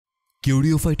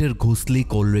কিউরিওফাইটের ঘোষলি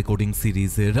call recording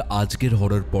সিরিজের আজকের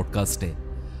horror পডকাস্টে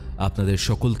আপনাদের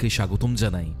সকলকে স্বাগতম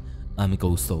জানাই। আমি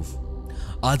কৌস্তভ।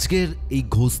 আজকের এই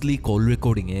ঘোষলি কল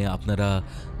রেকর্ডিংয়ে আপনারা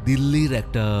দিল্লির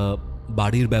একটা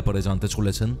বাড়ির ব্যাপারে জানতে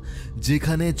চলেছেন,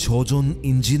 যেখানে 6 জন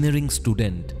ইঞ্জিনিয়ারিং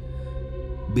স্টুডেন্ট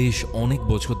বেশ অনেক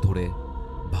বছর ধরে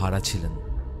ভাড়া ছিলেন।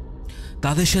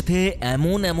 তাদের সাথে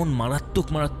এমন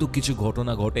মারাত্মক কিছু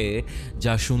ঘটনা ঘটে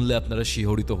যা শুনলে আপনারা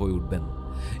শিহরিত হয়ে উঠবেন,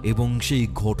 এবং সেই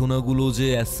ঘটনাগুলো যে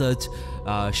অ্যাজ সাচ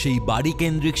সেই বাড়ি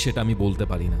কেন্দ্রিক সেটা আমি বলতে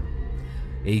পারি না।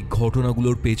 এই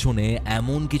ঘটনাগুলোর পেছনে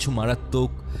এমন কিছু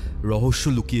মারাত্মক রহস্য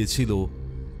লুকিয়েছিল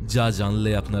যা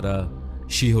জানলে আপনারা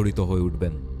শিহরিত হয়ে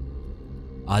উঠবেন।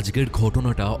 আজকের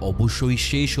ঘটনাটা অবশ্যই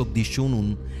শেষ অবধি শুনুন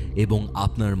এবং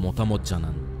আপনার মতামত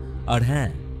জানান। আর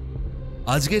হ্যাঁ,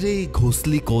 আজকের এই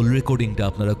ঘোষলি কল রেকর্ডিংটা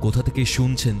আপনারা কোথা থেকে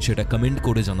শুনছেন সেটা কমেন্ট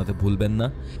করে জানাতে ভুলবেন না।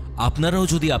 আপনারাও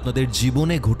যদি আপনাদের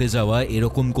জীবনে ঘটে যাওয়া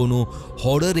এরকম কোনো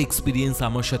হরর এক্সপিরিয়েন্স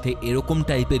আমার সাথে এরকম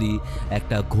টাইপেরই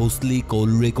একটা ঘোষলি কল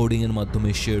রেকর্ডিংয়ের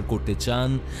মাধ্যমে শেয়ার করতে চান,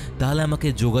 তাহলে আমাকে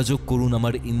যোগাযোগ করুন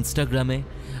আমার ইনস্টাগ্রামে।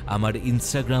 আমার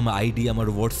ইনস্টাগ্রাম আইডি, আমার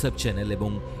হোয়াটসঅ্যাপ চ্যানেল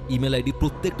এবং ইমেল আইডি,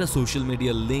 প্রত্যেকটা সোশ্যাল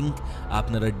মিডিয়ার লিঙ্ক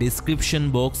আপনারা ডিসক্রিপশন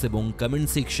বক্স এবং কমেন্ট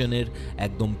সেকশনের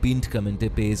একদম পিন্ড কমেন্টে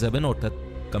পেয়ে যাবেন, অর্থাৎ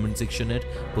কমেন্ট সেকশনের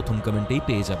প্রথম কমেন্টেই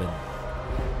পেয়ে যাবেন।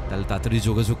 তাহলে তাড়াতাড়ি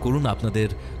যোগাযোগ করুন। আপনাদের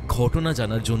ঘটনা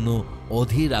জানার জন্য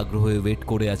অধীর আগ্রহে ওয়েট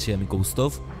করে আছি আমি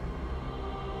কৌস্তভ।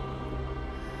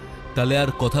 তাহলে আর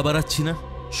কথা বাড়াচ্ছি না,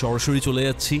 সরাসরি চলে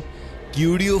যাচ্ছি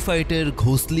কিউরিওফাইটের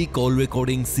ঘোষলি কল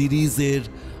রেকর্ডিং সিরিজের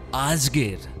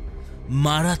আজকের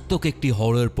মারাত্মক একটি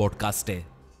হরর পডকাস্টে।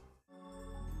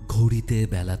 ঘড়িতে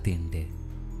বেলা 3টে,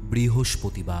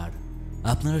 বৃহস্পতিবার।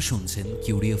 আপনারা শুনছেন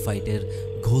কিউরিওফাইটের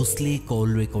ঘোষলি কল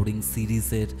রেকর্ডিং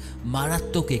সিরিজের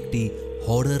মারাত্মক একটি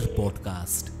হরর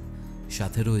পডকাস্ট।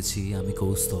 সাথে রয়েছি আমি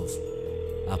কৌস্তভ,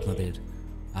 আপনাদের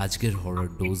আজকের হরর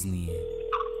ডোজ নিয়ে।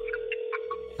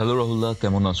 হ্যালো রাহুলদা,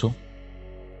 কেমন আছো?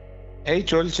 এই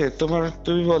চলছে।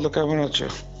 তুমি বলো কেমন আছো?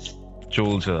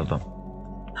 চলছে দাদা।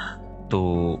 তো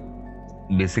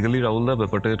বেসিক্যালি রাহুলদা,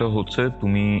 ব্যাপারটা এটা হচ্ছে,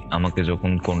 তুমি আমাকে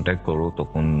যখন কন্ট্যাক্ট করো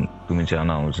তখন তুমি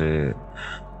জানাও যে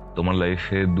তোমার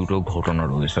লাইফে দুটো ঘটনা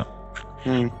রয়েছে।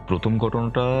 প্রথম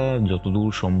ঘটনাটা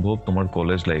যতদূর সম্ভব তোমার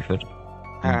কলেজ লাইফের,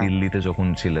 দিল্লিতে যখন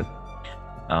ছিলে।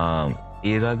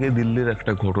 এর আগে দিল্লির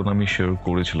একটা ঘটনা আমি শেয়ার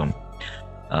করেছিলাম,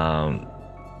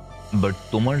 বাট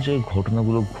তোমার যে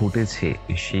ঘটনাগুলো ঘটেছে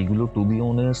সেইগুলো টু বি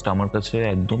অনেস্ট আমার কাছে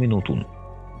একদমই নতুন।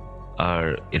 আর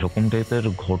এরকম টাইপের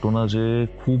ঘটনা যে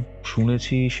খুব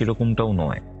শুনেছি সেরকমটাও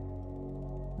নয়।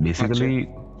 বেসিক্যালি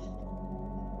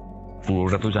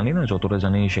পুরোটা তো জানি না, যতটা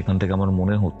জানি সেখান থেকে আমার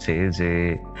মনে হচ্ছে যে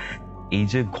এই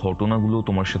যে ঘটনাগুলো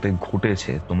তোমার সাথে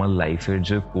ঘটেছে, তোমার লাইফের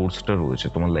যে কোর্সটা রয়েছে,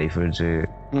 তোমার লাইফের যে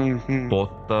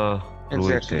পথটা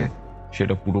রয়েছে,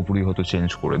 সেটা পুরোপুরি হয়তো চেঞ্জ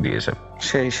করে দিয়েছে।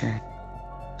 সেই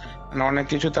অনেক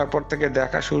কিছু তারপর থেকে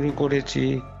দেখা শুরু করেছি,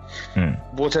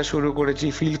 বোঝা শুরু করেছি,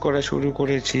 ফিল করা শুরু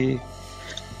করেছি।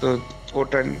 তো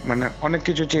ওটা মানে অনেক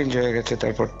কিছু চেঞ্জ হয়ে গেছে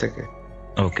তারপর থেকে।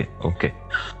 ওকে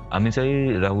আমি চাই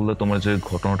রাহুলদা, তোমার যে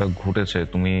ঘটনাটা ঘটেছে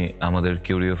তুমি আমাদের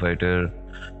কিউরিওফাইটের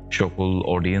সকল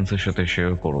অডিয়েন্সের সাথে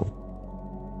শেয়ার করো।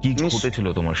 কি ঘটেছিল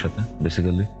তোমার সাথে?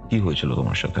 বেসিক্যালি কি হয়েছিল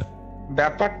তোমার সাথে?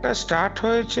 ব্যাপারটা স্টার্ট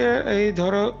হয়েছে এই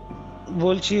ধরো,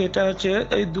 বলছি এটা হচ্ছে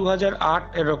এই 2008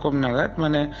 এরকম নাগাদ।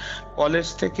 মানে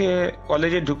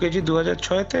কলেজে ঢুকেছি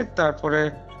 2006-তে। তারপরে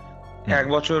 1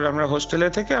 বছর আমরা হোস্টেলে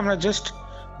থেকে আমরা জাস্ট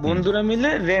বন্ধুরা মিলে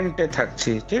রেন্টে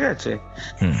থাকছি, ঠিক আছে?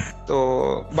 তো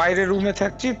বাইরে রুমে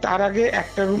থাকছি। তার আগে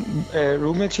একটা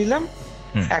রুমে ছিলাম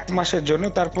 1 মাসের জন্য।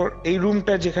 তারপর এই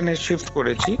রুমটা যেখানে শিফট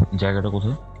করেছি। জায়গাটা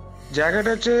কোথায়? জায়গাটা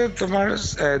হচ্ছে তোমার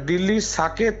দিল্লির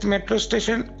সাকেত মেট্রো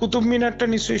স্টেশন। কুতুব মিনারটা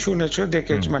নিশ্চয়ই শুনেছো,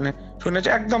 শুনেছো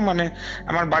একদম, মানে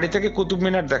আমার বাড়ি থেকে কুতুব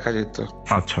মিনার দেখা যেত।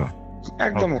 আচ্ছা,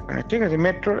 একদম ওখানে, ঠিক আছে,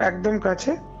 মেট্রোর একদম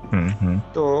কাছে।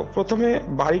 তো প্রথমে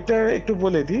বাড়িটা একটু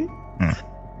বলে দিই।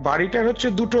 বাড়িটার হচ্ছে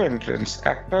দুটো এন্ট্রেন্স।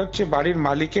 একটা হচ্ছে বাড়ির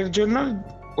মালিকের জন্য,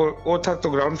 ও থাকতো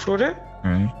গ্রাউন্ড ফ্লোরে,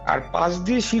 আর পাশ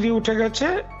দিয়ে সিঁড়ি উঠে গেছে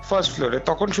ফার্স্ট ফ্লোরে।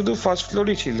 তখন শুধু ফার্স্ট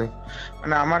ফ্লোরই ছিল,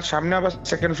 মানে আমার সামনে আবার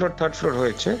সেকেন্ড ফ্লোর, থার্ড ফ্লোর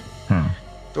হয়েছে।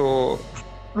 তো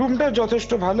রুমটা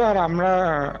যথেষ্ট ভালো। আর আমরা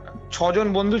 6 জন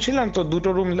বন্ধু ছিলাম, তো দুটো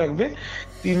রুম লাগবে,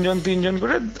 3 জন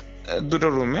করে দুটো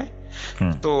রুমে।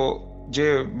 তো যে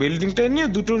বিল্ডিংটা নিয়ে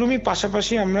দুটো রুমই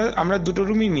পাশাপাশি, আমরা দুটো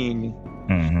রুমই নিয়ে নিই।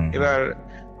 এবার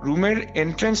রুমের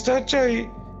এন্ট্রান্সটা হচ্ছে ওই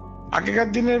আগেকার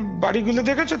দিনের বাড়িগুলো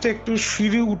দেখেছো তো, একটু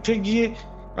সিঁড়ি উঠে গিয়ে,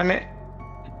 মানে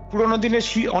পুরোনো দিনের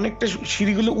অনেকটা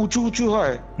সিঁড়িগুলো উঁচু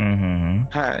হয়।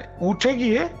 হ্যাঁ, উঠে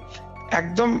গিয়ে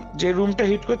একদম যে রুমটা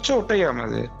হিট করছে ওটাই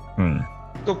আমাদের।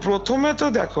 তো প্রথমে তো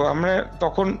দেখো, আমরা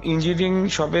তখন ইঞ্জিনিয়ারিং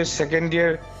সবে সেকেন্ড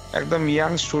ইয়ার, একদম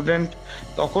ইয়াং স্টুডেন্ট।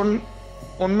 তখন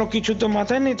অন্য কিছু তো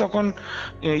মাথায় নেই, তখন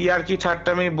ইয়ার্কি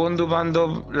ঠাট্টামি, বন্ধু বান্ধব,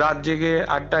 রাত জেগে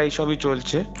আড্ডা, এইসবই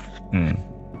চলছে।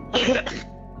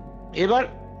 এবার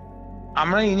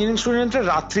আমরা ইঞ্জিনিয়ারিং স্টুডেন্টরা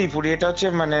রাত্রেই পড়ি, এটা হচ্ছে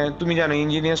মানে তুমি জানো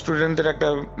ইঞ্জিনিয়ার স্টুডেন্টদের একটা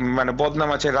মানে বদনাম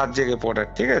আছে রাত জেগে পড়ার,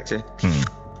 ঠিক আছে?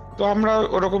 তো আমরা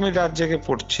ওরকমই রাত জেগে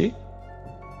পড়ছি।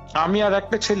 আমি আর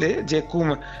একটা ছেলে যে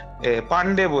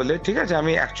পান্ডে বলে, ঠিক আছে,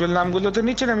 আমি অ্যাকচুয়াল নামগুলো তো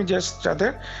নিচ্ছি না, আমি জাস্ট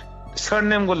তাদের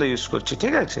সারনেম গুলো ইউজ করছি,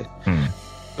 ঠিক আছে?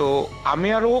 তো আমি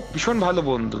আর ও ভীষণ ভালো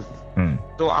বন্ধু,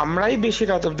 তো আমরাই বেশি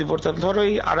রাত অব্দি পড়তাম, ধরো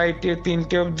এই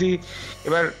 2:30-3টে অব্দি।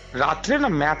 এবার রাত্রে না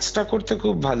ম্যাথসটা করতে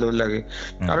খুব ভালো লাগে,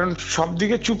 কারণ সব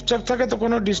দিকে চুপচাপ থাকে, তো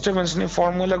কোনো ডিস্টারবেন্স নেই,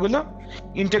 ফর্মুলা গুলো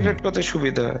ইন্টিগ্রেট করতে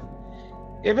সুবিধা হয়।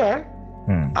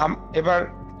 এবার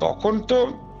তখন তো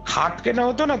খাট কেনা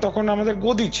হতো না, তখন আমাদের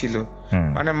গদি ছিল,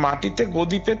 মানে মাটিতে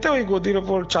গদি পেতে, ওই গদির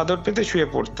ওপর চাদর পেতে শুয়ে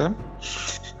পড়তাম।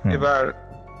 এবার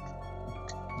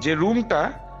যে রুমটা,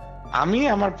 আমি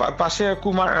আমার পাশে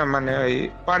কুমার মানে ওই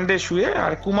পান্ডে শুয়ে,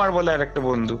 আর কুমার বলে আর একটা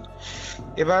বন্ধু।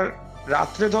 এবার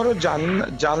রাত্রে ধরো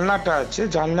জানলাটা আছে,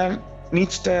 জানলার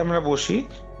নিচটায় আমরা বসি,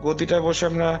 গদিটায় বসে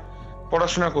আমরা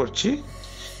পড়াশোনা করছি।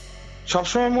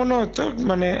 সবসময় মনে হতো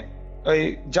মানে ওই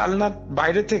জানলার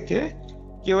বাইরে থেকে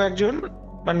কেউ একজন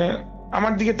মানে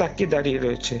আমার দিকে তাকিয়ে দাঁড়িয়ে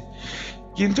রয়েছে,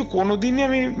 কিন্তু কোনোদিনই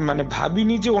আমি মানে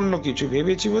ভাবিনি যে অন্য কিছু।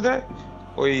 ভেবেছি বোধহয়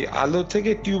ওই আলো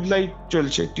থেকে টিউবলাইট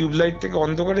চলছে, টিউবলাইট থেকে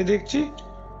অন্ধকারে দেখছি,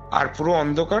 আর পুরো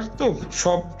অন্ধকার, তো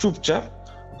সব চুপচাপ,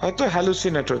 হয়তো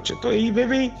হ্যালুসিনেট হচ্ছে, তো এই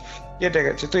ভেবেই কেটে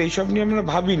গেছে। তো এইসব নিয়ে আমরা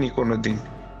ভাবিনি কোনোদিন,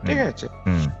 ঠিক আছে?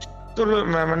 তো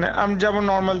মানে আমি যেমন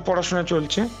নর্মাল পড়াশোনা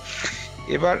চলছে।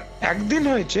 এবার একদিন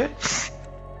হয়েছে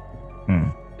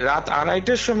রাত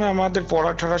 2:30টার সময়, আমাদের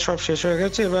পড়া ঠড়া সব শেষ হয়ে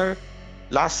গেছে, এবার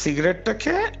লাস্ট সিগারেটটা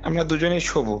খেয়ে আমরা দুজনেই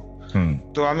শোবো।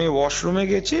 তো আমি ওয়াশরুমে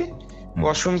গেছি,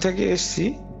 ওয়াশরুম থেকে এসছি।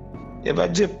 এবার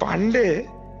যে পান্ডে,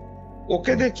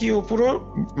 ওকে দেখি ও পুরো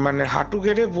মানে হাঁটু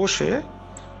গেড়ে বসে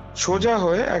সোজা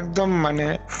হয়ে একদম মানে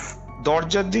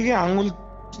দরজার দিকে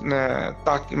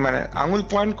মানে আঙুল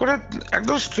পয়েন্ট করে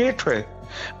একদম স্ট্রেট হয়ে,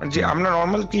 যে আমরা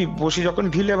নর্মাল কি বসি যখন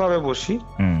ঢিলে ভাবে বসি,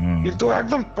 কিন্তু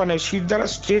একদম মানে শির দ্বারা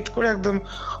স্ট্রেট করে একদম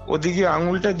ওদিকে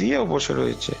আঙুলটা দিয়ে ও বসে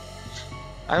রয়েছে।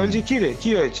 আমি বলছি কি রে,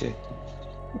 কি হয়েছে?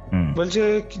 বলছে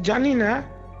জানি না,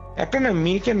 একটা না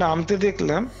মেয়েকে নামতে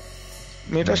দেখলাম,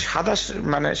 মেয়েটা সাদা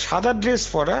মানে সাদা ড্রেস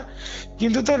পরা,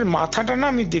 কিন্তু তার মাথাটা না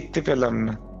আমি দেখতে পেলাম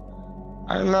না।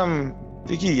 আমি বললাম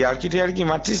তুই কি ইয়ার্কি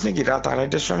মারছিস নাকি? রাত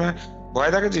 2:30টার সময় ভয়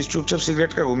দেখাচ্ছিস? চুপচাপ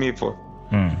সিগারেট খা, ঘুমিয়ে পড়।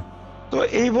 তো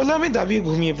এই বলে আমি দাবিয়ে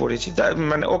ঘুমিয়ে পড়েছি,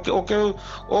 মানে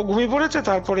ও ঘুমিয়ে পড়েছে।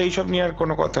 তারপরে এইসব নিয়ে আর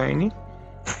কোনো কথা হয়নি।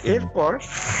 এরপর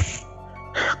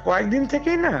কয়েকদিন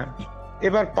থেকেই না,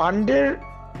 এবার পান্ডের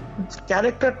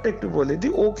ক্যারেক্টারটা একটু বলে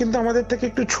দিই, ও কিন্তু আমাদের থেকে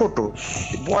একটু ছোট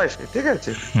বয়সে, ঠিক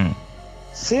আছে?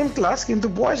 সেম ক্লাস কিন্তু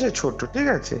বয়সে ছোট, ঠিক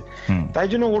আছে? তাই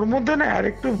জন্য ওর মধ্যে না আর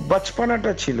একটু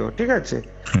বাচপানাটা ছিল, ঠিক আছে?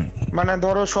 মানে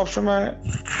ধরো সবসময়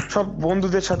সব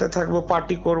বন্ধুদের সাথে থাকবো,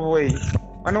 পার্টি করবো, এই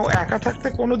মানে ও একা থাকতে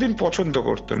কোনোদিন পছন্দ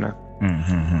করতো না।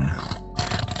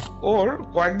 ওর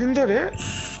কয়েকদিন ধরে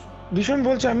ভীষণ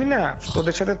বলছে আমি না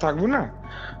তোদের সাথে থাকবো না,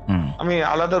 আমি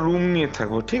আলাদা রুম নিয়ে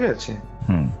থাকবো, ঠিক আছে?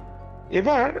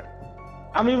 এবার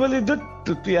আমি বলি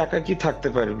তুই একা কি থাকতে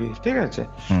পারবি, ঠিক আছে?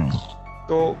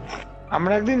 তো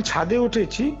আমরা একদিন ছাদে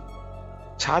উঠেছি,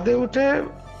 ছাদে উঠে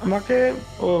আমাকে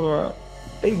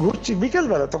এই ঘুরছি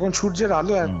বিকেলবেলা, তখন সূর্যের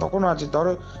আলো তখন আছে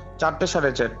ধরো 4টে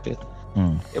 4:30।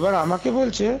 এবার আমাকে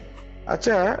বলছে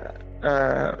আচ্ছা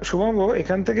শুভম,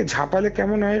 এখান থেকে ঝাঁপালে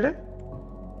কেমন হয় রে?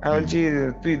 আমি বলছি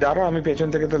তুই দাঁড়া, আমি পেছন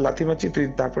থেকে তো লাথি মারছি, তুই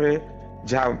তারপরে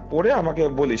পরে আমাকে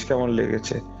বলিস কেমন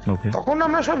লেগেছে। তখন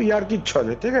আমরা সব ইয়ার্কির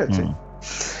ছলে, ঠিক আছে?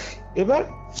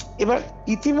 এবার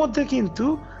ইতিমধ্যে কিন্তু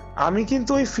আমি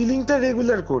কিন্তু ওই ফিলিংটা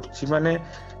রেগুলার করছি, মানে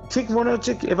ঠিক মনে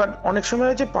হচ্ছে। এবার অনেক সময়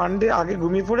হচ্ছে পান্ডে আগে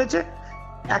ঘুমিয়ে পড়েছে,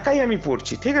 একাই আমি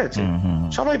পড়ছি, ঠিক আছে?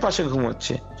 সবাই পাশে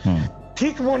ঘুমোচ্ছে,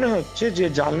 ঠিক মনে হচ্ছে যে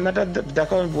জানলাটা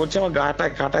দেখো, আমি বলছি আমার গাটা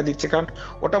কাটা দিচ্ছে, কারণ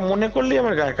ওটা মনে করলেই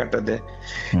আমার গায়ে কাটা দেয়।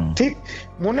 ঠিক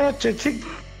মনে হচ্ছে ঠিক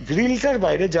গ্রিলটার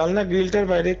বাইরে, জানলা গ্রিলটার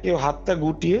বাইরে কেউ হাতটা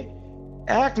গুটিয়ে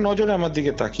এক নজরে আমার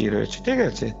দিকে তাকিয়ে রয়েছে, ঠিক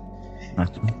আছে?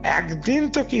 একদিন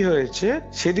তো কি হয়েছে,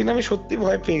 সেদিন আমি সত্যি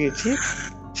ভয় পেয়ে গেছি।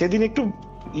 সেদিন একটু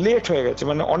লেট হয়ে গেছে,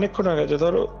 মানে অনেকক্ষণ হয়ে গেছে,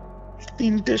 ধরো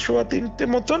 3:15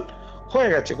 মতন হয়ে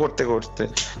গেছে করতে করতে।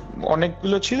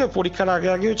 অনেকগুলো ছিল, পরীক্ষার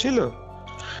আগেও ছিল।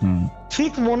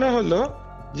 ঠিক মনে হলো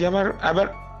যে আবার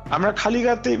আমরা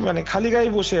খালি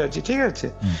গায়ে বসে আছি, ঠিক আছে?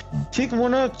 ঠিক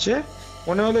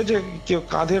মনে হলো যে কেউ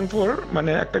কাঁধের উপর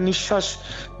মানে একটা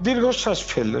দীর্ঘশ্বাস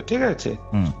ফেললো, ঠিক আছে?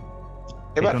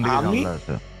 এবার আমি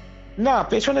না,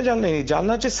 পেছনে জানলা নেই,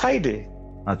 জানলা হচ্ছে সাইডে,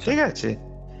 ঠিক আছে?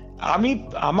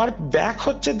 আমার ব্যাক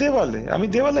হচ্ছে দেওয়ালে, আমি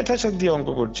দেওয়ালে ঠাসা দিয়ে অঙ্ক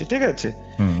করছি, ঠিক আছে?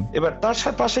 এবার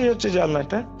তার পাশেই হচ্ছে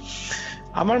জানলাটা।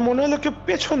 আমার মনে হলো কি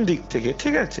পেছন দিক থেকে,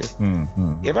 ঠিক আছে।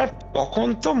 এবার তখন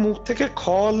তো মুখ থেকে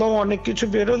খল অনেক কিছু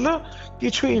বেরোলো,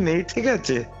 কিছুই নেই, ঠিক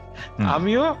আছে।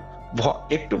 আমিও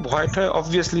একটু ভয় টয়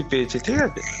অবভিয়াসলি পেয়েছি, ঠিক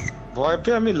আছে। ভয়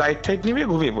পেয়ে আমি লাইট টাইট নিয়ে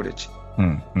ঘুমিয়ে পড়েছি।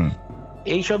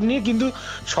 এইসব নিয়ে কিন্তু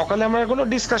সকালে আমরা কোনো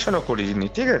ডিসকাশনও করিনি,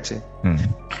 ঠিক আছে।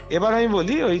 এবার আমি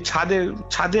বলি ওই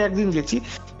ছাদে একদিন গেছি।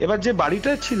 এবার যে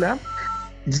বাড়িটা ছিলাম,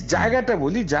 জায়গাটা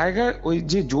বলি, জায়গা ওই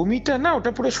যে জমিটা না,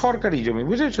 ওটা পুরো সরকারি জমি,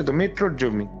 বুঝেছো তো, মেট্রোর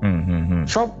জমি,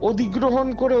 সব অধিগ্রহণ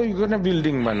করে ওইখানে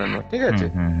বিল্ডিং বানানো, ঠিক আছে।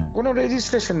 কোনো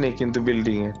রেজিস্ট্রেশন নেই কিন্তু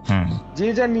বিল্ডিং এর, যে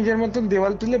যার নিজের মতন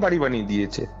দেওয়াল তুলে বাড়ি বানিয়ে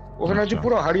দিয়েছে। ওখানে হচ্ছে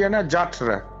পুরো হরিয়ানা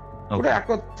জাটরা পুরো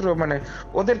একত্র, মানে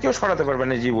ওদের কেউ সরাতে পারবে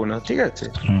না জীবনে, ঠিক আছে।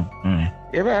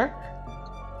 এবার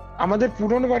আমাদের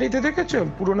পুরনো বাড়িতে দেখেছো,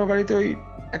 পুরনো বাড়িতে ওই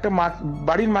একটা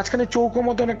বাড়ির মাঝখানে চৌকো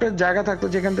মতন একটা জায়গা থাকতো,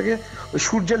 যেখান থেকে ওই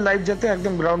সূর্যের লাইট যাতে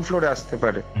একদম গ্রাউন্ড ফ্লোরে আসতে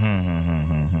পারে।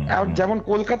 যেমন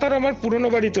কলকাতার আমার পুরনো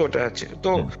বাড়িতে ওটা আছে,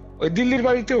 তো ওই দিল্লির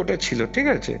বাড়িতে ওটা ছিল, ঠিক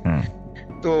আছে।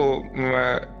 তো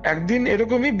একদিন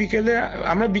এরকমই বিকেলে,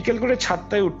 আমরা বিকেল করে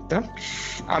ছাদটায় উঠতাম,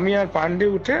 আমি আর পান্ডে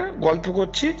উঠে গল্প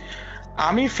করছি।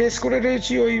 আমি ফেস করে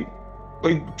রয়েছি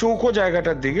ওই চৌকো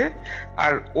জায়গাটার দিকে,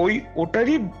 আর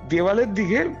ওটারই দেওয়ালের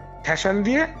দিকে ফ্যাশন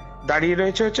দিয়ে দাঁড়িয়ে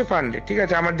রয়েছে হচ্ছে পান্ডে, ঠিক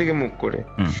আছে, আমার দিকে মুখ করে।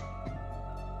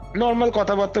 নর্মাল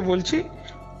কথাবার্তা বলছি,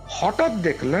 হঠাৎ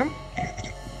দেখলাম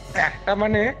একটা,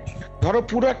 মানে ধরো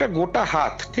পুরো একটা গোটা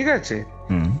হাত, ঠিক আছে,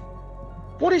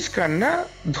 পরিষ্কার না,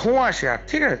 ধোঁয়াশে হাত,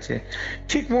 ঠিক আছে।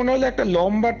 ঠিক মনে হলো একটা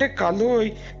লম্বাটে কালো, ওই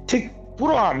ঠিক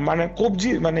পুরো মানে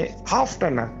কবজি, মানে হাফটা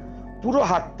না, পুরো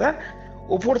হাতটা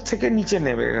উপর থেকে নিচে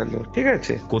নেমে গেল, ঠিক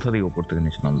আছে। কোথা দিয়ে উপর থেকে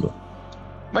নিচে নামলো?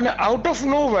 মানে আউট অফ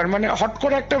নোওয়্যার, মানে হট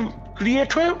করে একটা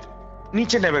ক্রিয়েট হয়ে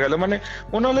নিচে নেমে গেল, মানে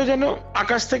মনে হলো যেন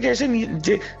আকাশ থেকে এসে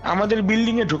যে আমাদের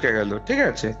বিল্ডিং এ ঢুকে গেল, ঠিক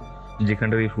আছে,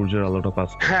 যেখানটা দিয়ে সূর্যের আলোটা পাস।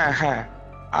 হ্যাঁ হ্যাঁ।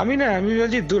 আমি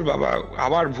বলছি দূর বাবা,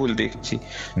 আবার ভুল দেখছি।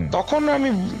 তখন আমি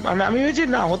বলছি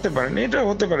না, হতে পারে না, এটা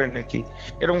হতে পারে নাকি,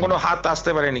 এরকম কোনো হাত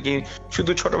আসতে পারে নাকি,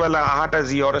 শুধু ছোটবেলা আহাটা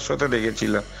জিওরের সাথে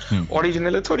দেখেছিলাম,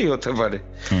 অরিজিনালে থোড়ি হতে পারে,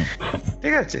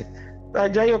 ঠিক আছে। তাই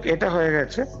যাই হোক, এটা হয়ে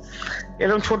গেছে।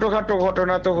 এরকম ছোটখাটো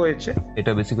ঘটনা তো হয়েছে।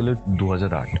 এটা বেসিক্যালি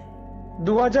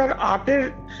 2008-এর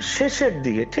শেষের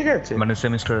দিকে, ঠিক আছে, মানে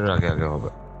সেমিস্টারের আগে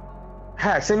হবে।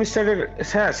 হ্যাঁ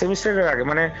সেমিস্টারের আগে,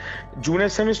 মানে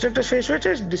জুনের সেমিস্টারটা শেষ হয়েছে,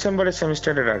 ডিসেম্বরের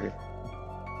সেমিস্টারের আগে।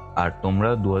 আর তোমরা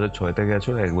 2006-তে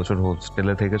গেছো, এক বছর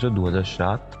হোস্টেলে থেকেছো,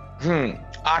 2007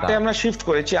 8-এ আমরা শিফট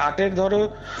করেছি। 8-এর ধরো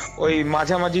ওই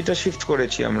মাঝামাঝিটা শিফট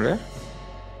করেছি আমরা।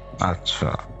 আচ্ছা,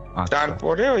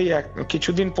 তারপরে ওই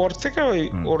কিছুদিন পর থেকে ওই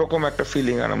ওরকম একটা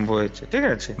ফিলিং আরম্ভ হয়েছে, ঠিক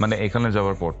আছে, মানে এখানে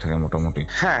যাওয়ার পর থেকে মোটামুটি।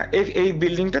 হ্যাঁ, এই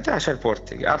বিল্ডিংটাতে আসার পর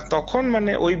থেকে। আর তখন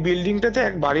মানে ওই বিল্ডিংটাতে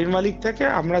এক বাড়ির মালিক থেকে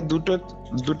আমরা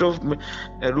দুটো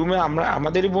রুমে, আমরা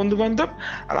আমাদেরই বন্ধু বান্ধব,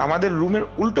 আর আমাদের রুমের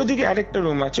উল্টো দিকে আরেকটা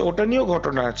রুম আছে, ওটা নিয়েও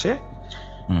ঘটনা আছে।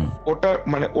 ওটা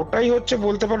মানে ওটাই হচ্ছে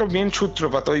বলতে পারো মেন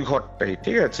সূত্রপাত, ওই ঘরটাই,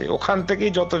 ঠিক আছে, ওখান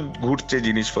থেকেই যত ঘুরছে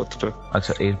জিনিসপত্র।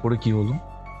 আচ্ছা, এরপরে কি হলো?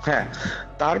 হ্যাঁ,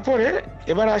 তারপরে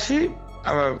এবার আসি,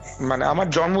 মানে আমার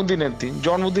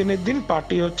জন্মদিনের দিন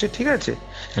পার্টি হচ্ছে, ঠিক আছে।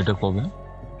 এটা কবে?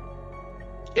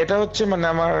 এটা হচ্ছে মানে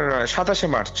আমার 27শে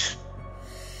মার্চ।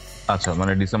 আচ্ছা,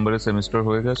 মানে ডিসেম্বরের সেমিস্টার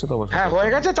হয়ে গেছে তো? হ্যাঁ, হয়ে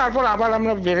গেছে। তারপর আবার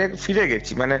আমরা ফিরে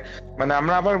গেছি, মানে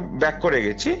আমরা আবার ব্যাক করে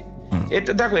গেছি।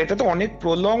 এটা দেখো, এটা তো অনেক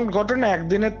প্রলং ঘটনা,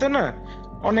 একদিনের তো না,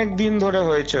 অনেক দিন ধরে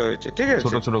হয়েছে, ঠিক আছে,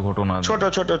 ছোট ছোট ঘটনা,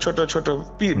 ছোট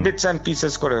বিটস এন্ড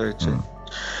পিসেস করে হয়েছে।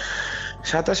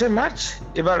 27শে মার্চ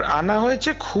এবার আনা হয়েছে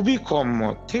খুবই কম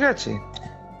মদ, ঠিক আছে।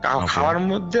 খাওয়ার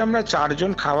মধ্যে আমরা 4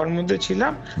 জন খাওয়ার মধ্যে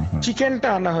ছিলাম। চিকেনটা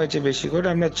আনা হয়েছে বেশি করে,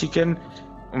 আমরা চিকেন,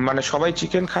 মানে সবাই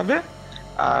চিকেন খাবে,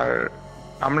 আর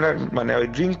আমরা মানে ওই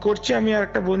ড্রিঙ্ক করছি, আমি আর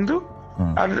একটা বন্ধু,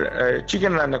 আর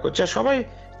চিকেন রান্না করছি, আর সবাই,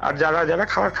 আর যারা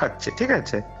খাবার খাচ্ছে, ঠিক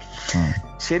আছে।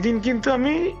 সেদিন কিন্তু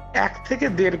আমি 1 থেকে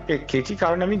 1.5 পেক খেয়েছি,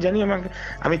 কারণ আমি জানি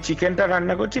আমি চিকেনটা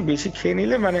রান্না করছি, বেশি খেয়ে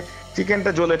নিলে মানে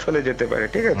চিকেনটা জ্বলে ঠলে যেতে পারে,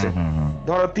 ঠিক আছে।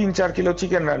 ধরো 3-4 কিলো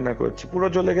চিকেন রান্না করছি, পুরো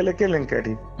জ্বলে গেলে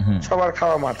কেলেঙ্কারি, সবার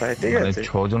খাওয়া মাথায়, ঠিক আছে।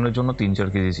 6 জনের জন্য 3-4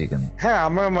 কেজি চিকেন। হ্যাঁ,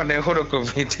 আমরা মানে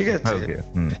ওরকমই, ঠিক আছে।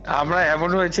 আমরা এমন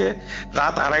হয়েছে,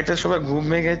 রাত 2:30টার সময় ঘুম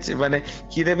ভেঙেছে, মানে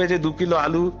খিদে পেয়েছে, 2 কিলো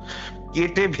আলু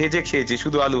কেটে ভেজে খেয়েছি,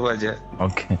 শুধু আলু ভাজা।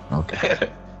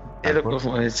 এরকম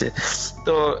হয়েছে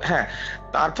তো। হ্যাঁ,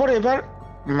 তারপর এবার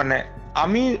মানে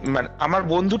আমার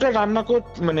বন্ধুটা রান্না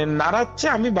মানে নাড়াচ্ছে,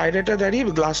 আমি বাইরেটা দাঁড়িয়ে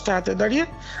গ্লাসটা হাতে দাঁড়িয়ে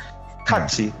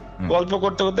খাচ্ছি, গল্প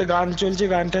করতে করতে, গান চলছে,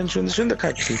 গান টান শুনতে শুনতে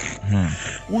খাচ্ছি।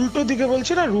 উল্টো দিকে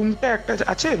বলছি না, রুমটা একটা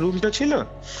আছে, রুমটা ছিল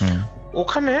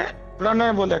ওখানে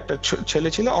প্রণয় বলে একটা ছেলে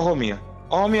ছিল,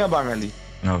 অহমিয়া বাঙালি,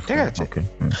 ঠিক আছে।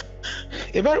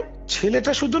 এবার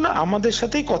ছেলেটা শুধু না আমাদের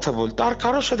সাথেই কথা বলতো, আর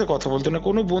কারোর সাথে কথা বলতো না,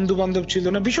 কোনো বন্ধু বান্ধব ছিল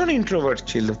না, ভীষণ ইন্ট্রোভার্ট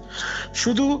ছিল।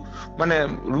 শুধু মানে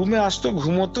রুমে আসতো,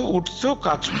 ঘুমোতো, উঠতো,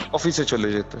 কাজ, অফিসে চলে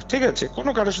যেত, ঠিক আছে, কোনো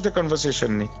কারোর সাথে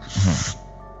কনভারসেশন নেই।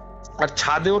 আর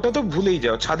ছাদে ওটা তো ভুলেই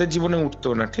যাও, ছাদের জীবনে উঠতো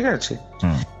না, ঠিক আছে।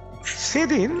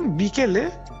 সেদিন বিকেলে,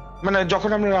 মানে যখন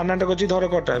আমরা রান্নাটা করছি ধরো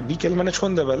কটা, বিকেল মানে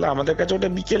সন্ধ্যাবেলা, আমাদের কাছে ওটা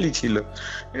বিকেলই ছিল,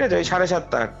 ঠিক আছে, ওই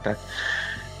 7:30 8টা,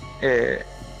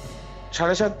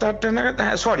 7:30 8টা নাগাদ।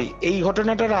 হ্যাঁ সরি, এই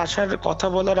ঘটনাটার আসার কথা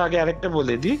বলার আগে আরেকটা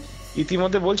বলে দিই,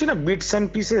 ইতিমধ্যে বলছি না বিটস অ্যান্ড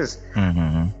পিসেস,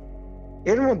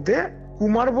 এর মধ্যে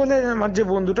কুমার বলে আমার যে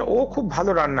বন্ধুটা, ও খুব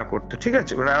ভালো রান্না করতো, ঠিক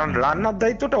আছে, রান্নার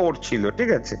দায়িত্বটা ওর ছিল, ঠিক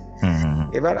আছে।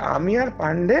 এবার আমি আর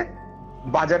পান্ডে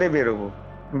বাজারে বেরোবো,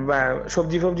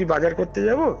 সবজি ফবজি বাজার করতে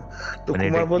যাবো, তো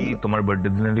কুমার বল, তোমার বার্থডে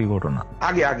দিনেরই ঘটনা?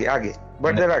 আগে আগে আগে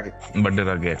বার্থডের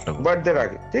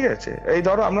আগে, ঠিক আছে, এই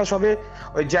ধরো আমরা সবে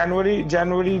ওই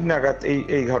জানুয়ারি নাগাদ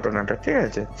এই ঘটনাটা, ঠিক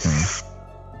আছে।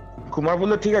 কুমার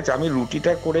বললো ঠিক আছে আমি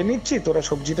রুটিটা করে নিচ্ছি, তোরা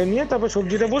সবজিটা নিয়ে তারপর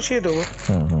সবজিটা বসিয়ে দেবো।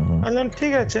 বললাম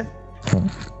ঠিক আছে।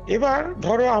 এবার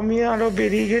ধরো আমি আরো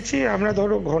বেরিয়ে গেছি, আমরা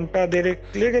ধরো ঘন্টা দেড়েক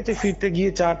লেগেছে ফিরতে, গিয়ে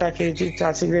চাটা খেয়েছি, চা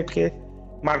সিগারেট খেয়ে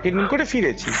মার্কেটিং করে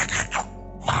ফিরেছি।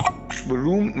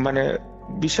 রুম মানে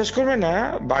বিশ্বাস করবে না,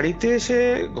 বাড়িতে এসে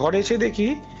ঘরে এসে দেখি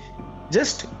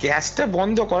জাস্ট গ্যাসটা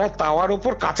বন্ধ করা, তাওয়ার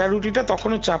ওপর কাঁচা রুটিটা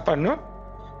তখনও চাপানো,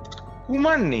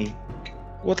 কুমার নেই।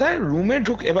 কোথায়? রুমে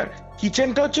ঢুকে, এবার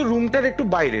কিচেনটা হচ্ছে রুমটার একটু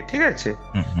বাইরে, ঠিক আছে।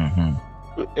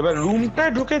 এবার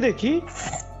রুমটায় ঢুকে দেখি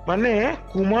মানে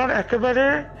কুমার একেবারে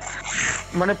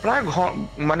মানে প্রায়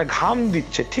মানে ঘাম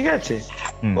দিচ্ছে, ঠিক আছে,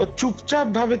 ও চুপচাপ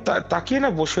ভাবে তাকিয়ে না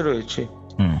বসে রয়েছে।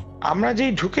 আমরা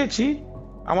যেই ঢুকেছি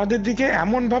আমাদের দিকে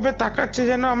এমন ভাবে তাকাচ্ছে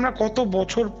যেন আমরা কত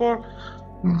বছর পর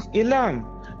এলাম,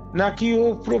 নাকি ও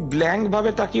পুরো ব্ল্যাঙ্ক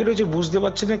ভাবে তাকিয়ে রয়েছে, বুঝতে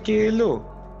পারছে না কে এলো।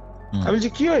 আমি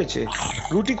বলছি কি হয়েছে,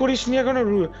 রুটি করিস নি এখনো?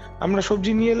 আমরা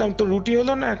সবজি নিয়ে এলাম তো, রুটি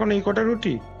হলো না এখন, এই কটা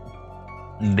রুটি?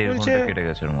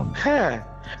 হ্যাঁ,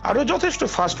 আরো যথেষ্ট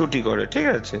ফাস্ট রুটি করে, ঠিক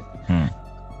আছে।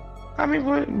 আমি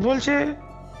বলছে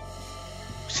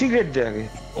সিগারেট দে আগে,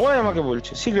 ও আমাকে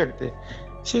বলছে সিগারেট দে,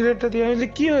 সিগারেটটা দিয়ে। আমি বলছি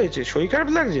কি হয়েছে, শরীর খারাপ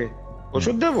লাগছে,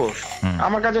 ওষুধ দেবো?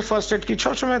 আমার কাছে ফার্স্ট এড কিট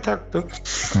সবসময় থাকতো,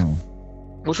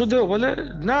 ওষুধ দেবো? বলে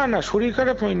না না শরীর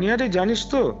খারাপ হয়নি। আরে জানিস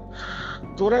তো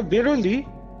তোরা বেরোলি,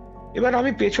 এবার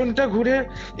আমি পেছনটা ঘুরে,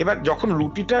 এবার যখন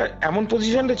রুটিটা এমন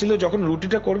পজিশনটা ছিল, যখন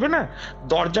রুটিটা করবে না,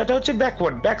 দরজাটা হচ্ছে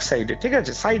ব্যাক সাইডে, ঠিক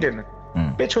আছে, সাইডে না,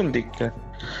 পেছন দিকটা।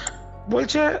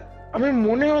 বলছে আমি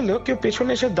মনে হলো কেউ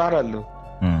পেছনে এসে দাঁড়ালো।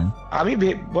 আমি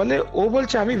বলে, ও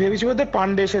বলছে আমি ভেবেছি বোধহয়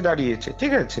পান্ডে এসে দাঁড়িয়েছে,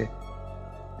 ঠিক আছে।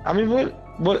 আমি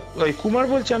ওই কুমার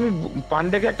বলছে, আমি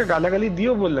পান্ডেকে একটা গালাগালি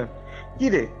দিয়েও বললাম কি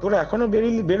রে তোরা এখনো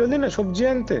বেরোলি না সবজি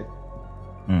আনতে?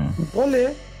 বলে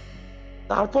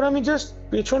তারপর আমি জাস্ট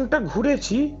পেছনটা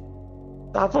ঘুরেছি,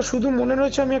 তারপর শুধু মনে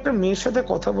রয়েছে আমি একটা মেয়ের সাথে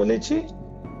কথা বলেছি।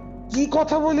 কি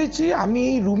কথা বলেছি, আমি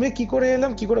এই রুমে কি করে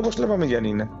এলাম, কি করে বসলাম আমি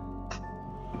জানি না।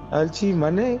 বলছি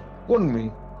মানে কোন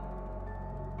মেয়ে,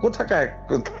 কোথাকার,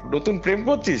 নতুন প্রেম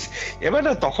করছিস? এবার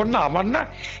না তখন না আমার না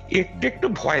একটু একটু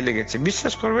ভয় লেগেছে,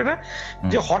 বিশ্বাস করবে না,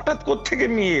 যে হঠাৎ কোত্থেকে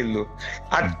মেয়ে এলো।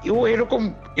 আর ও এরকম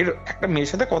একটা মেয়ের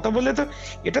সাথে কথা বলে, তো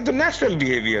এটা তো ন্যাচারাল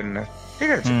বিহেভিয়ার না,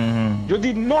 ঠিক আছে। যদি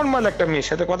নর্মাল একটা মেয়ের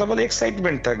সাথে কথা বলে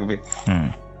এক্সাইটমেন্ট থাকবে,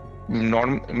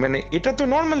 মানে এটা তো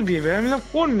নর্মাল বিহেভিয়ার। আমি বললাম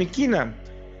কোন মেয়ে, কি নাম?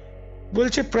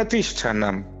 বলছে প্রতিষ্ঠা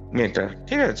নাম মেয়েটা,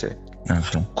 ঠিক আছে।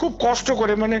 খুব কষ্ট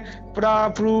করে মানে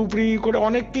প্রি করে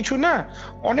অনেক কিছু না,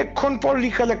 অনেকক্ষণ পর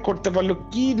রিকালেক্ট করতে পারলো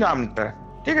কি নামটা,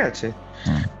 ঠিক আছে।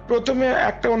 প্রথমে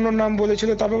একটা অন্য নাম বলেছিল,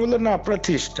 তারপর বললো না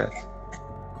প্রতিষ্ঠা।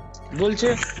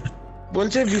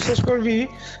 বলছে বিশ্বাস করবি,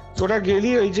 তোরা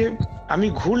গেলি, ওই যে আমি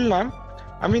ঘুরলাম,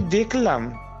 আমি দেখলাম,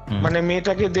 মানে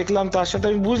মেয়েটাকে দেখলাম, তার সাথে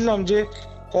আমি বুঝলাম যে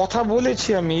কথা বলেছি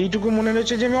আমি, এইটুকু মনে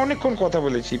রয়েছে যে আমি অনেকক্ষণ কথা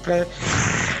বলেছি প্রায়।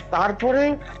 তারপরে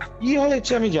কি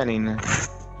হয়েছে আমি জানি না।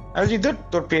 আর যদি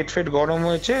তোর পেট ফেট গরম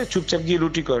হয়েছে, চুপচাপ গিয়ে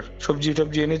রুটি কর, সবজি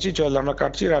টবজি এনেছি, চল আমরা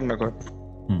কাটছি, রান্না কর।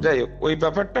 যাই হোক ওই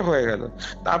ব্যাপারটা হয়ে গেল।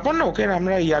 তারপর না ওকে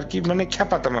আমরা ইয়ার্কি মানে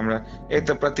খ্যাপাতাম, আমরা এই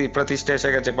তো প্রতিষ্ঠা এসে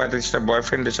গেছে, প্রতিষ্ঠা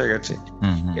বয়ফ্রেন্ড এসে গেছে,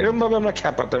 এরকম ভাবে আমরা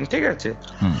খ্যাপাতাম, ঠিক আছে।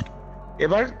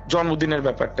 এবার জন্মদিনের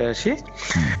ব্যাপারটা আসি।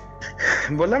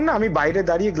 বললাম না আমি বাইরে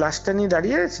দাঁড়িয়ে গ্লাসটা নিয়ে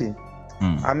দাঁড়িয়ে আছি,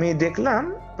 আমি দেখলাম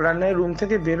প্রাণের রুম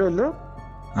থেকে বেরোলো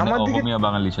আমার দিকে,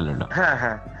 বাঙালি ছেলেটা, হ্যাঁ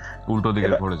হ্যাঁ উল্টো দিকে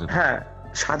পড়েছে, হ্যাঁ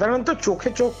সাধারণত চোখে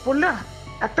চোখ পড়লে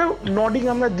একটা নডিং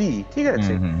আমরা দিই, ঠিক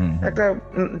আছে, একটা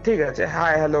ঠিক আছে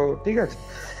হাই হ্যালো, ঠিক আছে।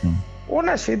 ও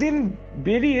না সেদিন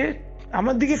বেরিয়ে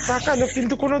আমার দিকে তাকালো,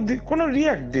 কিন্তু কোনো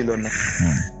রিয়াক্ট দিল না,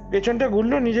 পেছনটা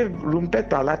ঘুরলো, নিজের রুমটায়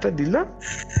তালাটা দিল,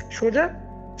 সোজা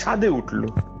ছাদে উঠলো।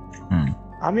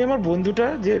 আমি আমার বন্ধুটা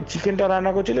যে চিকেনটা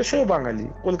রান্না করছিল, সেও বাঙালি,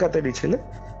 কলকাতারই ছেলে।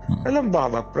 বললাম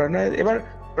বাবা প্রণয়, এবার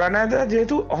প্রণয়দা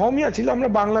যেহেতু অহমিয়া ছিল, আমরা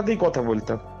বাংলাতেই কথা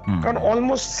বলতাম, কারণ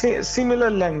অলমোস্ট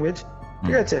সিমিলার ল্যাঙ্গুয়েজ,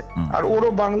 ঠিক আছে, আর ওরও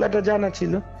বাংলাটা জানা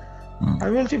ছিল।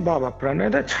 আমি বলছি বাবা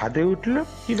প্রণয়দা ছাদে উঠলো,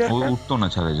 কি ব্যাপার? উঠতো না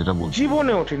ছাদে, যেটা বলছি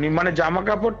জীবনে ওঠেনি, মানে জামা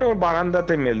কাপড়টা ওর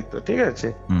বারান্দাতে মেলতো, ঠিক আছে,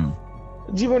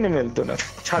 জীবনে মেলতো না,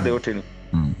 ছাদে ওঠেনি।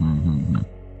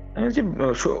 আমি বলছি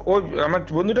ও, আমার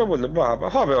বন্ধুটা বললো বাবা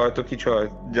হবে হয়তো কিছু, হয়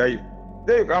যাই,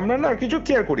 আমরা না কিছু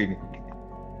কেয়ার করিনি।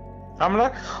 আমরা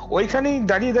ওইখানেই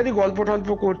দাঁড়িয়ে দাঁড়িয়ে গল্প টল্প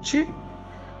করছি,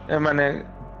 মানে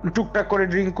টুকটাক করে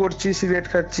ড্রিঙ্ক করছি, সিগারেট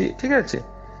খাচ্ছি, ঠিক আছে।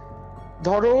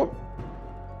 ধরো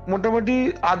মোটামুটি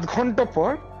আধ ঘন্টা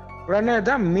পর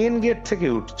প্রণয়দা মেন গেট থেকে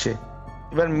উঠছে।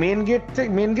 এবার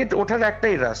মেন গেট ওঠার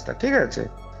একটাই রাস্তা, ঠিক আছে।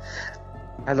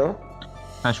 হ্যালো,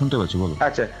 হ্যাঁ শুনতে পাচ্ছি, বলো।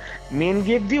 আচ্ছা, মেন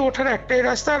গেট দিয়ে ওঠার একটাই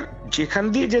রাস্তা, যেখান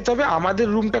দিয়ে যেতে হবে আমাদের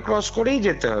রুমটা ক্রস করেই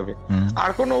যেতে হবে,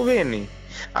 আর কোনো ওয়ে নেই।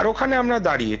 আর ওখানে আমরা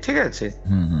দাঁড়িয়ে, ঠিক আছে।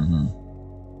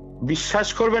 বিশ্বাস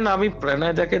করবে না, আমি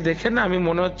প্রণয়দাকে দেখে না, আমি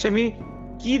মনে হচ্ছে আমি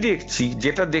কি দেখছি,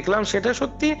 যেটা দেখলাম সেটা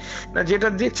সত্যি না যেটা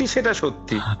দেখছি সেটা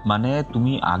সত্যি। মানে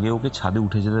তুমি আগে ওকে ছাদে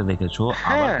উঠে যেতে দেখেছো,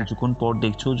 আবার কিছুক্ষণ পর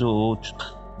দেখছো যে ও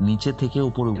নিচে থেকে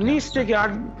উপরে উঠে, নিচ থেকে, আর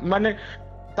মানে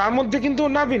তার মধ্যে কিন্তু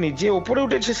নামেনি, যে উপরে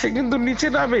উঠেছে সে কিন্তু নিচে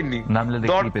নামেনি, নামলে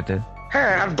দেখতে পেতে।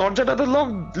 হ্যাঁ, আর দরজাটা তো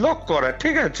লক করা,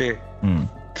 ঠিক আছে।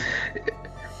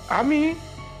 আমি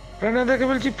প্রণয়দাকে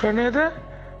বলছি প্রণয়দা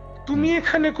তুমি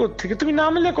এখানে কোত্থেকে, তুমি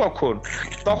নামলে কখন?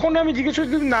 তখন আমি জিজ্ঞেস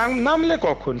করছি তুমি নামলে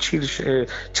কখন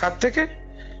ছাদ থেকে?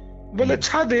 বলে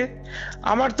ছাদে,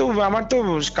 আমার তো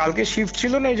কালকে শিফট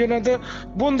ছিল না, এই জন্য তো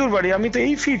বন্ধুর বাড়ি, আমি তো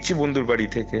এই ফিরছি বন্ধুর বাড়ি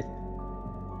থেকে।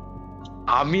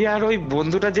 আমি আর ওই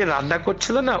বন্ধুটা যে রান্না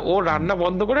করছিল না, ও রান্না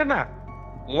বন্ধ করে না,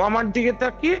 ও আমার দিকে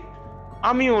তাকিয়ে,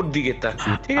 আমি ওর দিকে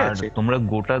তাকিয়ে, ঠিক আছে। তোমরা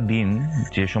গোটা দিন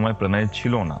যে সময় প্রণয়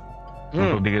ছিল না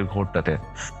দিকের ঘরটাতে,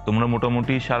 তোমরা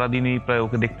মোটামুটি সারাদিনই প্রায়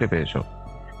ওকে দেখতে পেয়েছো?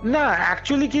 না,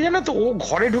 অ্যাকচুয়ালি কি জানো তো, ও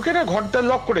ঘরে ঢুকে না ঘরটা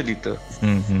লক করে দিত।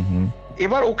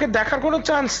 এবার ওকে দেখার কোনো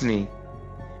চান্স নেই,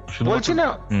 বলছি না।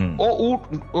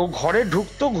 ও ঘরে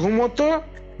ঢুকতো, ঘুমোতো,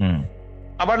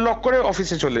 আবার লক করে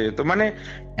অফিসে চলে যেত। মানে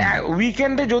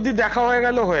উইকেন্ডে যদি দেখা হয়ে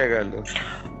গেল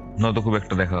নয়তো খুব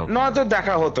একটা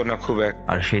দেখা হতো না খুব একটা।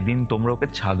 আর সেদিন তোমরা ওকে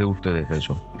ছাদে উঠতে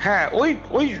দেখেছো? হ্যাঁ,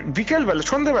 ওই বিকেল বেলা,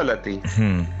 সন্ধ্যেবেলাতেই,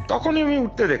 তখনই আমি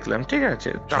উঠতে দেখলাম, ঠিক আছে।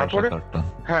 তারপরে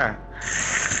হ্যাঁ,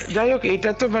 যাই হোক, এইটা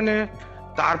তো মানে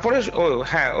তারপরে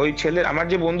ওই ছেলে, আমার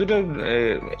যে বন্ধুটা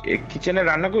কিচেনে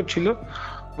রান্না করছিল,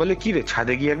 বলে কি রে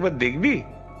ছাদে গিয়ে একবার দেখবি?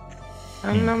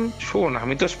 বললাম শোন,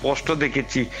 আমি তো স্পষ্ট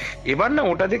দেখেছি। এবার না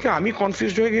ওটা দেখে আমি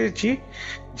কনফিউজড হয়ে গেছি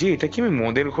যে এটা কি আমি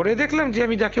মদের ঘরে দেখলাম, যে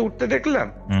আমি যাকে উঠতে দেখলাম।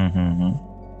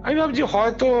 আমি ভাবছি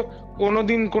হয়তো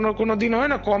কোনোদিন হয়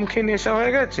না, কম খেয়ে নেশা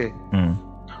হয়ে গেছে,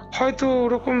 হয়তো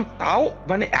ওরকম। তাও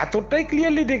মানে এতটাই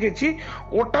ক্লিয়ারলি দেখেছি,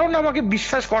 ওটাও না আমাকে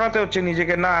বিশ্বাস করাতে হচ্ছে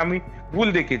নিজেকে, না আমি ভুল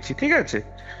দেখেছি, ঠিক আছে।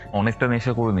 অনেকটা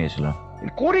নেশা করে নিয়েছিলাম।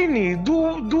 করিনি,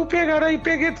 দু পেগ 2.5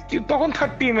 পেগে, তখন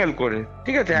 30 ml করে,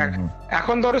 ঠিক আছে।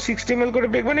 এখন ধরো 60 ml করে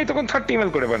পেগ বানাই, তখন 30 ml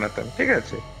করে বানাতাম, ঠিক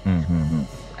আছে,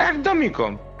 একদমই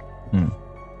কম।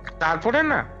 তারপরে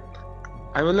না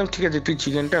আমি বললাম ঠিক আছে তুই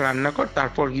চিকেনটা রান্না কর,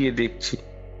 তারপর গিয়ে দেখছি,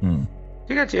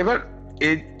 ঠিক আছে। এবার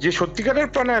এই যে সত্যিকারের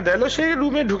প্রণয় দিল, সে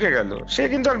রুমে ঢুকে গেল, সে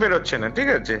কিন্তু আর বেরোচ্ছে না, ঠিক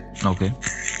আছে।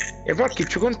 এবার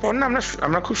কিছুক্ষণ পর না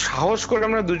আমরা খুব সাহস করে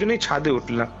আমরা দুজনেই ছাদে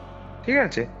উঠলাম, ঠিক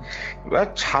আছে। এবার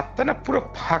ছাদটা না পুরো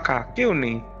ফাঁকা, কেউ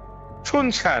নেই,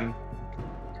 শুনছান।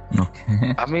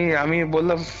 আমি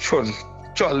বললাম শোন,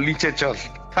 চল নিচে চল,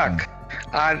 থাক,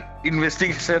 আর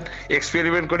ইনভেস্টিগেশন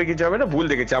এক্সপেরিমেন্ট করে কিছু হবে না, ভুল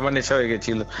দেখেছি, আমার নেশা হয়ে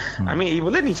গেছিল, আমি এই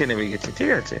বলে নিচে নেমে গেছি,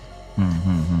 ঠিক আছে।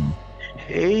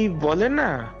 এই বলে না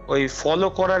ওই ফলো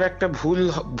করার একটা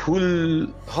ভুল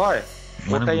হয়,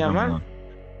 ওটাই আমার।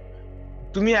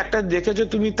 তুমি একটা দেখেছো,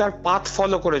 তুমি তার পাথ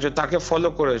ফলো করেছো, তাকে ফলো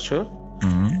করেছো,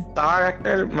 তার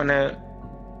একটা মানে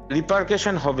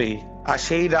রিপারকেশন হবেই। আর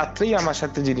সেই রাত্রেই আমার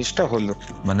সাথে জিনিসটা হলো।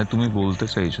 মানে তুমি বলতে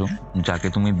চাইছো যাকে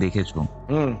তুমি দেখেছো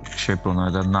সে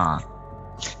প্রণয়দা না?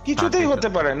 কিছুতেই হতে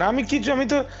পারে না।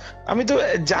 আমি তো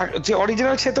যে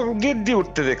অরিজিনাল, সে তো গেট দিয়ে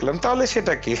উঠতে দেখলাম, তাহলে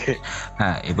সেটা কি?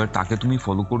 হ্যাঁ, এবার তাকে তুমি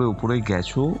ফলো করে উপরে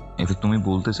গেছো, এবার তুমি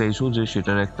বলতে চাইছো যে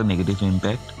সেটার একটা নেগেটিভ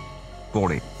ইম্প্যাক্ট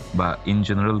পড়ে, বা ইন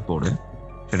জেনারেল পড়ে,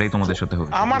 সেটাই তোমাদের সাথে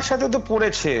হয়েছে? আমার সাথে তো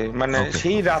পড়েছে, মানে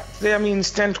সেই রাত্রে আমি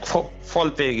ইনস্ট্যান্ট ফল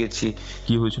পেয়ে গেছি।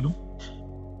 কি হয়েছিল?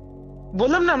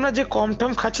 বললাম না, আমরা যে কম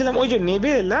টম খাচ্ছিলাম, ওই যে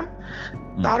নেবে এলাম,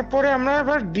 তারপরে আমরা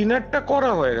আবার ডিনারটা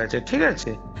করা হয়ে গেছে, ঠিক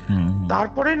আছে।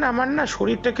 তারপরে না আমার না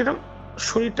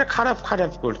শরীরটা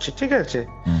খারাপ করছে, ঠিক আছে।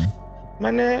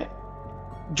 মানে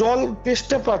জল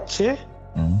তেষ্টা পাচ্ছে,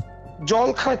 জল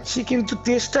খাচ্ছি কিন্তু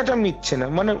তেষ্টাটা মিটছে না,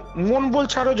 মানে মন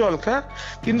বলছে আরো জল খা,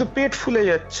 কিন্তু পেট ফুলে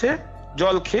যাচ্ছে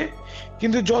জল খেয়ে,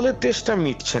 কিন্তু জলের তেষ্টা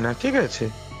মিটছে না, ঠিক আছে।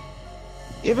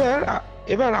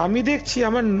 এবার আমি দেখছি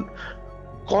আমার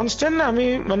কনস্ট্যান্ট না, আমি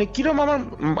মানে কিরম আমার,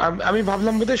 আমি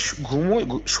ভাবলাম বোধহয়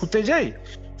শুতে যাই,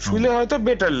 শুলে হয়তো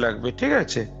বেটার লাগবে, ঠিক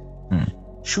আছে।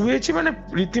 শুয়েছি, মানে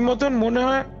রীতিমতন মনে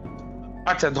হয়,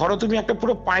 আচ্ছা ধরো তুমি একটা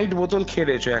পুরো পাইন্ট বোতল খেয়ে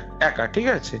রয়েছো একা, ঠিক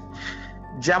আছে,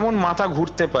 যেমন মাথা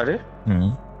ঘুরতে পারে,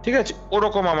 ঠিক আছে,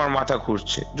 ওরকম আমার মাথা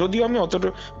ঘুরছে, যদিও আমি অতটা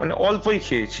মানে অল্পই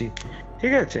খেয়েছি,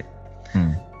 ঠিক আছে।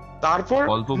 তারপর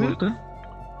অল্প বলতে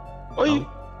ওই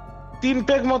 3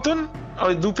 পেগ মতন,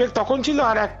 ওই 2 পেগ তখন ছিল,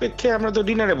 আর 1 পেগ খেয়ে আমরা তো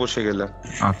ডিনারে বসে গেলাম।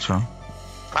 আচ্ছা,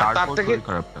 আর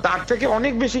তার থেকে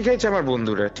অনেক বেশি খেয়েছে আমার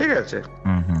বন্ধুরা, ঠিক আছে।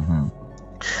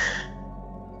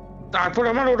 তারপর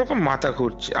আমার ওরকম মাথা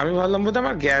ঘুরছে, আমি ভাবলাম বোধহয়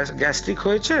আমার গ্যাস্ট্রিক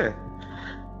হয়েছে,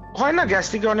 হয় না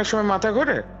গ্যাস্ট্রিকে অনেক সময় মাথা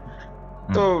ঘোরে,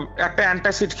 তো একটা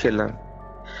অ্যান্টাসিড খেলাম।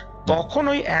 তখন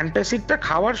ওই অ্যান্টাসিডটা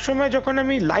খাওয়ার সময় যখন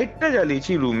আমি লাইটটা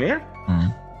জ্বালিয়েছি রুমে,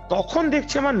 তখন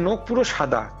দেখছি আমার নখ পুরো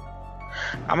সাদা,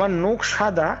 আমার নখ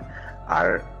সাদা, আর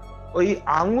ওই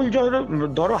আঙুল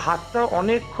ধরো হাতটা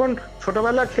অনেকক্ষণ,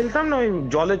 ছোটবেলা খেলতাম না, ওই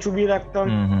জলে চুবিয়ে রাখতাম,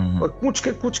 ওই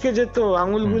কুচকে কুচকে যেত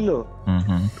আঙুলগুলো,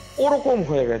 ওরকম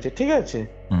হয়ে গেছে, ঠিক আছে।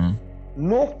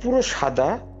 নখ পুরো সাদা,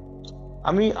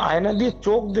 আমি আয়না দিয়ে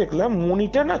চোখ দেখলাম,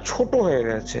 মনিটা না ছোট হয়ে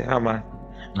গেছে আমার,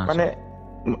 মানে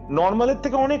নর্মালের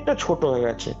থেকে অনেকটা ছোট হয়ে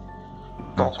গেছে।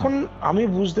 তখন আমি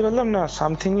বুঝতে পারলাম না,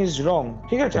 সামথিং ইজ রং,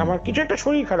 ঠিক আছে, আমার কিছু একটা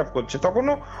শরীর খারাপ করছে,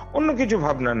 তখনও অন্য কিছু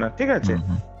ভাবনা না, ঠিক আছে।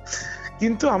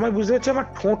 কিন্তু আমার বুঝতে পারছি আমার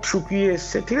ঠোঁট শুকিয়ে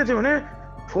এসছে, ঠিক আছে, মানে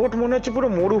ঠোঁট মনে হচ্ছে পুরো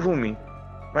মরুভূমি,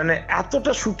 মানে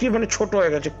এতটা শুকিয়ে, মানে ছোট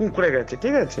হয়ে গেছে, কুঁকড়ে গেছে,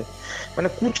 ঠিক আছে, মানে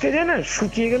কুচকে যায় না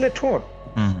শুকিয়ে গেলে ঠোঁট,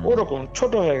 ওরকম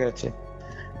ছোট হয়ে গেছে।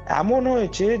 এমন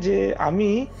হয়েছে যে আমি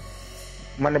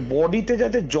মানে বডিতে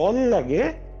যাতে জল লাগে,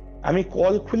 আমি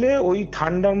কল খুলে ওই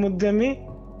ঠান্ডার মধ্যে আমি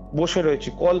বসে রয়েছি,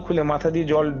 কল খুলে মাথা দিয়ে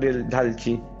জল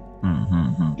ঢালছি,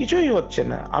 কিছুই হচ্ছে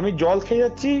না, আমি জল খেয়ে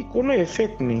যাচ্ছি, কোনো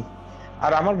এফেক্ট নেই।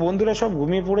 আর আমার বন্ধুরা সব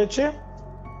ঘুমিয়ে পড়েছে,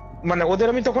 মানে ওদের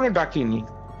আমি তখন ডাকিনি,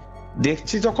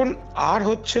 দেখছি তখন আর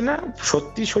হচ্ছে না,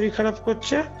 সত্যি শরীর খারাপ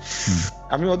করছে,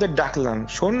 আমি ওদের ডাকলাম,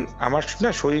 শোন আমার না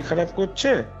শরীর খারাপ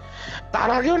করছে। তার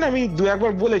আগেও না আমি 2-1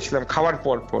 বার বলেছিলাম খাওয়ার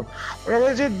পর পর, ওরা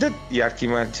বলেছে ইয়ার কি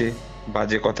মারছে,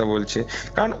 বাজে কথা বলছে,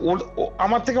 কারণ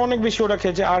আমার থেকে অনেক বেশি ওরা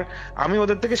খেয়েছে, আর আমি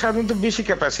ওদের থেকে সাধারণত বেশি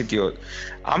ক্যাপাসিটি,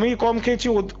 আমি কম খেয়েছি,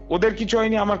 ওদের কিছু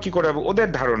হয়নি, আমার কি করে হবে, ওদের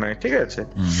ধারণায়, ঠিক আছে।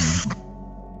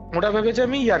 ওরা ভেবেছে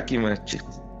আমি ইয়ার কি মারছি।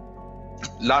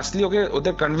 লাস্টলি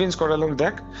ওদের কনভিন্স করালাম,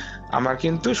 দেখ আমার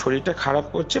কিন্তু শরীরটা খারাপ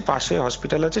করছে, পাশে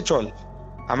হসপিটাল আছে, চল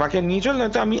আমাকে নিয়ে চল,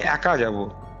 নয়তো আমি একা যাব।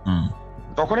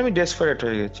 তখন আমি ডেসপারেট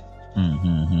হয়ে গেছি।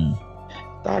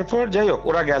 তারপর যাই হোক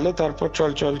ওরা গেল, তারপর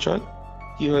চল চল চল,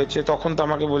 কি হয়েছে, তখন তো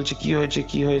আমাকে বলছে কি হয়েছে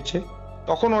কি হয়েছে,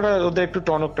 তখন ওদের একটু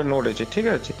টনকটা নড়েছে, ঠিক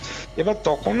আছে। এবার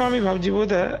তখনও আমি ভাবছি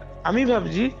বোধহয়, আমি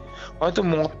ভাবছি হয়তো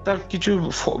মদটার কিছু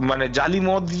মানে জালি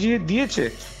মদ দিয়েছে,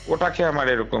 ওটাকে আমার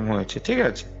এরকম হয়েছে, ঠিক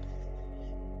আছে।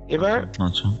 এবার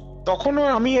তখনও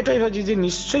আমি এটাই ভাবছি যে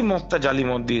নিশ্চয়ই মদটা জালি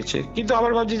মদ দিয়েছে, কিন্তু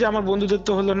আবার ভাবছি যে আমার বন্ধুদের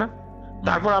তো হলো না।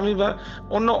 তারপর আমি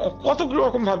অন্য কত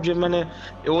রকম ভাবছি, মানে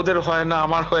ওদের হয় না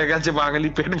আমার হয়ে গেছে, বাঙালি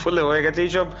পেট বলে হয়ে গেছে,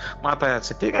 এইসব মাথায়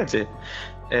আছে, ঠিক আছে।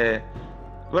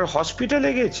 এবার হসপিটালে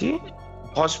গেছি,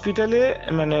 হসপিটালে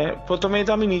মানে প্রথমেই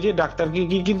তো আমি নিজে ডাক্তারকে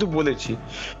গিয়ে কিন্তু বলেছি,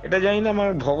 এটা জানি না আমার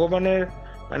ভগবানের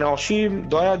মানে অসীম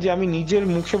দয়া যে আমি নিজের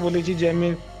মুখে বলেছি যে আমি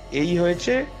এই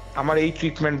হয়েছে, আমার এই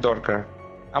ট্রিটমেন্ট দরকার,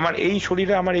 আমার এই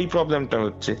শরীরে আমার এই প্রবলেমটা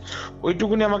হচ্ছে,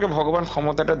 ওইটুকুনি আমাকে ভগবান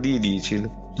ক্ষমতাটা দিয়ে দিয়েছিল।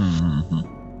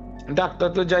 ডাক্তার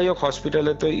তো যাই হোক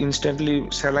হসপিটালে তো ইনস্ট্যান্টলি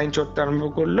স্যালাইন চড়তে আরম্ভ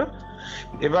করলো।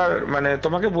 এবার মানে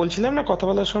তোমাকে বলছিলাম না কথা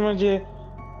বলার সময় যে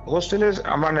হোস্টেলে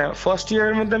মানে ফার্স্ট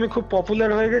ইয়ারের মধ্যে আমি খুব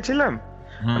পপুলার হয়ে গেছিলাম,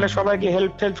 মানে সবাইকে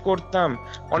হেল্প করতাম,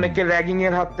 অনেকে র্যাগিং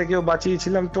এর হাত থেকেও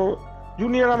বাঁচিয়েছিলাম, তো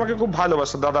জুনিয়র আমাকে খুব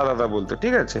ভালোবাসতো, দাদা দাদা বলতো,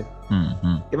 ঠিক আছে।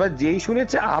 এবার যেই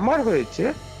শুনেছে আমার হয়েছে,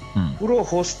 পুরো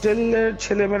হোস্টেলের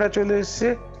ছেলেমেয়েরা চলে এসছে।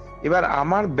 এবার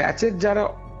আমার ব্যাচের যারা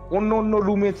অন্য অন্য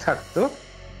রুমে থাকতো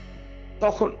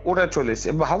তখন ওরা চলে এসছে,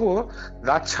 ভাবো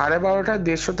রাত 12:30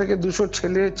 150 থেকে 200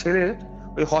 ছেলে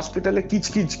ওই হসপিটালে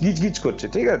গিজ করছে,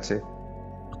 ঠিক আছে।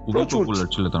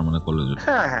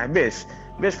 হ্যাঁ হ্যাঁ,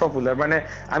 বেশ পপুলার, মানে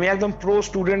আমি একদম প্রো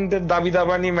স্টুডেন্টদের দাবি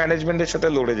দাবা নিয়ে ম্যানেজমেন্টের সাথে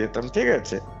লড়ে যেতাম, ঠিক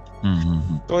আছে।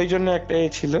 তো ওই জন্য একটা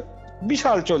ছিল,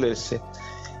 বিশাল চলে এসছে।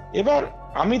 এবার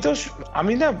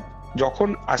আমি না যখন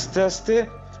আস্তে আস্তে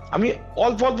আমি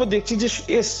অল্প অল্প দেখছি যে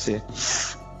এসছে,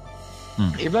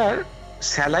 এবার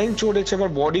স্যালাইন চড়েছে,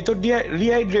 এবার বডি তো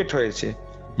রিহাইড্রেট হয়েছে।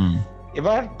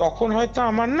 এবার তখন হয়তো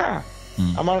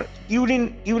আমার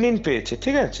ইউরিন পেয়েছে,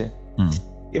 ঠিক আছে।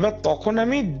 এবার তখন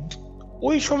আমি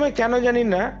ওই সময় কেন জানি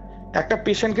না একটা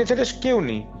পেশেন্টকে ছেড়ে কেউ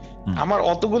নেই, আমার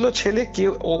অতগুলো ছেলে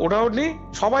কেউ ওরাও নেই,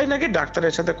 সবাই নাকি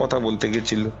ডাক্তারের সাথে কথা বলতে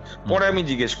গেছিল। পরে আমি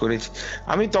জিজ্ঞেস করেছি,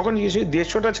 আমি তখন জিজ্ঞেস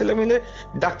 150টা ছেলে মিলে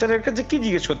ডাক্তারের কাছে কি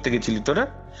জিজ্ঞেস করতে গেছিলি তোরা?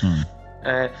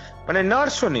 মানে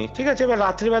নার্সও নেই, ঠিক আছে। এবার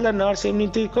রাত্রিবেলা নার্স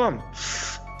এমনিতেই কম,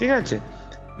 ঠিক আছে।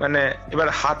 মানে এবার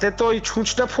হাতে তো ওই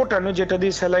ছুঁচটা ফোটানো যেটা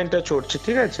দিয়ে স্যালাইনটা চড়ছে,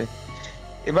 ঠিক আছে।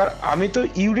 এবার আমি তো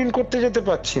ইউরিন করতে যেতে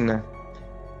পারছি না,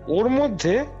 ওর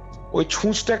মধ্যে ওই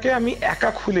ছুঁচটাকে আমি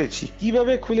একা খুলেছি,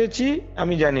 কিভাবে খুলেছি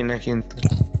আমি জানি না, কিন্তু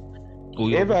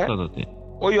এবার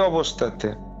ওই অবস্থাতে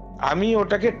আমি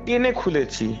ওটাকে টেনে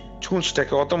খুলেছি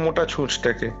ছুঁচটাকে, অত মোটা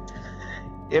ছুঁচটাকে।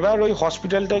 এবার ওই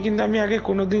হসপিটালটায় কিন্তু আমি আগে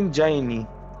কোনোদিন যাইনি,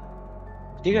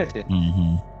 ঠিক আছে।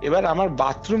 এবার আমার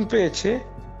বাথরুম পেয়েছে,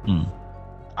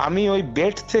 আমি ওই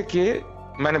বেড থেকে,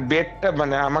 মানে বেডটা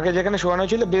মানে আমাকে যেখানে শোয়ানো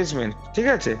ছিল বেসমেন্ট, ঠিক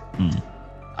আছে,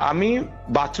 আমি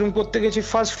বাথরুম করতে গেছি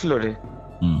ফার্স্ট ফ্লোরে।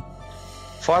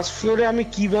 ফার্স্ট ফ্লোরে আমি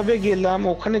কিভাবে গেলাম,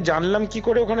 ওখানে জানলাম কি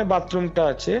করে ওখানে বাথরুমটা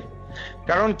আছে,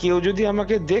 কারণ কেউ যদি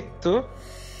আমাকে দেখতো,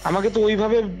 আমাকে তো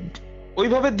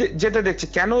ওইভাবে যেতে দেখছে।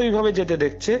 কেন ওইভাবে যেতে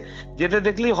দেখছে? যেতে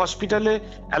দেখলেই হসপিটালে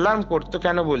অ্যালার্ম করতো।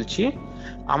 কেন বলছি,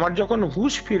 আমার যখন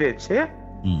হুঁশ ফিরেছে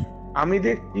আমি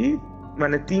দেখছি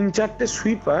মানে 3-4টে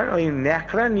সুইপার ওই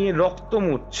ন্যাকড়া নিয়ে রক্ত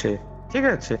মুছছে, ঠিক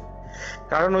আছে।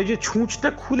 কারণ ওই যে ছুঁচটা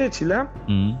খুলেছিলাম,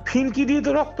 ফিনকি দিয়ে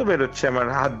তো রক্ত বেরোচ্ছে আমার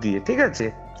হাত দিয়ে, ঠিক আছে।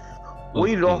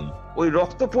 ওই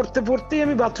রক্ত পড়তে পড়তেই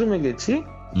আমি বাথরুমে গেছি,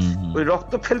 ওই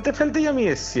রক্ত ফেলতে ফেলতেই আমি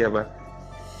এসছি আবার।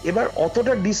 এবার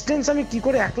অতটা ডিস্টেন্স আমি কি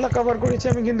করে একলা কভার করেছি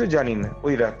আমি কিন্তু জানি না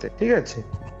ওই রাতে, ঠিক আছে।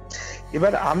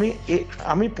 এবার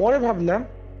আমি পরে ভাবলাম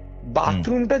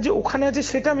বাথরুমটা যে ওখানে আছে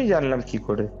সেটা আমি জানলাম কি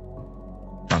করে।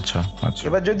 আচ্ছা আচ্ছা।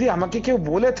 এবার যদি আমাকে কেউ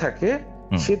বলে থাকে,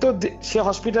 সে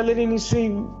হসপিটালেরই নিশ্চয়ই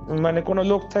মানে কোনো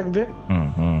লোক থাকবে,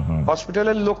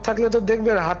 হসপিটালের লোক থাকলে তো দেখবে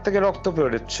হাত থেকে রক্ত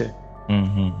বেরোচ্ছে,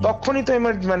 তখনই তো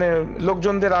মানে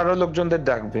আরো লোকজনদের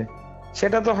ডাকবে।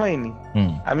 সেটা তো হয়নি।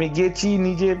 আমি গেছি,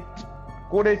 নিজে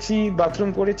করেছি,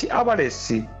 বাথরুম করেছি, আবার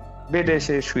এসছি, বেডে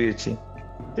এসে শুয়েছি,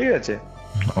 ঠিক আছে।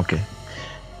 ওকে,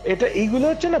 এইগুলো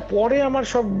হচ্ছে না পরে আমার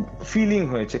সব ফিলিং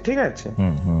হয়েছে, ঠিক আছে।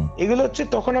 এগুলো হচ্ছে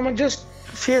তখন আমার জাস্ট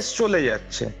ফেস চলে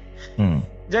যাচ্ছে।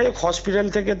 যাই হোক, হসপিটাল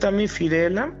থেকে তো আমি ফিরে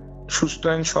এলাম সুস্থ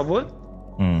অ্যান্ড সবল,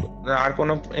 আর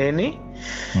কোনো নেই।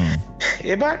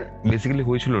 এবার বেসিক্যালি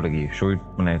হয়েছিল ওটা কি, শরীর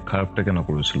মানে খারাপটা কেন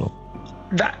করেছিল?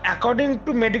 According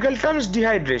to medical terms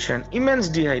dehydration, immense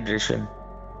dehydration.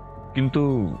 কিন্তু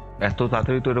এত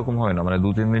তাড়াতাড়ি তো এরকম হয় না, মানে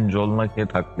 2-3 দিন জল না খেয়ে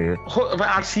থাকলে।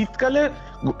 আর শীতকালে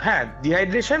হ্যাঁ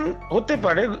ডিহাইড্রেশন হতে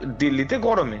পারে, দিল্লিতে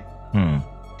গরমে,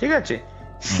 ঠিক আছে।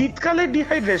 শীতকালে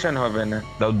ডিহাইড্রেশন হবে না।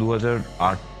 তাও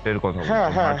 2008-এর কথা,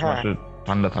 মার্চে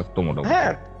ঠান্ডা থাকতো মোটামুটি।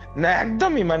 হ্যাঁ না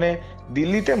একদমই, মানে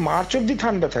দিল্লিতে মার্চ অব্দি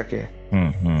ঠান্ডা থাকে।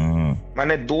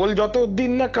 মানে দোল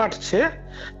যতদিন না কাটছে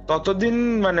ততদিন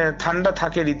মানে ঠান্ডা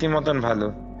থাকে রীতিমতন ভালো।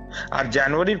 আর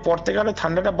জানুয়ারির পর থেকে আরো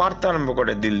ঠান্ডাটা বাড়তে আরম্ভ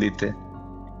করে দিল্লিতে।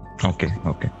 ওকে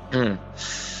ওকে।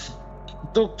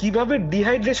 তো কিভাবে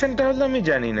ডিহাইড্রেশনটা হলো আমি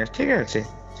জানি না, ঠিক আছে।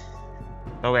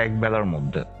 তাও এক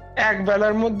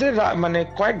বেলার মধ্যে মানে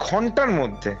কয়েক ঘন্টার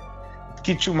মধ্যে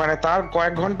কিছু, মানে তার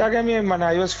কয়েক ঘন্টা আগে আমি মানে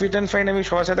I was fit and fine, আমি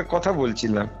সবার সাথে কথা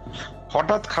বলছিলাম,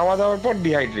 হঠাৎ খাওয়া দাওয়ার পর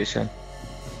ডিহাইড্রেশন।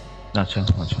 আচ্ছা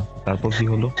আচ্ছা, তারপর কি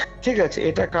হলো? ঠিক আছে,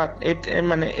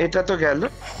 মানে এটা তো গেল।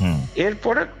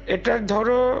 এরপরে এটা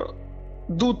ধরো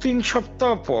 2-3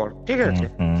 সপ্তাহ পর, ঠিক আছে,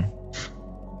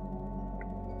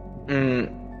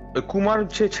 কুমার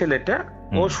যে ছেলেটা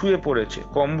ও শুয়ে পড়েছে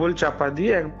কম্বল চাপা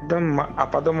দিয়ে একদম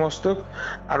আপাদমস্তক।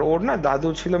 আর ওর না দাদু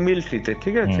ছিল মিলিটারিতে,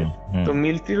 ঠিক আছে। তো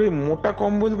মিলিটারির ওই মোটা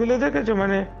কম্বল গুলো দেখেছো,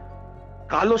 মানে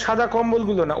কালো সাদা কম্বল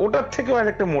গুলো না, ওটার থেকেও আর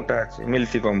একটা মোটা আছে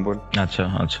মিলিটারি কম্বল। আচ্ছা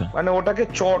আচ্ছা, মানে ওটাকে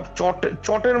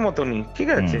চটের মতনই, ঠিক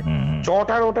আছে, চট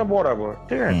আর ওটা বরাবর,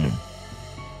 ঠিক আছে।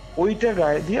 ওইটা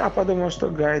গায়ে দিয়ে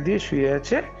আপাদমস্তক গায়ে দিয়ে শুয়ে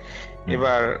আছে।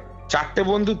 এবার 4টে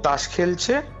বন্ধু তাস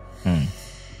খেলছে,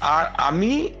 আর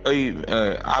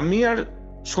আমি আর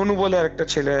সোনু বলে একটা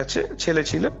ছেলে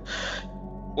ছিল,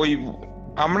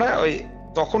 আমরা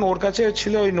তখন ওর কাছে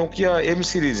ছিল ওই নোকিয়া এম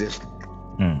সিরিজের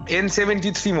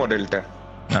N73 মডেলটা।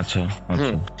 আচ্ছা,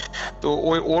 তো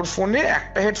ওর ফোনে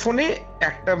একটা হেডফোনে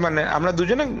একটা, মানে আমরা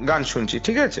দুজনে গান শুনছি,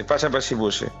 ঠিক আছে, পাশাপাশি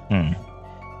বসে।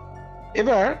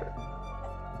 এবার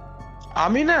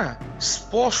আমি না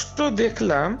স্পষ্ট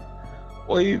দেখলাম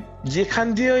ওই যেখান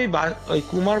দিয়ে ওই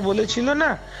কুমার বলেছিল না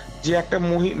যে একটা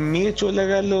মেয়ে চলে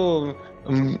গেল,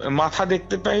 মাথা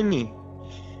দেখতে পাইনি,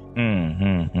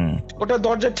 ওটা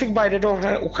দরজার ঠিক বাইরে,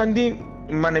 ওখান দিয়ে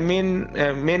মানে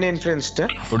মেন এন্ট্রান্সটা।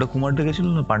 ওটা কুমার দেখেছিল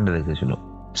না পান্ডে দেখেছিল?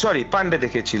 সরি, পান্ডে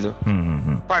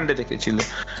দেখেছিল।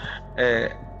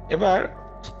 এবার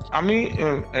আমি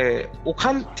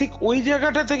ওখান ঠিক ওই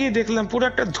জায়গাটা থেকেই দেখলাম পুরো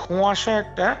একটা ধোঁয়াশা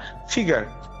একটা ফিগার,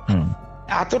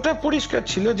 এতটা পরিষ্কার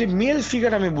ছিল যে মেল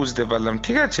ফিগার আমি বুঝতে পারলাম,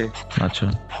 ঠিক আছে। আচ্ছা,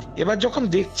 এবার যখন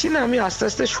দেখছি না আমি আস্তে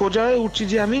আস্তে সোজা হয়ে উঠছি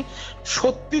যে আমি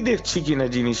সত্যি দেখছি কিনা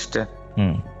জিনিসটা।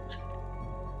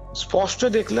 স্পষ্ট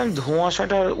দেখলাম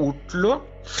ধোঁয়াশাটা উঠলো।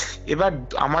 এবার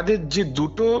আমাদের যে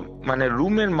দুটো মানে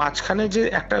রুমের মাঝখানে যে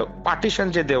একটা পার্টিশন,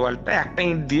 যে দেওয়ালটা একটা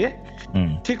ইট দিয়ে,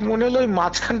 ঠিক মনে হলো ওই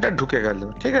মাঝখানটা ঢুকে গেল,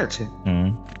 ঠিক আছে।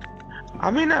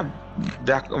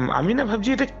 আমি না ভাবছি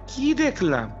এটা কি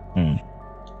দেখলাম,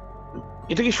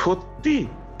 এটা কি সত্যি?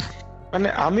 মানে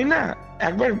আমি না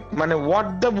একবার মানে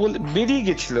ওয়ার্ডটা বেরিয়ে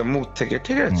গেছিল মুখ থেকে,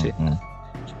 ঠিক আছে।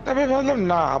 তবে ভাবলাম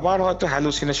না, আবার হয়তো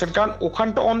হ্যালুসিনেশন, কারণ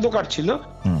ওখানটা অন্ধকার ছিল,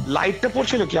 লাইটটা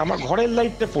পড়ছিল কি আমার ঘরের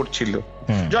লাইটটা পড়ছিল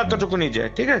যতটুকুনি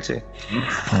যায়, ঠিক আছে।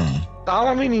 তাও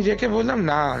আমি নিজেকে বললাম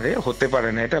না রে, হতে পারে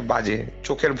না, এটা বাজে,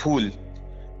 চোখের ভুল,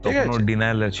 ঠিক আছে।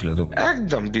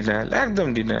 একদম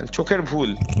ডিনায়াল, চোখের ভুল।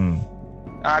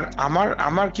 আর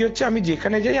আমার কি হচ্ছে, আমি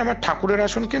যেখানে যাই আমার ঠাকুরের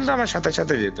আসন কিন্তু আমার সাথে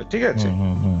সাথে যেত, ঠিক আছে।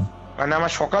 মানে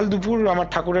আমার সকাল দুপুর আমার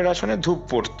ঠাকুরের আসনে ধূপ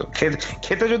পড়তো,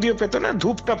 খেতে যদিও পেতো না,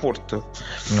 ধূপটা পড়তো।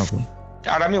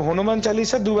 আর আমি হনুমান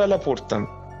চালিসা দুবেলা পড়তাম,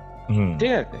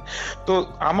 ঠিক আছে। তো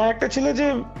আমার একটা ছিল যে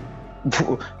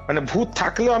মানে ভূত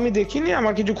থাকলেও আমি দেখিনি,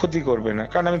 আমার কিছু ক্ষতি করবে না,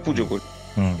 কারণ আমি পুজো করি।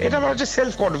 এটা আমার হচ্ছে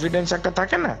সেলফ কনফিডেন্স একটা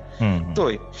থাকে না। তো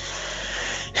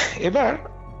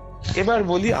এবার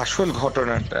বলি আসল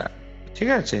ঘটনাটা, ঠিক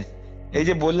আছে। এই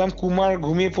যে বললাম কুমার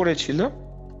ঘুমিয়ে পড়েছিল,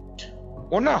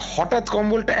 ও না হঠাৎ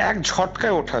কম্বলটা এক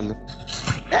ঝটকায় ওঠালো,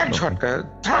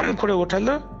 ধাম করে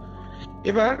ওঠালো।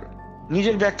 এবার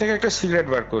নিজের ব্যাগ থেকে একটা সিগারেট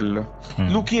বার করলো,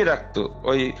 লুকিয়ে রাখতো,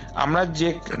 ওই আমরা যে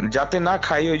যাতে না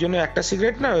খাই ওই জন্য একটা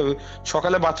সিগারেট না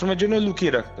সকালে বাথরুমের জন্য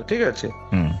লুকিয়ে রাখতো, ঠিক আছে।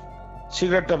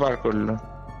 সিগারেটটা বার করলো,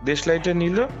 দেশলাইটা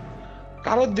নিল,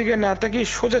 কারোর দিকে না তাকিয়ে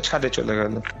সোজা ছাদে চলে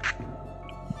গেল।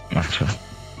 আচ্ছা।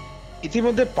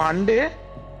 ইতিমধ্যে পান্ডে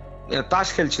তাস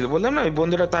খেলছিল, বললাম না ওই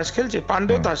বন্ধুরা তাস খেলছে,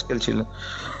 পান্ডেও তাস খেলছিল।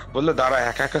 বললো দাঁড়া,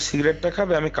 একা একা সিগারেটটা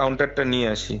খাবে, আমি কাউন্টারটা নিয়ে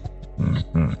আসি।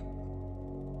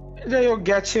 যাই হোক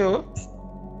গেছেও।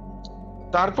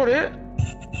 তারপরে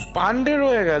পান্ডে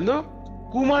রয়ে গেল,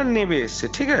 কুমার নেমে এসছে,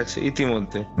 ঠিক আছে।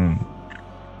 ইতিমধ্যে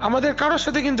আমাদের কারোর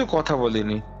সাথে কিন্তু কথা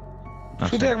বলেনি,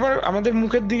 শুধু একবার আমাদের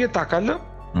মুখের দিকে তাকালো,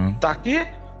 তাকিয়ে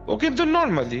ও কিন্তু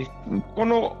নর্মালি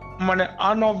কোনো মানে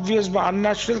আনঅবভিয়াস বা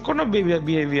আনন্যাচারাল কোনো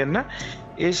বিহেভিয়ার না,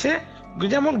 এসে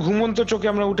যেমন ঘুমন্ত চোখে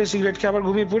আমরা উঠে সিগারেট খেয়ে আবার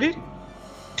ঘুমিয়ে পড়ি,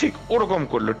 ঠিক ওরকম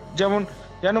করলো,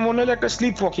 যেন মনে হলো একটা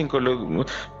স্লিপ ওয়াকিং করলো,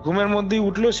 ঘুমের মধ্যেই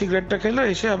উঠলো, সিগারেটটা খেলো,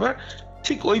 এসে আবার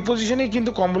ঠিক ওই পজিশনেই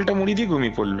কিন্তু কম্বলটা মুড়ি দিয়ে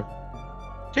ঘুমিয়ে পড়লো,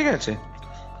 ঠিক আছে।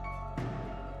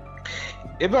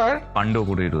 এবার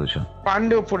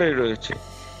পান্ডে উপরেই রয়েছে।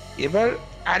 এবার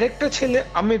আরেকটা ছেলে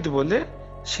অমিত বলে,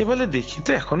 সে বলে দেখি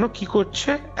তো এখনো কি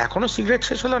করছে, এখনো সিগারেট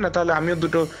শেষ হলো না, তাহলে আমিও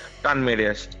দুটো টান মেরে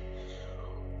আসি।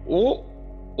 ও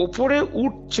ওপরে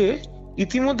উঠছে,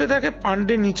 ইতিমধ্যে তাকে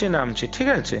পান্ডে নিচে নামছে, ঠিক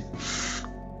আছে।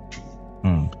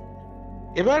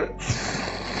 এবার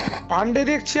পান্ডে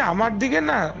দেখছি আমার দিকে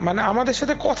না, মানে আমাদের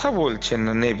সাথে কথা বলছেন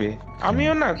না, নেবে।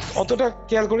 আমিও না অতটা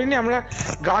খেয়াল করিনি, আমরা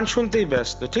গান শুনতেই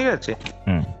ব্যস্ত, ঠিক আছে।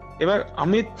 এবার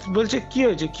অমিত বলছে কি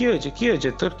হয়েছে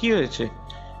তোর, কি হয়েছে?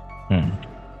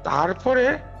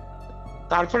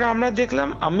 তারপরে আমরা দেখলাম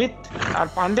অমিত আর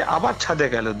পান্ডে আবার ছাদে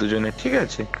গেল দুজনে, ঠিক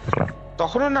আছে।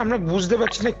 তখনও না আমরা বুঝতে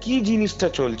পারছি না কি জিনিসটা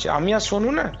চলছে, আমি আর শোনু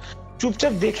না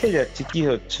চুপচাপ দেখে যাচ্ছি কি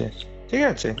হচ্ছে, ঠিক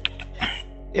আছে।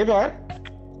 এবার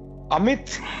অমিত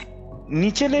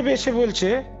নিচে নেমে এসে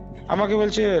আমাকে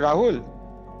বলছে রাহুল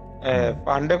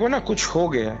পান্ডে কো না কুছ হো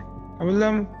গয়া। আমি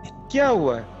বললাম क्या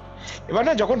हुआ? এবার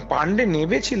না যখন পান্ডে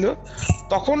নেমেছিল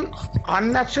তখন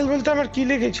আনন্যাচারাল বলতে আমার কি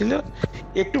লেগেছিল,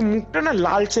 একটু মুখটা না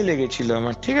লালচে লেগেছিল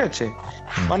আমার, ঠিক আছে।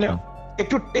 মানে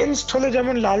একটু টেনসড হলে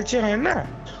যেমন লালচে হয় না,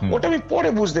 ওটা আমি পরে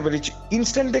বুঝতে পেরেছি,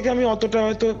 ইনস্ট্যান্ট থেকে আমি অতটা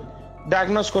হয়তো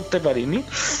ডায়াগনোস করতে পারিনি,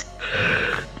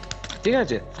 ঠিক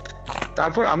আছে।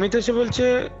 তারপর আমি তো এসে বলছে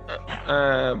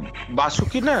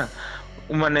বাসুকি না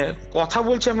মানে কথা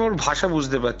বলছে, আমি ওর ভাষা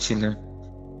বুঝতে পারছি না।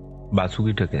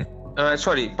 বাসুকিটাকে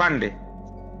সরি পান্ডে,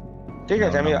 ঠিক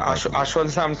আছে, আমি আসল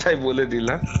নামটাই বলে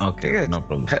দিলাম, ঠিক আছে।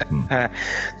 হ্যাঁ,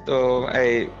 তো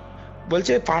এই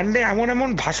বলছে পান্ডে এমন এমন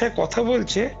ভাষায় কথা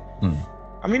বলছে,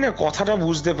 আমি না কথাটা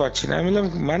বুঝতে পারছি না। আমি বললাম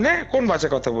মানে কোন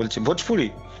ভাষায় কথা বলছি, ভোজপুরি?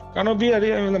 কারণ বিহারি।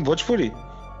 আমি বললাম ভোজপুরি?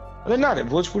 না রে,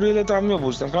 ভোজপুরি হলে তো আমিও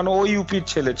বুঝতাম, কারণ ওই ইউপির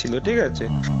ছেলে ছিল, ঠিক আছে।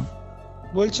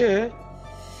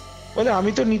 বলে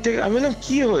আমি তো নিতে, আমি বললাম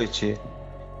কি হয়েছে?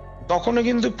 তখনও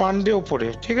কিন্তু পান্ডে ওপরে,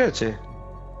 ঠিক আছে,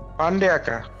 পান্ডে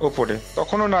একা ওপরে,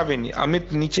 তখনও নামেনি, অমিত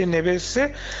নিচে নেমে এসছে।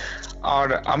 আর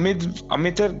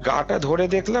অমিতের গাটা ধরে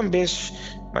দেখলাম বেশ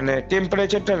মানে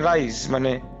টেম্পারেচারটা রাইজ,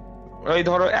 মানে ওই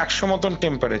ধরো 100 মতন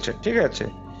টেম্পারেচার, ঠিক আছে।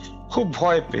 খুব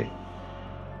ভয় পেয়ে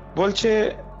বলছে,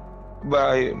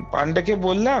 পান্ডেকে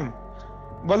বললাম,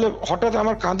 বলে হঠাৎ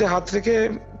আমার কাঁধে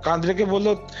কাঁধ রেখে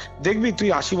বললো দেখবি তুই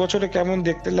 80 বছরে কেমন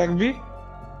দেখতে লাগবি।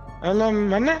 বললাম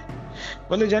মানে?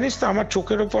 বলে জানিস তো, আমার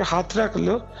চোখের উপর হাত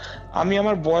রাখলো, আমি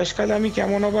আমার বয়সকালে আমি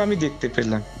কেমন হবো আমি দেখতে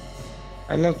পেলাম।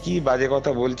 বললাম কি বাজে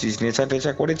কথা বলছিস, নেশা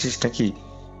টেশা করেছিস নাকি?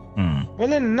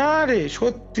 বলে না রে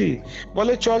সত্যি।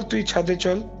 বলে চল তুই ছাদে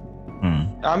চল।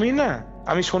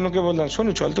 আমি সোনুকে বললাম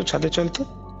সোনু চল তো ছাদে চল তো,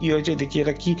 কি হয়েছে দেখি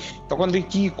এরা কি, তখন দেখি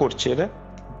কি করছে এরা।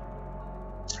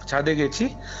 ছাদে গেছি,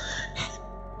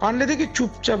 পান্ডে দেখি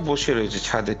চুপচাপ বসে রয়েছে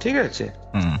ছাদে, ঠিক আছে।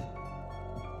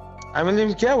 আমি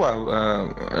বললাম क्या हुआ,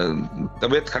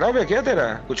 तबीयत खराब है क्या तेरा,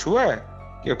 कुछ हुआ है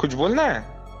क्या, कुछ बोलना है?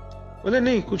 बोले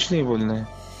नहीं कुछ नहीं बोलना है।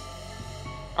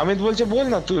 अमित बोलছে बोल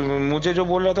ना तू, मुझे जो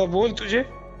बोल रहा था बोल तुझे।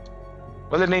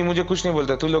 बोले नहीं मुझे कुछ नहीं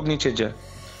बोलता, तू लोग नीचे जा।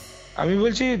 আমি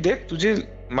বলছি দেখ তুঝে,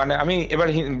 মানে আমি এবার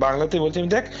বাংলাতে বলছি,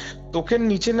 দেখ তোকে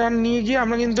নিচে না নিয়ে গিয়ে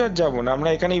আমরা কিন্তু আর যাবো না, আমরা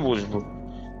এখানেই বসবো,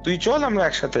 তুই চল আমরা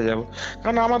একসাথে যাবো।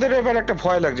 কারণ আমাদের এবার একটা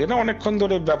ভয় লাগছে না, অনেকক্ষণ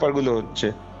ধরে ব্যাপারগুলো হচ্ছে,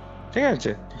 ঠিক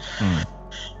আছে।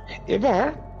 এবার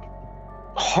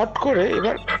হট করে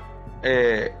এবার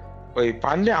ওই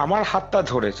পান্ডে আমার হাতটা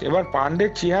ধরেছে। এবার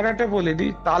পান্ডের চেহারাটা বলে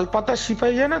দিই, তালপাতা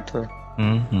সিপাই জানো তো,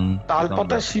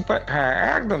 তালপাতা সিপাই, হ্যাঁ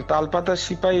একদম তালপাতা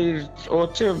সিপাই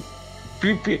হচ্ছে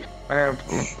মানে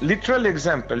লিটারাল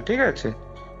এক্সাম্পল, ঠিক আছে।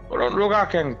 ওরা রোগা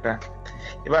ক্যাংটা।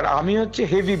 এবার আমি হচ্ছে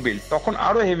হেভি বিল্ড, তখন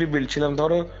আরো হেভি বিল্ড ছিলাম,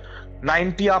 ধরো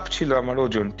 90 আপ ছিল আমার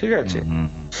ওজন, ঠিক আছে,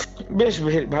 বেশ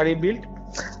ভারী বিল্ড।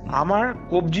 আমার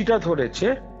কবজিটা ধরেছে,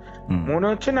 মনে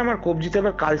হচ্ছে না আমার কবজিতে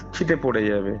এবার কালছিটে পড়ে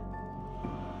যাবে,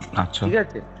 ঠিক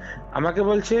আছে। আমাকে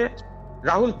বলছে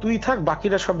রাহুল তুই থাক,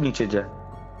 বাকিরা সব নিচে যা,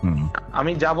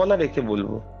 আমি যা বলার একে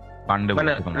বলবো,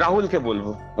 মানে রাহুলকে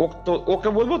বলবো, ওকে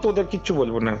বলবো, তোদের কিচ্ছু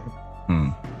বলবো না।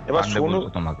 এবার সোনু,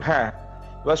 হ্যাঁ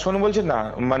এবার সোনু বলছে না,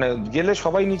 মানে গেলে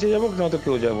সবাই নিচে যাবো, নয়তো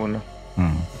কেউ যাবো না।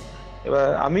 এবার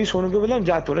আমি সোনুকে বললাম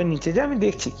যা তোরা নিচে যা, আমি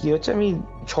দেখছি কি হচ্ছে, আমি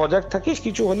সজাগ থাকিস,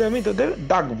 কিছু হলে আমি তোদের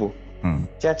ডাকবো,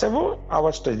 চেঁচাবো,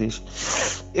 আওয়াজটা দিস।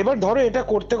 এবার ধরো এটা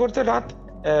করতে করতে রাত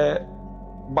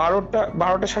 12টা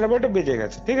 12:30 বেজে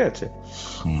গেছে, ঠিক আছে।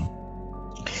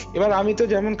 এবার আমি তো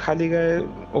যেমন খালি গায়ে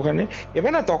ওখানে,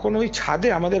 এবার না তখন ওই ছাদে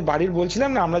আমাদের বাড়ির, বলছিলাম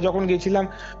না আমরা যখন গেছিলাম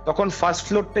তখন ফার্স্ট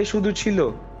ফ্লোরটাই শুধু ছিল,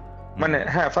 মানে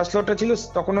হ্যাঁ ফার্স্ট ফ্লোরটা ছিল,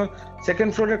 তখন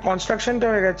সেকেন্ড ফ্লোরের কনস্ট্রাকশনটা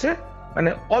হয়ে গেছে, মানে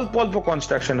অল্প অল্প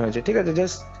কনস্ট্রাকশন হয়েছে, ঠিক আছে,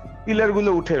 জাস্ট পিলার গুলো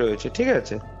উঠে রয়েছে, ঠিক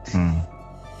আছে।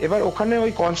 এবার ওখানে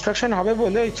ওই কনস্ট্রাকশন হবে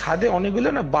বলে ওই ছাদে অনেকগুলো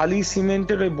না বালি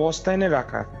সিমেন্টের ওই বস্তা এনে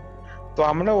রাখা, তো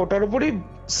আমরা ওটার উপরই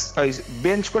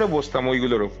বেঞ্চ করে বসতাম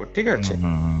ওইগুলোর উপর, ঠিক আছে।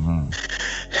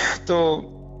 তো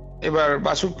এবার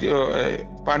বাসু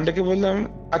পান্ডেকে বললাম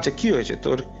আচ্ছা কি হয়েছে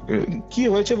তোর, কি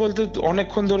হয়েছে বলতে,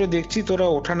 অনেকক্ষণ ধরে দেখছি তোরা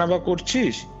ওঠানামা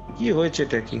করছিস, কি হয়েছে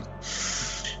এটা কি।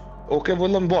 ওকে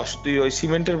বললাম বস তুই, ওই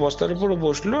সিমেন্টের বস্তার উপর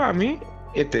বসলো, আমি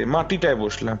এতে মাটিটায়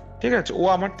বসলাম, ঠিক আছে। ও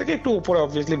আমার থেকে একটু উপরে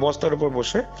অবভিয়াসলি বস্তার উপর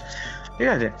বসে, ঠিক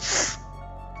আছে।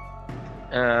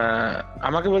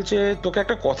 আমাকে বলছে তোকে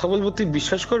একটা কথা বলবো, তুই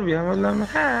বিশ্বাস করবি? আমি বললাম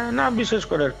হ্যাঁ, না বিশ্বাস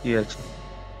করার কি আছে।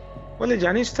 বলে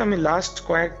জানিস তো আমি লাস্ট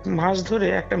কয়েক মাস ধরে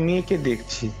একটা মেয়েকে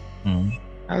দেখছি।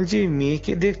 আমি বলছি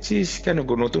মেয়েকে দেখছিস কেন,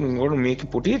 নতুন কোনো মেয়েকে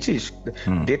পটিয়েছিস,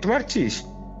 ডেট মারছিস?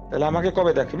 তাহলে আমাকে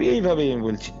কবে দেখাবি, এইভাবে আমি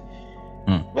বলছি।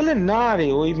 বলে না রে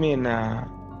ওই মেয়ে না,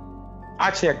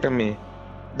 আছে একটা মেয়ে,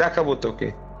 দেখাবো তোকে।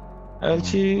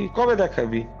 বলছি কবে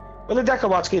দেখাবি? বলে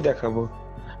দেখাবো, আজকেই দেখাবো।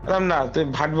 বললাম না তুই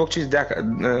ভাট বকছিস, দেখা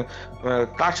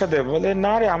কার সাথে? বলে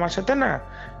না রে আমার সাথে না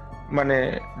মানে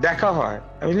দেখা হয়।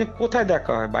 আমি বলি কোথায়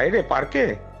দেখা হয়, বাইরে পার্কে?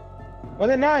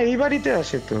 বলে না এই বাড়িতে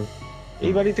আসে, তো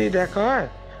এই বাড়িতেই দেখা হয়,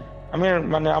 আমি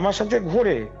মানে আমার সাথে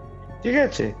ঘোরে, ঠিক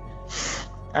আছে।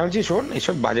 আমি বলছি শোন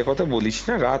এসব বাজে কথা বলিস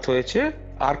না, রাত হয়েছে,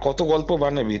 আর কত গল্প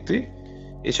বানাবি তুই,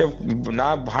 এসব না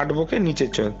ভাট বকে নিচে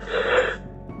চল।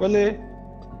 বলে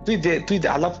তুই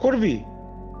আলাপ করবি?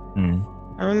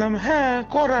 আমি বললাম হ্যাঁ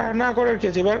করা, না করার কি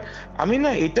আছে। এবার আমি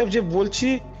না এটা যে বলছি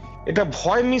এটা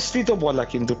ভয় মিশ্রিত বলা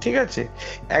কিন্তু, ঠিক আছে।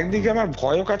 একদিকে আমার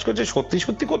ভয়ও কাজ করছে, সত্যি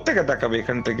সত্যি কোত্থেকে দেখাবে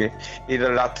এখান থেকে এরা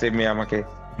রাত্রে মেয়ে আমাকে,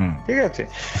 ঠিক আছে।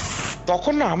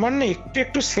 তখন না আমার না একটু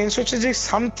একটু সেন্স হচ্ছে যে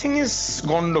সামথিং ইজ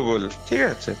গন্ডগোল, ঠিক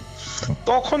আছে।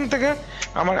 তখন থেকে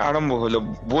আমার আরম্ভ হলো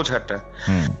বোঝাটা।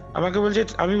 আমাকে বলছে,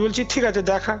 আমি বলছি ঠিক আছে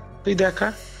দেখা, তুই দেখা।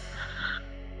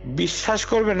 বিশ্বাস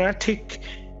করবে না, ঠিক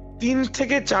 3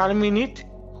 থেকে 4 মিনিট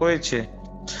হয়েছে,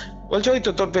 বলছে ওই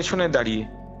তো তোর পেছনে দাঁড়িয়ে।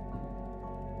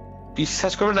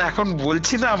 বিশ্বাস করবে না, এখন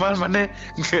বলছি না আমার মানে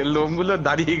লোমগুলো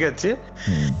দাঁড়িয়ে গেছে।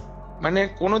 মানে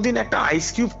কোনোদিন একটা আইস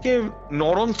কিউবকে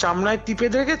নরম চামড়ায় টিপে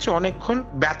দেখেছো, অনেকক্ষণ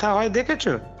ব্যথা হয়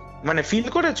দেখেছো, মানে ফিল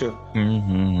করেছো?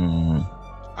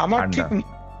 আমার ঠিক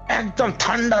একদম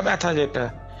ঠান্ডা ব্যথা, যেটা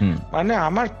মানে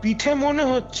আমার পিঠে মনে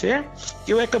হচ্ছে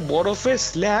কেউ একটা বরফের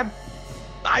স্ল্যাব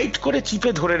টাইট করে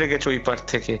চিপে ধরে রেখেছে ওই পার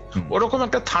থেকে, ওরকম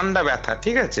একটা ঠান্ডা ব্যথা,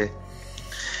 ঠিক আছে।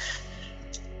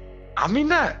 আমি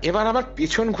না এবার আবার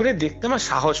পেছন ঘুরে দেখতে আমার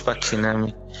সাহস পাচ্ছি না। আমি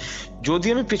যদি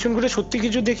আমি পেছন ঘুরে সত্যি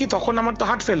কিছু দেখি তখন আমার তো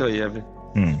হার্ট ফেল হয়ে যাবে।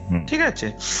 ঠিক আছে,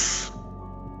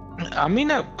 আমি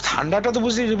না ঠান্ডাটা তো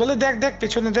বুঝলি, বলে দেখ দেখ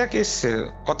পেছনে দেখ এসছে,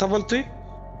 কথা বল,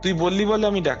 তুই বললি বলে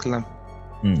আমি ডাকলাম।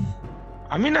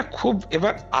 আমি না খুব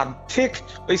এবার অর্ধেক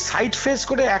ওই সাইড ফেস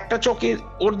করে একটা চোখ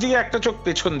ওর দিকে একটা চোখ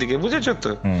পেছন দিকে, বুঝেছো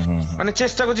তো, মানে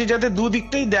চেষ্টা করছি যাতে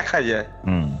দুদিকটাই দেখা যায়।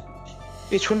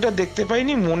 পেছনটা দেখতে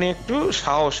পাইনি, মনে একটু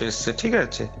সাহস এসছে। ঠিক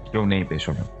আছে, কেউ নেই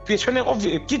পেছনে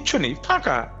কিচ্ছু নেই,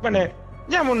 ফাঁকা, মানে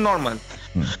যেমন নর্মাল।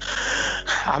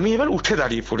 আমি এবার উঠে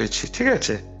দাঁড়িয়ে পড়েছি। ঠিক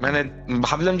আছে, মানে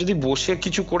ভাবলাম যদি বসে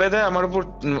কিছু করে দেয় আমার উপর,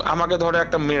 আমাকে ধরে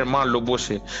একটা মারলো,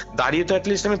 বসে দাঁড়িয়ে তো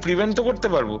অ্যাটলিস্ট আমি প্রিভেন্ট তো করতে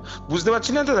পারবো, বুঝতে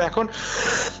পারছি না তো এখন।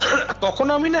 তখন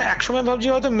আমি না একসময় ভাবছি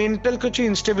হয়তো মেন্টাল কিছু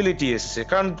ইনস্টেবিলিটি এসছে,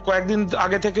 কারণ কয়েকদিন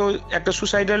আগে থেকে একটা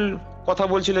সুসাইডাল কথা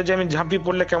বলছিল যে আমি ঝাঁপিয়ে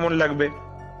পড়লে কেমন লাগবে,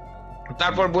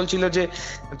 তারপর বলছিল যে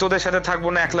তোদের সাথে থাকবো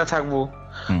না, একলা থাকবো।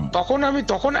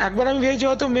 তখন একবার আমি ভেবেছি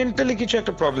হয়তো মেন্টালি কিছু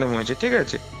একটা প্রবলেম হয়েছে। ঠিক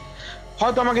আছে,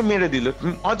 হয়তো আমাকে মেরে দিল,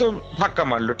 হয়তো ধাক্কা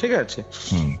মারলো। ঠিক আছে,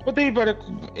 হতেই পারে।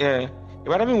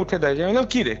 এবার আমি উঠে দাঁড়িয়ে বললাম,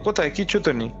 কি রে কোথায়, কিছু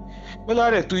তো নেই। বলে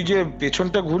আরে তুই যে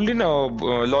পেছনটা ঘুরলি না,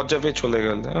 লজ্জা পেয়ে চলে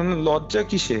গেল। লজ্জা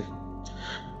কিসে?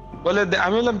 বলে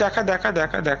আমি বললাম দেখা দেখা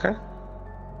দেখা দেখা।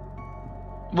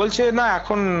 বলছে না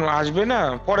এখন আসবে না,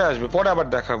 পরে আসবে, পরে আবার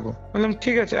দেখাবো। বললাম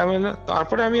ঠিক আছে। আমি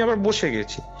তারপরে আমি আবার বসে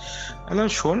গেছি। বললাম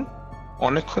শোন,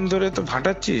 অনেকক্ষণ ধরে তো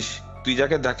ভাটাচ্ছিস, তুই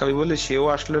যাকে দেখাবি বলে সেও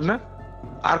আসলো না,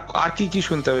 আর কি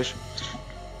শুনতে হবে?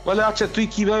 বলে আচ্ছা তুই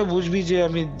কিভাবে বুঝবি যে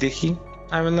আমি দেখি?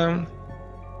 আমি বললাম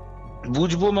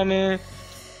বুঝবো মানে,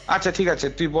 আচ্ছা ঠিক আছে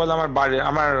তুই বল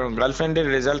আমার গার্লফ্রেন্ডের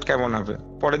রেজাল্ট কেমন হবে।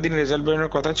 পরের দিন রেজাল্ট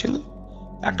বেরোনোর কথা ছিল,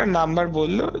 একটা নাম্বার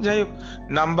বললো। যাই হোক,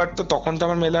 নাম্বার তো তখন তো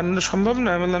আমার মেলানো সম্ভব না।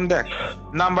 আমি বললাম দেখ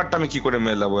নাম্বারটা আমি কি করে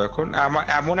মেলাবো এখন,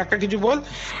 এমন একটা কিছু বল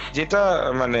যেটা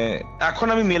মানে এখন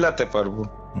আমি মেলাতে পারবো,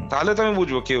 তাহলে তো আমি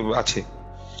বুঝবো কেউ আছে।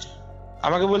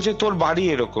 আমাকে বলছে তোর বাড়ি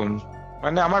এরকম,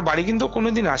 মানে আমার বাড়ি কিন্তু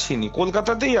কোনোদিন আসেনি,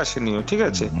 কলকাতাতেই আসেনি। ঠিক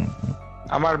আছে,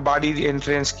 আমার বাড়ির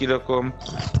এন্ট্রেন্স কিরকম,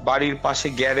 বাড়ির পাশে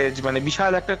গ্যারেজ, মানে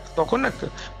বিশাল একটা, তখন না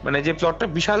মানে যে প্লটটা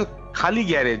বিশাল খালি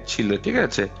গ্যারেজ ছিল। ঠিক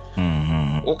আছে,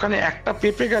 ওখানে একটা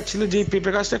পেঁপে গাছ ছিল, যে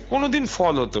পেঁপে গাছটা কোনোদিন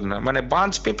ফল হতো না, মানে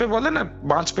বাঁশ পেঁপে বলে না,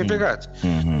 বাঁশ পেঁপে গাছ,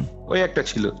 ওই একটা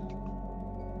ছিল।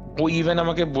 ও ইভেন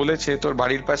আমাকে বলেছে তোর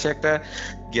বাড়ির পাশে একটা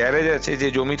গ্যারেজ আছে, যে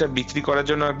জমিটা বিক্রি করার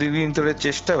জন্য দিন ধরে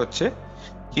চেষ্টা হচ্ছে,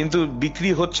 কিন্তু বিক্রি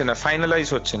হচ্ছে না, ফাইনালাইজ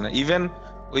হচ্ছে না। ইভেন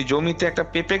ওই জমিতে একটা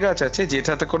পেঁপে গাছ আছে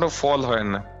যেটাতে কোনো ফল হয়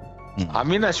না।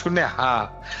 আমি না শুনে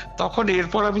তখন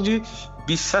এরপর আমি যদি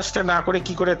বিশ্বাসটা না করে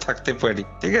কি করে থাকতে পারি?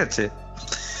 ঠিক আছে,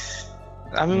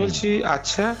 আমি বলছি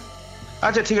আচ্ছা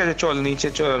ঠিক আছে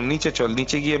চল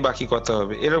নিচে গিয়ে বাকি কথা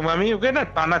হবে। এরকম আমি ওকে না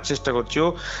টানার চেষ্টা করছি,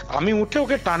 আমি উঠে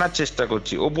ওকে টানার চেষ্টা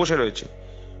করছি, ও বসে রয়েছে।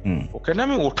 ওকে না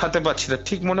আমি ওঠাতে পারছি না,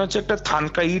 ঠিক মনে হচ্ছে একটা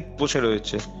থানকা ইট বসে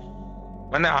রয়েছে,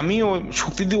 মানে আমি ওই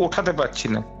শক্তি দিয়ে ওঠাতে পারছি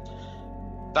না।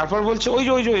 তারপর বলছে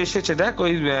ওই যে এসেছে দেখ,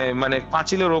 ওই মানে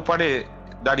পাঁচিলের ওপারে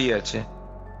দাঁড়িয়ে আছে।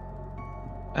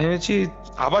 আমি বলছি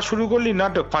আবার শুরু করলি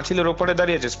নাটক, পাঁচিলের ওপারে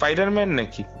দাঁড়িয়ে আছে, স্পাইডারম্যান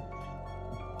নাকি?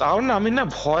 তাও না আমি না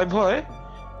ভয়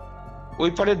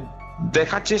ওই পারে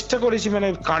দেখার চেষ্টা করেছি, মানে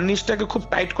কার্নিশটাকে খুব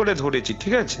টাইট করে ধরেছি।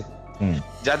 ঠিক আছে,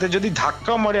 যাতে যদি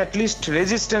ধাক্কা মারে অ্যাটলিস্ট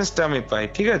রেজিস্ট্যান্সটা আমি পাই।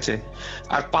 ঠিক আছে,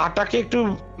 আর পাটাকে একটু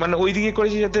মানে ওই দিকে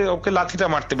করেছি যাতে ওকে লাথিটা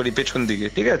মারতে পারি পেছন দিকে।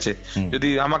 ঠিক আছে, যদি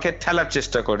আমাকে ঠেলার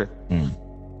চেষ্টা করে।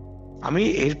 আমি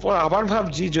এরপর আবার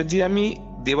ভাবছি যদি আমি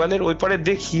দেওয়ালের ওই পারে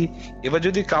দেখি, এবার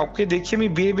যদি কাউকে দেখি আমি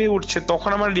বেয়ে উঠছে,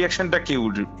 তখন আমার রিয়াকশনটা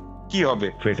কি হবে?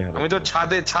 আমি তো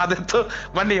ছাদে তো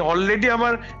মানে অলরেডি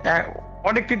আমার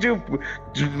অনেক কিছু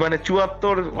মানে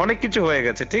 74 অনেক কিছু হয়ে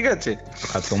গেছে। ঠিক আছে,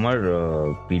 আর তোমার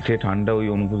পিঠে ঠান্ডা ওই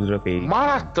অনুভূতিটা পেয়ে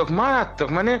মারাত্মক,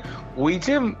 মানে ওই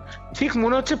যে ঠিক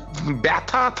মনে হচ্ছে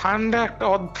ব্যথা ঠান্ডা একটা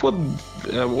অদ্ভুত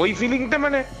ওই ফিলিংটা,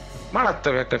 মানে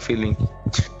মারাত্মক একটা ফিলিং।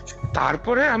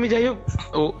 তারপরে আমি যাই হোক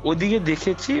ওদিকে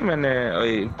দেখেছি, মানে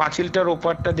ওই পাঁচিলটার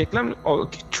ওপারটা দেখলাম,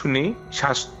 কিচ্ছু নেই,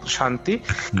 শান্তি।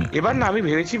 এবার না আমি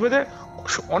ভেবেছি বোধহয়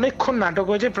অনেকক্ষণ নাটক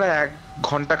হয়েছে, প্রায় 1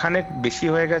 ঘন্টা খানেক বেশি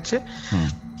হয়ে গেছে।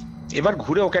 এবার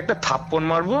ঘুরে ওকে একটা থাপ্পড়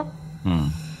মারবো,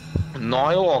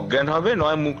 নয় ও অজ্ঞান হবে,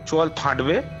 নয় মুখ চোয়াল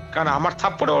ফাটবে, কারণ আমার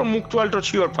থাপ্পড়ে ওর মুখ চোয়ালটা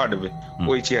শিওর ফাটবে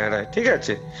ওই চেহারায়। ঠিক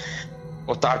আছে,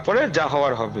 ও তারপরে যা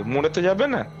হওয়ার হবে, মরে তো যাবে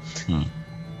না।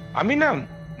 আমি না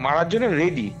মারার জন্য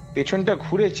রেডি, পেছনটা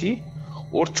ঘুরেছি,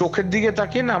 ওর চোখের দিকে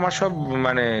তাকিয়ে না আমার সব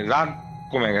মানে রাগ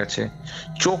কমে গেছে,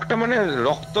 চোখটা মানে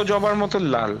রক্ত জবার মতো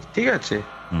লাল। ঠিক আছে,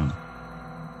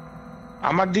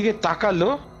 আমার দিকে তাকালো,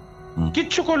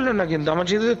 কিচ্ছু করলো না, কিন্তু আমার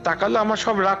যেদিকে তাকালো আমার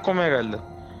সব রাগ কমে গেল।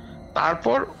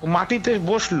 তারপর মাটিতে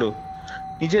বসলো,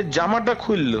 নিজের জামাটা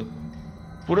খুললো,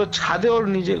 পুরো ছাদে ওর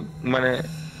নিজে মানে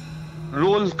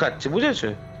রোল কাটছে, বুঝেছো?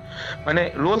 মানে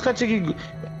রোল খাচ্ছে কি,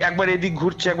 একবার এদিক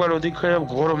ঘুরছে একবার ওদিক হয়ে,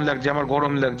 গরম লাগছে আমার,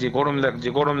 গরম লাগছে, গরম লাগছে,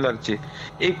 গরম লাগছে,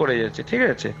 এই করে যাচ্ছে, ঠিক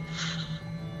আছে।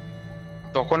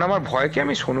 তখন আমার ভয়কে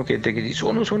আমি সোনুকে দেখেছি,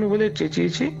 সোনু সোনু বলে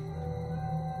চেঁচিয়েছি,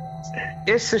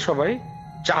 এসছে সবাই,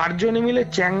 4 জনে মিলে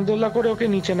চ্যাংদোলা করে ওকে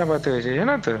নিচে নামাতে হয়েছে,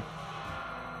 জানো তো।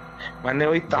 মানে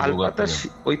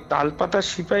ওই তালপাতা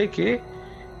সিপাইকে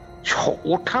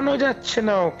ওঠানো যাচ্ছে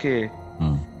না ওকে,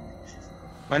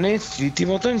 মানে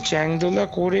রীতিমতন চ্যাংদোলা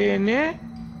করে এনে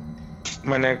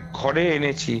মানে ঘরে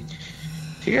এনেছি,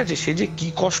 ঠিক আছে। সে যে কি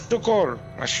কষ্টকর,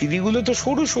 আর সিঁড়িগুলো তো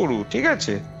সরু সরু, ঠিক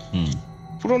আছে,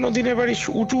 পুরোনো দিনের বাড়ি,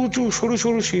 উঁচু উঁচু সরু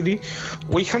সরু সিঁড়ি,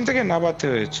 ওইখান থেকে নামাতে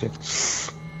হয়েছে।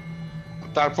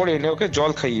 তারপর এনে ওকে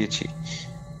জল খাইয়েছি,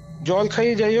 জল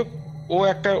খাইয়ে যাই হোক, ও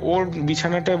একটা ওর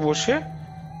বিছানাটায় বসে,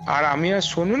 আর আমি আর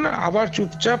শোনু না আবার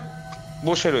চুপচাপ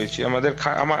বসে রয়েছি,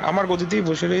 আমার গদিতেই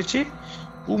বসে রয়েছি।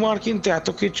 কুমার কিন্তু এত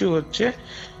কিছু হচ্ছে,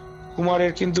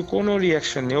 কুমারের কিন্তু কোনো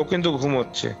রিয়াকশন নেই, ও কিন্তু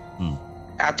ঘুমোচ্ছে।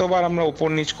 এতবার আমরা উপর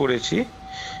নিচ করেছি,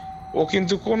 ও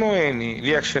কিন্তু কোনো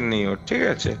রিয়াকশন নেই ওর, ঠিক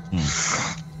আছে।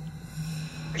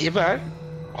 এবার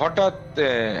হঠাৎ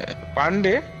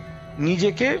পান্ডে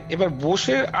নিজেকে এবার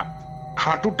বসে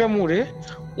হাঁটুটা মুড়ে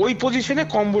ওই পজিশনে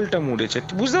কম্বলটা মুড়েছে,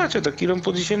 বুঝতে পারছো তো কিরম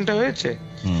পজিশনটা হয়েছে।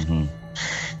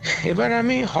 এবার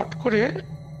আমি হট করে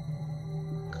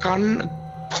কান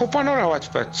ফোপানোর আওয়াজ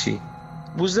পাচ্ছি,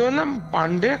 বুঝতে পারলাম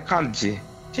পান্ডে কাঁদছে,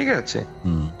 ঠিক আছে,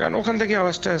 কারণ ওখান থেকে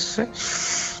আওয়াজটা আসছে।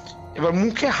 এবার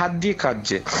মুখে হাত দিয়ে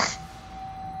কাঁদছে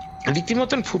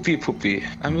রীতিমতন ফুপিয়ে ফুপিয়ে।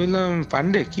 আমি বললাম,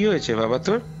 পান্ডে কি হয়েছে বাবা,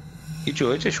 তোর কিছু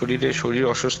হয়েছে, শরীর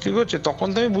অস্বস্তি হচ্ছে? তখন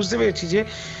তো আমি বুঝতে পেরেছি যে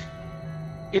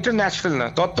এটা ন্যাচারাল না।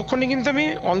 ততক্ষণে কিন্তু আমি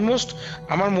অলমোস্ট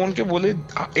আমার মনকে বলে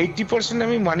 80%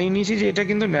 আমি মানিয়ে নিয়েছি যে এটা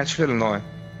কিন্তু ন্যাচারাল নয়,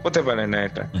 হতে পারে না,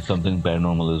 এটা সামথিং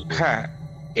প্যারানর্মাল। হ্যাঁ,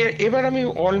 এবার আমি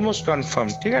অলমোস্ট কনফার্ম,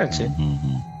 ঠিক আছে,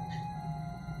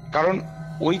 কারণ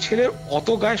ওই ছেলের অত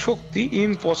গায়ে শক্তি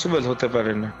ইম্পসিবল হতে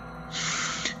পারে না।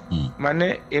 মানে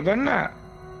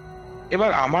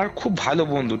এবার আমার খুব ভালো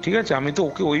বন্ধু, ঠিক আছে, আমি তো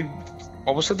ওকে ওই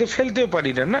অবস্থাতে ফেলতেও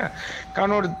পারি না,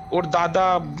 কারণ ওর দাদা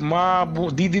মা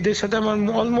দিদিদের সাথে আমার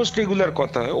অলমোস্ট রেগুলার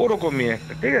কথা হয়, ওরকমই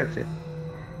একটা, ঠিক আছে।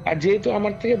 আর যেহেতু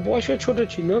আমার থেকে বয়সে ছোট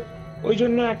ছিল, ওই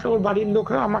জন্য একটা ওর বাড়ির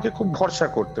লোকরা আমাকে খুব ভরসা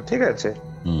করতো, ঠিক আছে।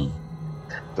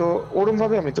 তো ওরকম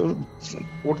ভাবে আমি তো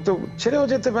ওর তো ছেড়েও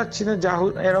যেতে পারছি না, যা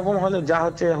এরকম হলে যা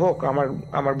হচ্ছে হোক,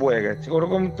 আমার বয়ে গেছে,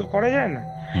 ওরকম তো করা যায় না।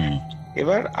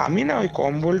 এবার আমি না ওই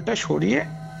কম্বলটা সরিয়ে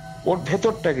ওর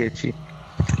ভেতরটা গেছি,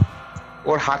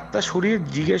 ওর হাতটা সরিয়ে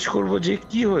জিজ্ঞেস করবো যে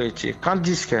কি হয়েছে,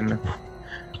 কাঁদছিস কেন।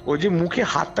 ও যে মুখে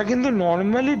হাতটা কিন্তু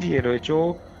নর্মালি দিয়ে রয়েছে, ও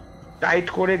টাইট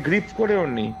করে গ্রিপ করে ওর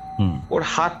নেই, ওর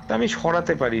হাতটা আমি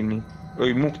সরাতে পারিনি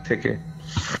ওই মুখ থেকে।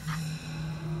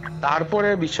 তারপরে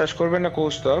বিশ্বাস করবে না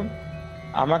কৌস্তব,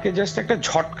 আমাকে জাস্ট একটা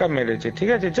ঝটকা মেরেছে, ঠিক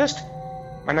আছে, জাস্ট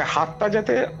মানে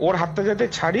ওর হাতটা যাতে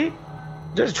ছাড়ি,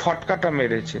 জাস্ট ঝটকাটা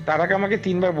মেরেছে। তার আগে আমাকে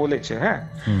 3 বার বলেছে, হ্যাঁ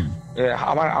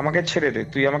আমাকে ছেড়ে দে,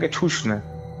 তুই আমাকে ছুস না,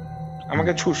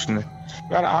 আমাকে ছুস না।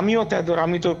 আর আমিও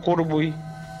আমি তো করবই,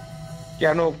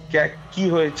 কেন কি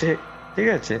হয়েছে, ঠিক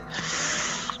আছে।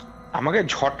 আমাকে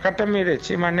ঝটকাটা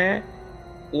মেরেছে, মানে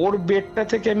ওর বেডটা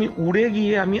থেকে আমি উড়ে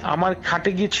গিয়ে আমি আমার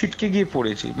খাটে গিয়ে ছিটকে গিয়ে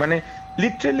পড়েছি, মানে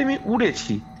লিটারালি আমি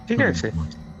উড়েছি, ঠিক আছে।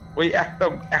 ওই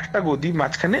একটা গদি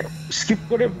মাঝখানে স্কিপ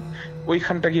করে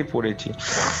ওইখানটা গিয়ে পড়েছি।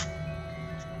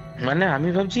 মানে আমি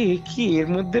ভাবছি কি এর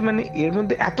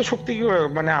মধ্যে এত শক্তি কি,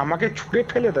 মানে আমাকে ছুঁড়ে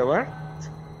ফেলে দেওয়ার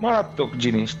মারাত্মক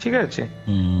জিনিস, ঠিক আছে।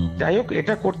 যাই হোক,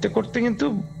 এটা করতে করতে কিন্তু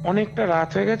অনেকটা রাত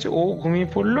হয়ে গেছে, ও ঘুমিয়ে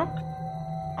পড়লো,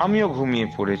 আমিও ঘুমিয়ে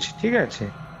পড়েছি, ঠিক আছে।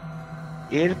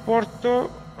 এরপর তো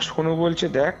সোনু বলছে,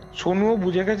 দেখ, সোনুও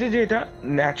বুঝে গেছে যে এটা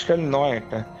ন্যাচারাল নয়,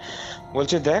 এটা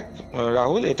বলছে, দেখ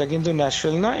রাহুল, এটা কিন্তু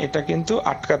ন্যাচারাল নয়, এটা কিন্তু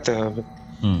আটকাতে হবে,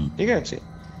 ঠিক আছে।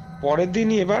 পরের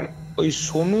দিনই এবার ওই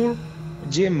সোনুর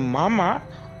যে মামা,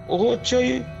 ও হচ্ছে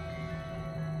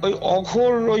ওই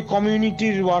অঘোর ওই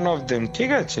কমিউনিটির ওয়ান অফ দেম,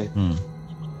 ঠিক আছে,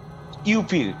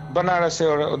 ইউপির বানারসে,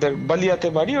 ওদের বালিয়াতে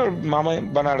বাড়ি, ওর মামা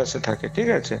বানারসে থাকে, ঠিক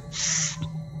আছে।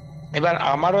 এবার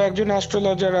আমারও একজন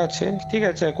অ্যাস্ট্রোলজার আছে, ঠিক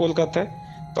আছে, কলকাতায়,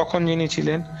 তখন যিনি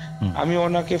ছিলেন, আমি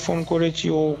ওনাকে ফোন করেছি,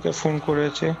 ও ওকে ফোন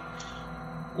করেছে।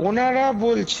 ওনারা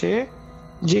বলছে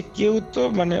যে কেউ তো,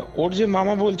 মানে ওর যে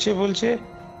মামা বলছে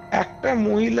একটা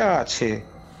মহিলা আছে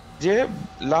যে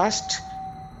লাস্ট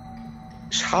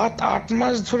 7-8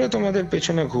 মাস ধরে তোমাদের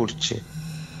পেছনে ঘুরছে,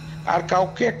 আর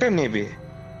কাউকে একটা নেবে,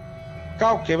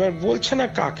 কাউকে, এবার বলছে না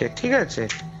কাকে, ঠিক আছে।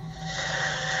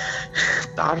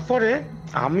 তারপরে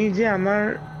আমি যে আমার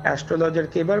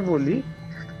অ্যাস্ট্রোলজারকে এবার বলি,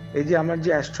 এই যে আমার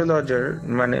যে অ্যাস্ট্রোলজার,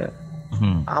 মানে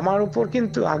আমার উপর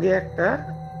কিন্তু আগে একটা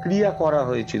ক্রিয়া করা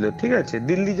হয়েছিল, ঠিক আছে,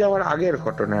 দিল্লি যাওয়ার আগের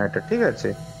ঘটনা এটা, ঠিক আছে।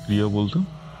 ক্রিয়া বলতো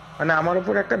মানে আমার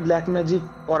উপর একটা ব্ল্যাক ম্যাজিক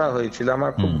করা হয়েছিল,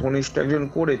 আমার খুব ঘনিষ্ঠ একজন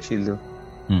করেছিল,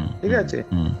 ঠিক আছে?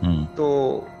 তো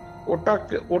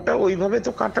ওটা ওইভাবে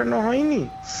তো কাটানো হয়নি।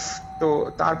 তো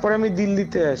তারপরে আমি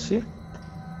দিল্লিতে আসি,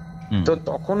 তো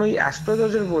তখন ওই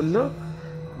অ্যাস্ট্রোলজার বলল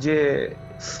যে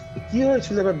কি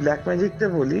হয়েছিল, এবার ব্ল্যাক ম্যাজিকটা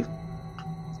বলি,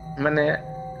 মানে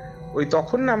ওই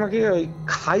তখন না আমাকে ওই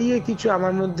খাইয়ে কিছু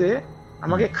আমার মধ্যে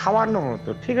আমাকে খাওয়ানো হতো,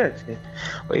 ঠিক আছে?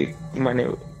 ওই মানে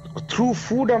থ্রু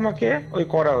ফুড আমাকে ওই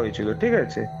করা হয়েছিল, ঠিক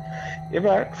আছে?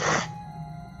 এবার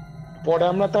পরে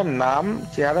আমরা তার নাম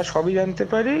চেহারা সবই জানতে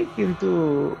পারি, কিন্তু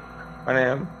মানে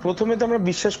প্রথমে তো আমরা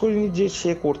বিশ্বাস করিনি যে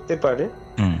সে করতে পারে।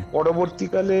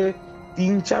 পরবর্তীকালে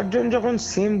 3-4 জন যখন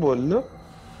সেম বলল,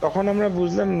 তখন আমরা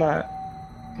বুঝলাম না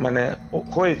মানে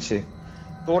হয়েছে।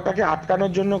 তো ওটাকে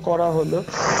আটকানোর জন্য করা হলো,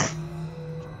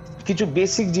 কিছু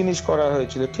বেসিক জিনিস করা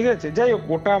হয়েছিল, ঠিক আছে? যাই হোক,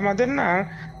 ওটা আমাদের না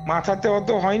মাথাতে অত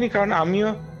হয়নি, কারণ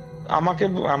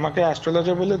আমাকে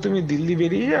অ্যাস্ট্রোলজার বললে তুমি দিল্লি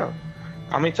বেরিয়ে যাও,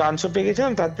 আমি চান্সও পেয়ে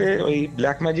গেছিলাম, তাতে ওই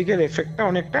ব্ল্যাক ম্যাজিকের এফেক্টটা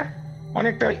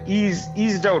অনেকটা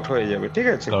ইজড আউট হয়ে যাবে, ঠিক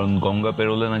আছে? কারণ গঙ্গা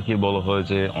পেরোলে নাকি বলা হয়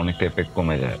যে অনেকটা এফেক্ট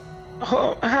কমে যায়।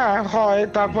 হ্যাঁ হয়।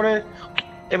 তারপরে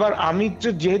এবার আমি তো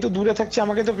যেহেতু দূরে থাকছি,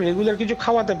 আমাকে তো রেগুলার কিছু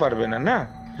খাওয়াতে পারবে না, না?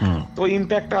 তো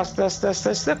ইম্প্যাক্ট আস্তে আস্তে আস্তে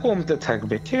আস্তে কমতে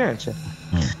থাকবে, ঠিক আছে?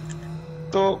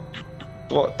 তো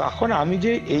তখন আমি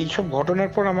যে এইসব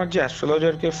ঘটনার পর আমার যে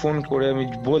অ্যাস্ট্রোলজারকে ফোন করে আমি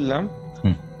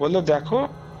বললো দেখো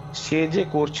সে যে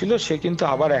করছিল সে কিন্তু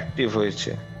আবার অ্যাক্টিভ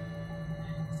হয়েছে,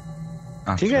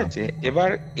 ঠিক আছে?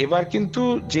 এবার কিন্তু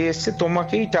যে এসছে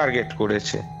তোমাকেই টার্গেট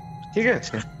করেছে, ঠিক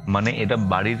আছে? মানে এটা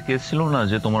বাড়ির কেস ছিল না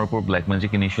যে তোমার উপর ব্ল্যাক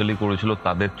ম্যাজিক ইনিশিয়ালি করেছিল,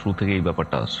 তাদের থ্রু থেকে এই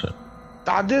ব্যাপারটা আসছে?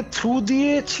 তাদের থ্রু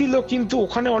দিয়ে ছিল, কিন্তু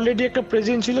ওখানে অলরেডি একটা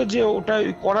প্রেজেন্ট ছিল যে ওটা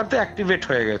করাতে অ্যাক্টিভেট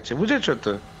হয়ে গেছে, বুঝেছো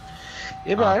তো?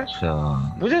 এবার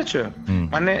বুঝেছো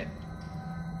মানে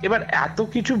এবার এত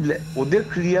কিছু ওদের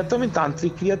ক্রিয়া, তো আমি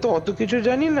তান্ত্রিক ক্রিয়া তো অত কিছু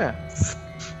জানি না।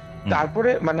 তারপরে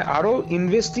মানে আরো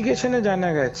ইনভেস্টিগেশনে জানা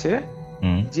গেছে,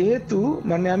 যেহেতু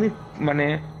মানে আমি মানে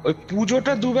ওই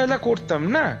পুজোটা দুবেলা করতাম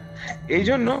না, এই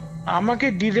জন্য আমাকে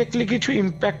ডিরেক্টলি কিছু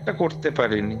ইম্প্যাক্টটা করতে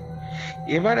পারেনি।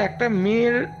 এবার একটা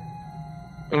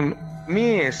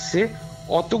মেয়ে এসছে,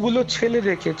 অতগুলো ছেলে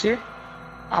রেখেছে,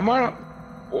 আমার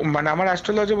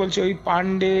অ্যাস্ট্রোলজার বলছে ওই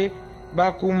পান্ডে বা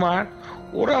কুমার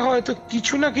ওরা হয়তো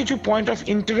কিছু না কিছু পয়েন্ট অফ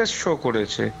ইন্টারেস্ট শো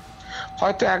করেছে,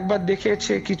 হয়তো একবার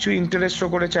দেখেছে কিছু ইন্টারেস্ট শো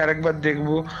করেছে, আরেকবার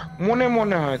দেখবো মনে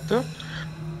মনে হয়তো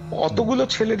অতগুলো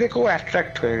ছেলে দেখেও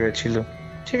অ্যাট্রাক্ট হয়ে গেছিল,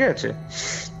 ঠিক আছে?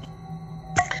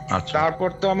 তারপর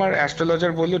তো আমার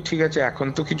অ্যাস্ট্রোলজার বললো ঠিক আছে এখন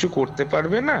তো কিছু করতে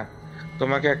পারবে না,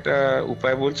 তোমাকে একটা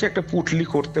উপায় বলছি, একটা পুটলি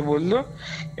করতে বললো।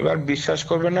 এবার বিশ্বাস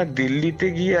করবে না, দিল্লিতে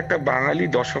গিয়ে একটা বাঙালি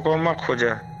দশকর্মা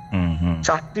খোঁজা,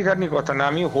 চারটিখানি কথা না,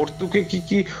 আমি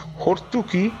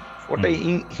হর্তুকি ওটা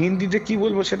হিন্দিতে কি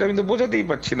বলবো সেটা আমি তো বোঝাতেই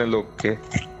পারছি না লোককে,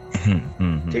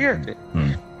 ঠিক আছে?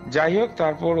 যাই হোক,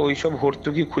 তারপর ওইসব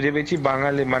হর্তুকি খুঁজে পেয়েছি,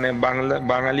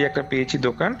 বাঙালি একটা পেয়েছি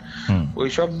দোকান,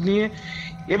 ওইসব নিয়ে।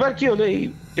 এবার কি হলো,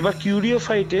 এবার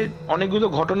কিউরিওফাইটে অনেকগুলো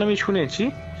ঘটনা আমি শুনেছি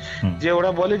যে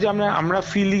ওরা বলে যে আমরা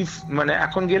মানে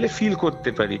এখন গেলে ফিল করতে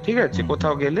পারি, ঠিক আছে?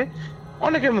 কোথাও গেলে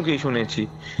অনেকের মুখেই শুনেছি।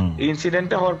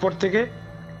 ইনসিডেন্টটা হওয়ার পর থেকে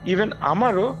ইভেন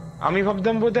আমি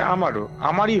ভাবতাম বোধহয়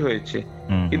আমারই হয়েছে,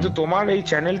 কিন্তু তোমার এই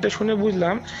চ্যানেলটা শুনে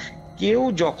বুঝলাম কেউ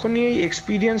যখনই এই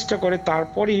এক্সপিরিয়েন্সটা করে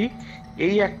তারপরেই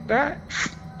এই একটা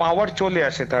পাওয়ার চলে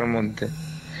আসে তার মধ্যে।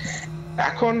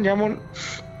 এখন যেমন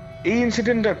এই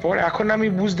ইনসিডেন্টের পর এখন আমি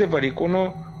বুঝতে পারি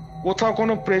কোথাও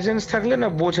কোনো প্রেজেন্স থাকলে না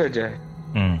বোঝা যায়,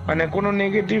 মানে কোনো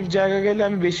নেগেটিভ জায়গা গেলে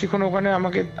আমি বেশিক্ষণ ওখানে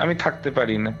আমি থাকতে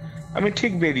পারি না, আমি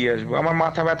ঠিক বেরিয়ে আসবো, আমার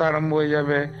মাথা ব্যথা আরম্ভ হয়ে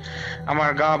যাবে, আমার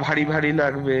গা ভারী ভারী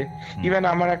লাগবে। ইভেন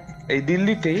আমার এই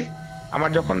দিল্লিতেই আমার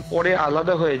যখন পরে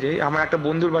আলাদা হয়ে যায়, আমার একটা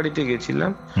বন্ধুর বাড়িতে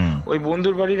গেছিলাম, ওই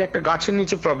বন্ধুর বাড়ির একটা গাছের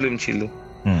নিচে প্রবলেম ছিল,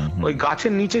 ওই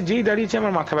গাছের নিচে যেই দাঁড়িয়েছে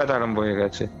আমার মাথা ব্যথা আরম্ভ হয়ে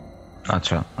গেছে।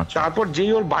 আচ্ছা, তারপর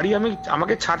যেই ওর বাড়ি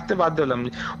আমাকে ছাড়তে বাধ্য হলাম,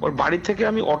 ওর বাড়ি থেকে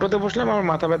আমি অটোতে বসলাম, আমার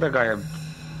মাথা ব্যথা গায়েব।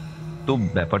 তো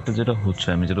ব্যাপারটা যেটা হচ্ছে,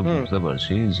 আমি যেটা বুঝতে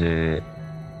পারছি যে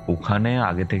ওখানে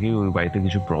আগে থেকেই ওই বাড়িতে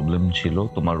কিছু প্রবলেম ছিল,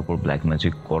 তোমার উপর ব্ল্যাক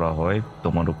ম্যাজিক করা হয়,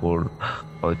 তোমার উপর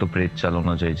হয়তো প্রেত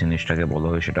চালানো যায় জিনিসটাকে বলা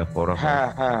হয় সেটা করা হয়।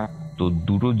 তো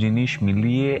দুটো জিনিস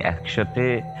মিলিয়ে একসাথে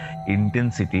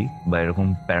ইন্টেন্সিটি বা এরকম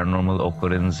প্যারানর্মাল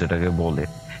অকারেন্স যেটাকে বলে,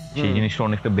 সেই জিনিসটা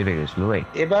অনেকটা বেড়ে গেছিল, রাইট?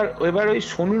 এবার ওই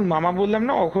সোনুর মামা বললাম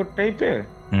না অঘর টাইপের,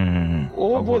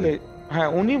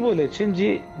 উনি বলেছেন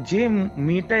যে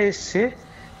মেয়েটা এসছে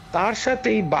তার সাথে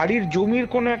এই বাড়ির জমির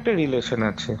কোনো একটা রিলেশন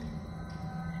আছে,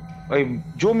 ওই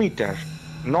জমিটার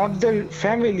নট দ্য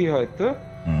ফ্যামিলি, হয়তো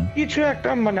কিছু একটা,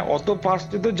 মানে অত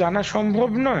পাশে তো জানা সম্ভব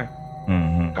নয়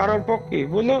কারোর পক্ষে,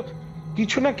 বলো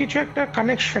কিছু না কিছু একটা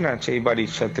কানেকশন আছে এই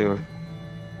বাড়ির সাথে ওর।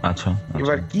 আচ্ছা,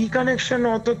 এবার কি কানেকশন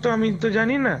অত তো আমি তো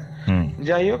জানি না।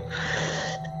 যাই হোক,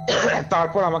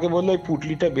 তারপর আমাকে বললো ওই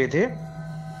পুটলিটা বেঁধে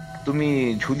তুমি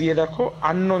ঝুলিয়ে রাখো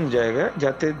আননোন জায়গায়,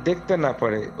 যাতে দেখতে না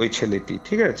পারে ওই ছেলেটি।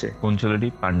 ঠিক আছে? কোন ছেলেটি?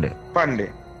 পান্ডে।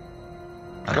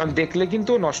 কারণ দেখলে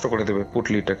কিন্তু নষ্ট করে দেবে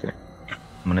পুটলিটাকে।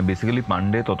 মানে বেসিক্যালি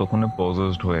পান্ডে ততক্ষণে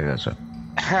পজেসড হয়ে গেছে।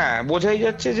 হ্যাঁ, বোঝাই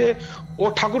যাচ্ছে যে ও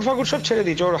ঠাকুর ফাকুর সব ছেড়ে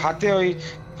দিয়েছে। ওর হাতে ওই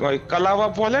কালাওয়া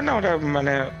বলে না, ওটা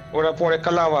মানে ওরা পরে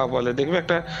কালাওয়া বলে, দেখবে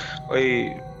একটা ওই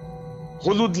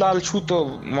হলুদ লাল সুতো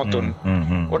মতন,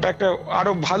 ওটা একটা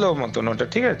আরো ভালো মতন ওটা।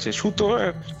 ঠিক আছে? সুতো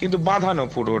কিন্তু বাঁধানো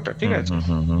পুরো ওটা। ঠিক আছে?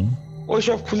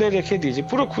 ওইসব খুলে রেখে দিয়েছে,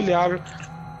 পুরো খুলে। আর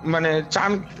মানে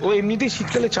চান, ও এমনিতেই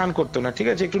শীতকালে চান করতো না। ঠিক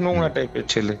আছে? একটু নোংরা টাইপের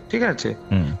ছেলে। ঠিক আছে?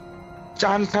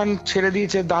 চান টান ছেড়ে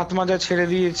দিয়েছে, দাঁত মাজা ছেড়ে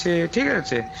দিয়েছে। ঠিক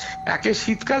আছে? একে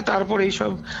শীতকাল, তারপর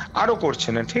এইসব আরো করছে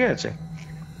না। ঠিক আছে?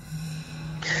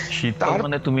 শীতকাল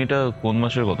মানে তুমি এটা কোন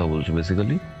মাসের কথা বলছো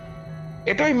বেসিক্যালি?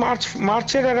 এটা ওই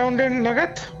মার্চের অ্যারাউন্ডের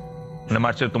নাগাদ। মানে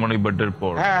মার্চের তোমার ওই বার্থডের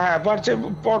পর? হ্যাঁ, মার্চের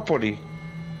পরই।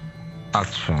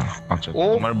 আচ্ছা,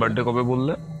 তোমার বার্থডে কবে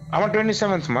বললে? আমার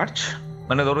 27 মার্চ।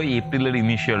 মানে ধরো এপ্রিলের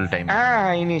ইনিশিয়াল টাইম।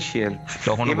 হ্যাঁ, ইনিশিয়াল।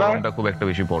 তখন গরমটা খুব একটা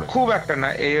বেশি পড়ে? খুব একটা না,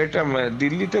 এটা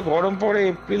দিল্লিতে গরম পড়ে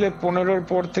এপ্রিলে 15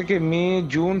 পর থেকে মে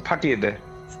জুন ফাটিয়ে দেয়।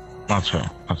 আচ্ছা,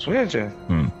 বুঝেছে?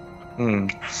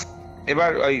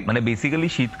 এবার ওই মানে বেসিক্যালি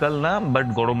শীতকাল না, বাট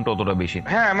গরমটা অতটা বেশি।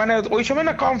 হ্যাঁ, মানে ওই সময়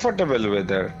না কমফোর্টেবল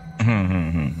ওয়েদার।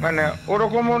 মানে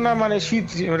ওরকমও না, মানে শীত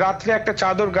রাত্রে একটা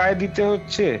চাদর গায়ে দিতে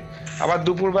হচ্ছে, আবার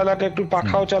দুপুর বেলাটা একটু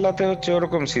পাখাও চালাতে হচ্ছে,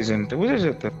 ওরকম সিজনটা।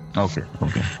 বুঝেছো তো? ওকে।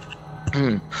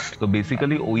 তো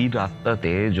বেসিক্যালি ওই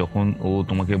রাতটাতে যখন ও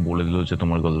তোমাকে বলে দিল যে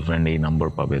তোমার গার্লফ্রেন্ড এই নাম্বার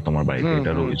পাবে, তোমার বাড়িতে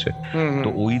এটা রয়েছে, তো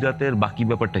ওই রাতের বাকি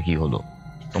ব্যাপারটা কি হলো?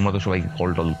 তোমরা তো সবাইকে কল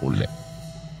টল করলে।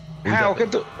 হ্যাঁ,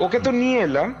 ওকে তো নিয়ে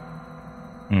এলাম।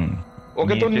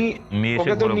 ওকে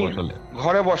তো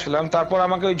ঘরে বসলাম। তারপর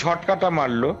আমাকে ওই ঝটকাটা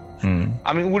মারলো,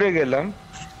 আমি উড়ে গেলাম।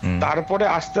 তারপরে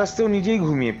আস্তে আস্তে ও নিজেই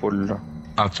ঘুমিয়ে পড়লো।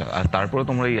 আচ্ছা, আর তারপরে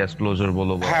তোমরা এই অ্যাস্ট্রোলজার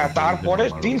বলো? হ্যাঁ,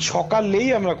 তারপরের দিন সকালেই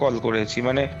আমরা কল করেছি,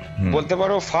 মানে বলতে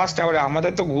পারো ফার্স্ট আওয়ারে।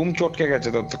 আমাদের তো ঘুম চটকে গেছে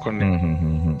ততক্ষণে,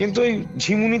 কিন্তু ওই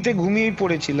ঝিমুনিতে ঘুমিয়েই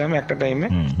পড়েছিলাম একটা টাইমে।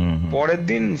 পরের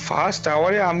দিন ফার্স্ট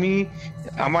আওয়ারে আমি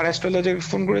আমার অ্যাস্ট্রোলজারকে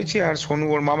ফোন করেছি, আর সোনু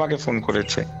ওর মামাকে ফোন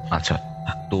করেছে। আচ্ছা,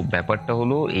 তো ব্যাপারটা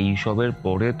হলো এই সবের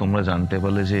পরে তোমরা জানতে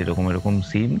পারলে যে এরকম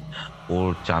সিন, ওর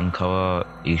চান খাওয়া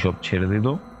এইসব ছেড়ে দিল।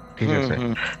 ঠিক আছে?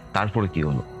 তারপরে কি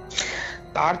হলো?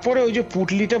 তারপরে ওই যে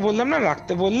পুটলিটা বললাম না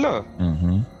রাখতে বললো,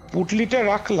 পুটলিটা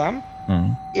রাখলাম।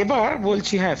 এবার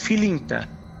বলছি হ্যাঁ, ফিলিংটা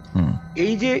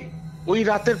এই যে ওই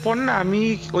রাতের পর না আমি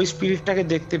ওই স্পিরিটটাকে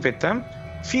দেখতে পেতাম,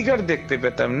 ফিগার দেখতে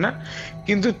পেতাম না,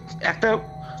 কিন্তু একটা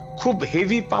খুব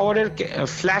হেভি পাওয়ারের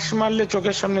ফ্ল্যাশ মারলে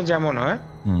চোখের সামনে যেমন হয়,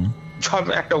 সব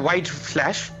একটা হোয়াইট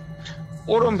ফ্ল্যাশ,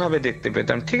 ওরম ভাবে দেখতে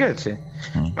পেতাম। ঠিক আছে?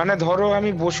 মানে ধরো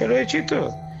আমি বসে রয়েছি, তো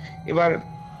এবার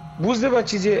বুঝতে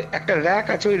পারছি যে একটা র্যাক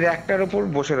আছে, ওই র্যাকটার উপর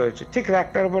বসে রয়েছে, ঠিক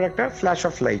র্যাকটার উপর একটা ফ্ল্যাশ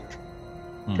অফ লাইট।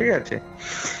 ঠিক আছে?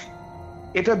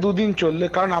 এটা 2 দিন চললে,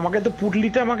 কারণ আমাকে তো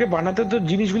পুটলিটা আমাকে বানাতে তো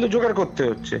জিনিসগুলো জোগাড় করতে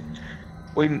হচ্ছে।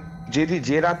 ওই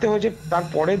যে রাতে হয়েছে তার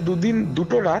পরের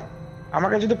 2 রাত আমার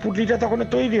কাছে তো পুটলিটা তখনও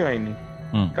তৈরি হয়নি,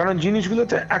 কারণ জিনিসগুলো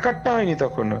তো একটা হয়নি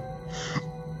তখনও।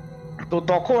 তো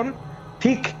তখন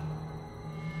ঠিক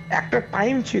একটা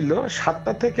টাইম ছিল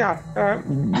 7টা থেকে 8টা,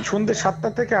 সন্ধ্যে 7টা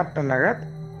থেকে 8টা নাগাদ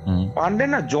পান্ডে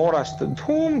না জ্বর আসতো,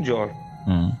 ধুম জ্বর।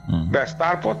 ব্যাস,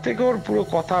 তারপর থেকে ওর পুরো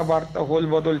কথাবার্তা হোল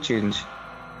বদল চেঞ্জ।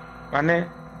 মানে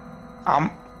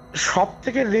সব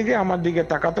থেকে রেগে আমার দিকে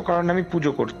তাকাতো, কারণ আমি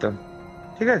পুজো করতাম।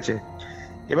 ঠিক আছে?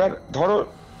 এবার ধরো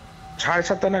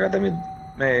 7:30 নাগাদ আমি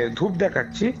ধূপ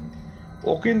দেখাচ্ছি,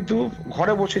 ও কিন্তু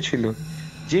ঘরে বসেছিল।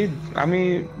 যে আমি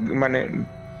মানে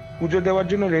পুজো দেওয়ার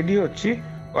জন্য রেডি হচ্ছি,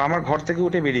 ও আমার ঘর থেকে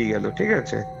উঠে বেরিয়ে গেল। ঠিক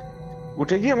আছে?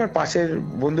 উঠে গিয়ে আমার পাশের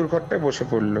বন্ধুর ঘরটায় বসে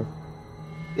পড়লো।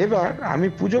 এবার আমি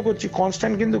পুজো করছি,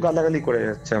 কনস্ট্যান্ট কিন্তু গালাগালি করে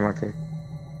যাচ্ছে আমাকে,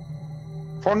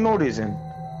 ফর নো রিজন।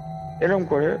 এরকম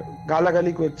করে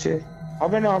গালাগালি করছে,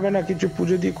 হবে না কিছু,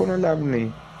 পুজো দিয়ে কোনো লাভ নেই,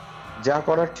 যা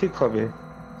করার ঠিক হবে,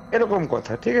 এরকম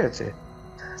কথা। ঠিক আছে?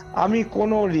 আমি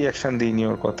কোনো রিয়াকশন দিইনি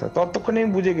ওর কথা। ততক্ষণে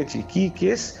আমি বুঝে গেছি কি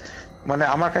কেস, মানে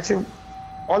আমার কাছে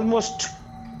অলমোস্ট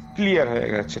ক্লিয়ার হয়ে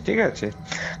গেছে। ঠিক আছে?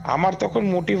 আমার তখন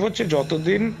মোটিভ হচ্ছে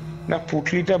যতদিন না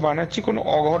পুটলিটা বানাচ্ছি কোনো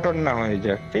অঘটন না হয়ে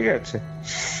যাক। ঠিক আছে?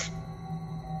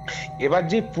 এবার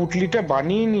যে পুটলিটা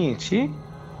বানিয়ে নিয়েছি,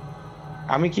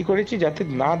 আমি কি করেছি, যাতে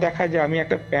না দেখা যায়, আমি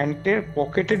একটা প্যান্টের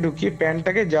পকেটে ঢুকিয়ে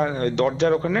প্যান্টটাকে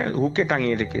দরজার ওখানে হুকে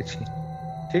টাঙিয়ে রেখেছি।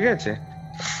 ঠিক আছে?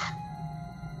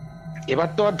 এবার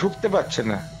তো আর ঢুকতে পারছে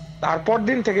না। তারপর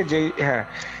দিন থেকে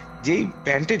যেই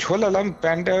প্যান্টে ঝোলালাম,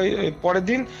 প্যান্টটা ওই পরের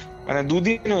দিন, মানে 2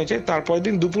 দিন হয়েছে, তারপরের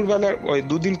দিন দুপুরবেলা, ওই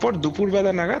 2 দিন পর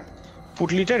দুপুরবেলা নাগাদ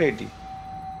পুটলিটা রেডি।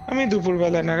 আমি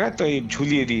দুপুরবেলা নাগাদ ওই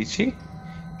ঝুলিয়ে দিয়েছি।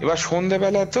 এবার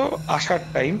সন্ধ্যেবেলা তো আসার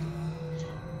টাইম,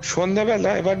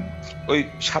 সন্ধ্যাবেলা এবার ওই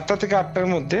 7টা থেকে 8টার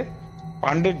মধ্যে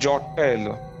পান্ডের জ্বরটা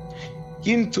এলো,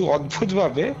 কিন্তু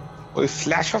অদ্ভুতভাবে ওই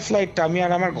ফ্ল্যাশ অফ লাইটটা আমি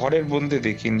আর আমার ঘরের বন্ধে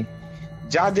দেখিনি।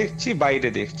 যা দেখছি বাইরে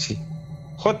দেখছি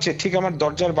হচ্ছে, ঠিক আমার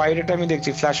দরজার বাইরেটা আমি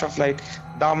দেখছি ফ্ল্যাশ অফ লাইট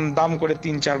দাম দাম করে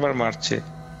 3-4 বার মারছে,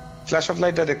 ফ্ল্যাশ অফ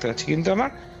লাইটটা দেখতে পাচ্ছি, কিন্তু আমার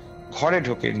ঘরে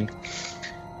ঢোকেনি।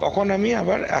 তখন আমি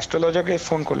আবার অ্যাস্ট্রোলজারকে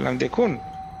ফোন করলাম, দেখুন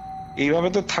এইভাবে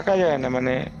তো থাকা যায় না,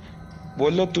 মানে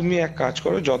বললো তুমি এক কাজ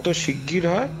করো, যত শিগগির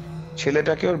হয়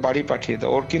ছেলেটাকে ওর বাড়ি পাঠিয়ে দাও,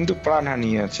 ওর কিন্তু প্রাণহানি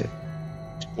আছে,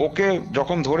 ওকে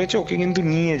যখন ধরেছে ওকে কিন্তু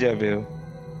নিয়ে যাবে ও।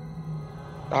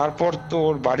 তারপর তো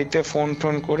ওর বাড়িতে ফোন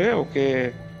টোন করে ওকে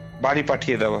বাড়ি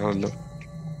পাঠিয়ে দেওয়া হলো।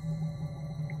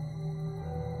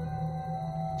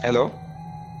 হ্যালো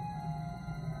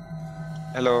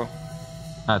হ্যালো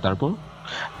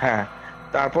হ্যাঁ,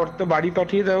 তারপর তো বাড়ি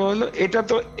পাঠিয়ে দেওয়া হলো। এটা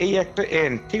তো এই একটা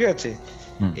এন্ড, ঠিক আছে,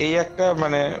 এই একটা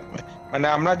মানে মানে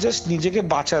আমরা জাস্ট নিজেকে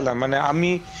বাঁচালাম। মানে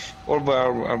আমি ওর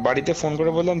বাড়িতে ফোন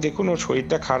করে বললাম, দেখুন ওর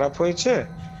শরীরটা খারাপ হয়েছে,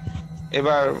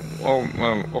 এবার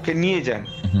ওকে নিয়ে যান,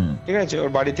 ঠিক আছে।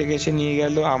 ওর বাড়ি থেকে এসে নিয়ে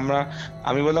গেল।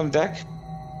 আমি বললাম দেখ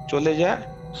চলে যা,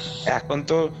 এখন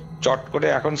তো চট করে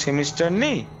এখন সেমিস্টার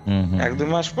নেই, 1-2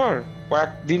 মাস পর,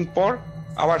 কয়েকদিন পর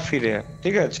আবার ফিরে,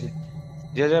 ঠিক আছে,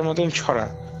 যে যার মতন ছড়া।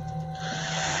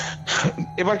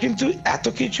 এবার কিন্তু এত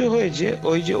কিছু হয়েছে,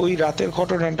 ওই রাতের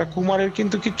ঘটনাটা কুমারের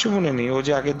কিন্তু কিচ্ছু মনে নেই, ও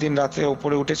যে আগের দিন রাতে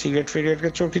উপরে উঠে সিগারেট ফিগারেট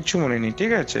খেয়েছে ওর কিচ্ছু মনে নেই,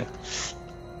 ঠিক আছে,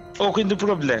 ও কিন্তু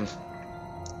পুরো ব্ল্যাঙ্ক।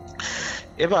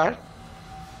 এবার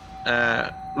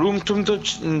রুম টুম তো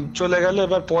চলে গেল।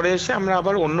 এবার পরে এসে আমরা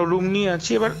আবার অন্য রুম নিয়ে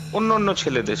আছি, এবার অন্য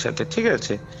ছেলেদের সাথে, ঠিক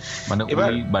আছে। মানে এবার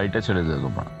বাড়িটা ছেড়ে দিল,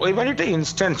 ওই বাড়িটা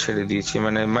ইনস্ট্যান্ট ছেড়ে দিয়েছি,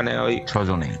 মানে ওই 6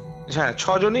 জনেই, হ্যাঁ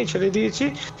 6 জনেই ছেড়ে দিয়েছি।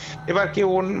 এবার কেউ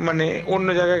মানে অন্য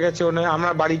জায়গায় গেছে,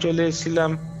 আমরা বাড়ি চলে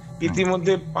এসেছিলাম।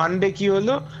 ইতিমধ্যে পান্ডে কি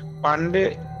হলো, পান্ডে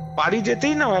বাড়ি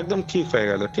যেতেই না একদম ঠিক হয়ে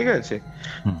গেল, ঠিক আছে।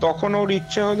 তখন ওর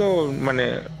ইচ্ছা হলো মানে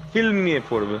ফিল্ম নিয়ে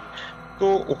পড়বে, তো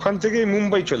ওখান থেকে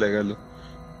মুম্বাই চলে গেল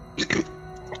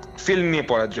ফিল্ম নিয়ে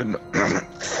পড়ার জন্য।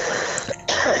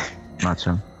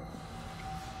 আচ্ছা,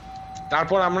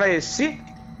 তারপর আমরা এসছি।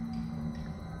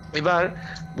 এবার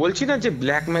বলছি না যে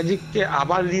ব্ল্যাক ম্যাজিককে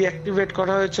আবার রিঅ্যাক্টিভেট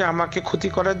করা হয়েছে আমাকে ক্ষতি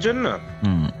করার জন্য।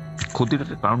 ক্ষতির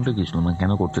কারণটা কি ছিল, মানে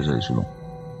কেন করতে চাইছিল?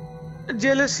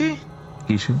 জেলাসি।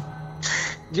 কিছু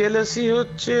জেলাসি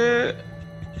হচ্ছে,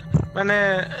 মানে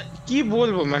কি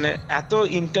বলবো, মানে এত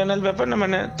ইন্টারনাল ব্যাপার না,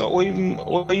 মানে তো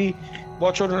ওই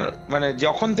বছর মানে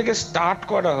যখন থেকে স্টার্ট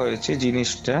করা হয়েছে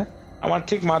জিনিসটা, আমার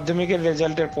ঠিক মাধ্যমিকের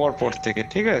রেজাল্টের পর থেকে,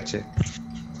 ঠিক আছে,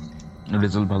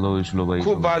 রেজাল্ট ভালো হয়েছিল ভাই,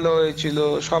 খুব ভালো হয়েছিল,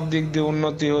 সব দিক দিয়ে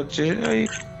উন্নতি হচ্ছে, ওই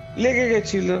লেগে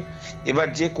গেছিল। এবার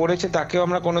যে করেছে তাকেও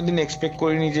আমরা কোনোদিন এক্সপেক্ট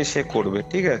করিনি যে সে করবে,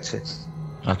 ঠিক আছে।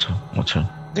 আচ্ছা আচ্ছা,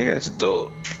 ঠিক আছে, তো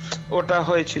ওটা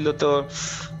হয়েছিল। তো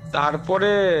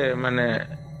তারপরে মানে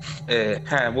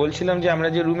হ্যাঁ বলছিলাম যে আমরা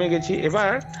যে রুমে গেছি,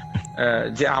 এবার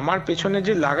যে আমার পেছনে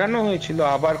যে লাগানো হয়েছিল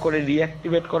আবার করে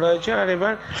রিঅ্যাক্টিভেট করা হয়েছে, আর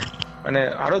এবার মানে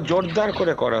আরো জোরদার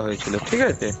করে করা হয়েছিল, ঠিক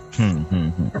আছে।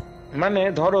 মানে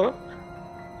ধরো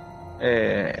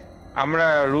আমরা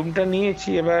রুমটা নিয়েছি,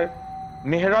 এবার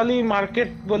মেহরালি মার্কেট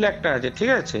বলে একটা আছে,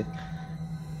 ঠিক আছে,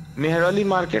 মেহরালি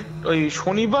মার্কেট ওই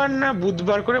শনিবার না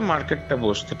বুধবার করে মার্কেটটা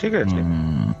বসতো, ঠিক আছে।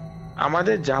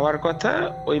 আমাদের যাওয়ার কথা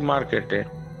ওই মার্কেটে।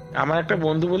 আমার একটা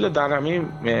বন্ধু বললো, দাঁড়া আমি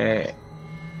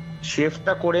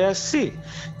শেফটা করে আসছি,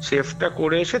 শেফটা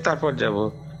করে এসে তারপর যাব।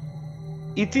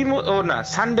 ও না,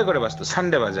 সানডে করে বাঁচতো,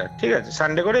 সানডে বাজার, ঠিক আছে,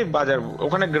 সানডে করে বাজার,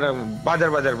 ওখানে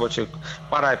বাজার বসে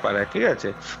পাড়ায়, ঠিক আছে,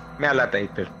 মেলা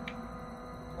টাইপের,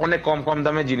 অনেক কম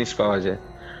দামে জিনিস পাওয়া যায়।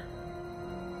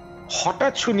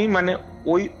 হঠাৎ শুনি মানে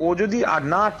ও যদি আর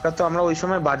না আটকাতো, আমরা ওই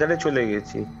সময় বাজারে চলে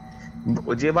গেছি,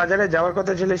 যে বাজারে যাওয়ার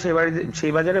কথা ছিল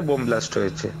সেই বাজারে বোম ব্লাস্ট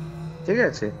হয়েছে, ঠিক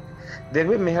আছে।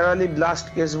 দেখবে মেহরালি ব্লাস্ট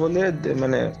কেস বলে,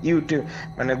 মানে ইউটিউব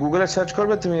মানে গুগলে সার্চ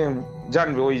করবে, তুমি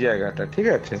জানবে ওই জায়গাটা, ঠিক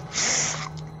আছে।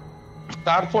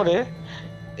 তারপরে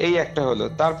এই একটা হলো,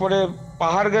 তারপরে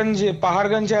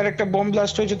পাহাড়গঞ্জে আর একটা বোম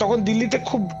ব্লাস্ট হয়েছে। তখন দিল্লিতে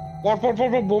খুব পরপর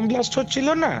বোম ব্লাস্ট হচ্ছিল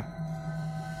না,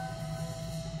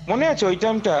 মনে আছে ওই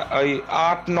টাইমটা, ওই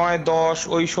 8, 9, 10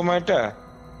 ওই সময়টা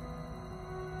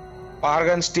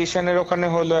পাহাড়গঞ্জ স্টেশনের ওখানে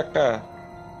হলো একটা।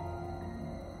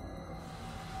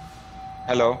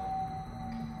 হ্যালো,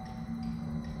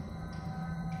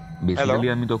 বেসিক্যালি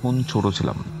আমি তখন ছোট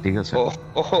ছিলাম, ঠিক আছে,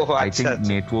 আই থিংক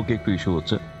নেটওয়ার্ক একটু ইস্যু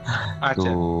হচ্ছে,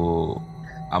 তো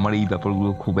আমার এই ব্যাপারগুলো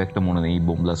খুব একটা মনে নেই,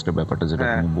 বোম ব্লাস্টের ব্যাপারটা যেটা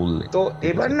তুমি বললে। তো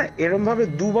এবার না এরকম ভাবে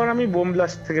 2 বার আমি বোম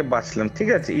ব্লাস্ট থেকে বাঁচলাম, ঠিক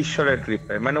আছে, ঈশ্বরের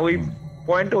কৃপায়, মানে ওই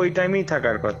পয়েন্ট ওই টাইমেই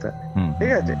থাকার কথা,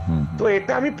 ঠিক আছে। তো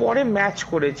এটা আমি পরে ম্যাচ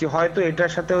করেছি, হয়তো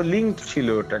এটার সাথেও লিঙ্ক ছিল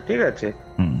ওটা, ঠিক আছে।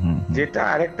 যেটা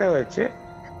আরেকটা হয়েছে,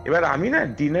 এবার আমি না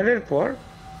ডিনারের পর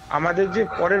আমাদের যে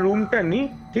পরে রুমটা নিই,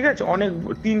 ঠিক আছে, অনেক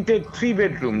 3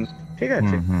 বেডরুম, ঠিক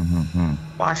আছে,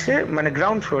 পাশে মানে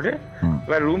গ্রাউন্ড ফ্লোরে।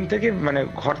 এবার রুম থেকে মানে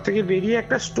ঘর থেকে বেরিয়ে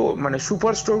একটা স্টোর, মানে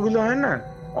সুপার স্টোর গুলো হয় না,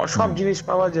 সব জিনিস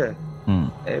পাওয়া যায়।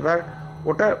 এবার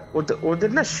ওটা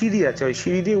ওদের না সিঁড়ি আছে, ওই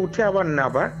সিঁড়ি দিয়ে উঠে আবার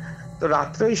নাবার। তো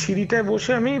রাত্রে ওই সিঁড়িটায়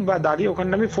বসে আমি বা দাঁড়িয়ে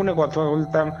ওখানটা আমি ফোনে কথা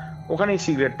বলতাম, ওখানেই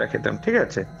সিগারেটটা খেতাম, ঠিক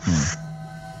আছে।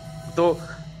 তো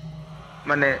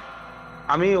মানে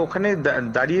আমি ওখানে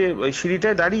দাঁড়িয়ে ওই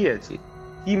সিঁড়িটায় দাঁড়িয়ে আছি,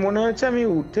 কি মনে হচ্ছে আমি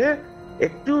উঠে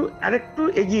আরেকটু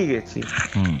এগিয়ে গেছি,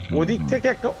 ওদিক থেকে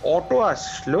একটা অটো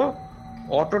আসলো।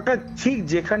 অটোটা ঠিক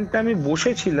যেখানটা আমি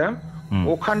বসেছিলাম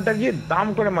ওখানটা গিয়ে দাম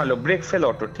করে মারলো, ব্রেক ফেল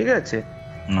অটো, ঠিক আছে।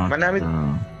 মানে আমি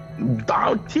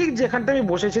ঠিক যেখানটা আমি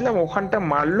বসেছিলাম ওখানটা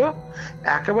মারলো,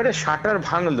 একেবারে শাটার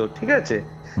ভাঙলো, ঠিক আছে।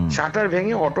 শাটার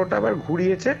ভেঙে অটোটা আবার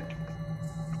ঘুরিয়েছে,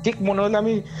 ঠিক মনে হলো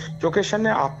আমি চোখের সামনে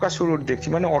আকাশ রোড দেখছি।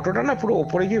 মানে অটোটা না পুরো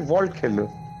ওপরে গিয়ে ভল্ট খেলো,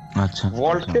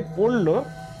 ভল্টে পড়লো,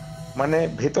 মানে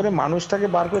ভেতরে মানুষটাকে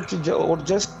বার করছি, ওর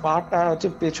জাস্ট পাটা হচ্ছে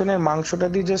পেছনের মাংসটা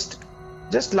দিয়ে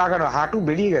জাস্ট লাগানো, হাঁটু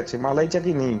বেরিয়ে গেছে, মালাই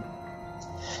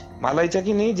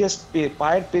চাকি নেই, জাস্ট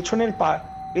পায়ের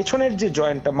পেছনের যে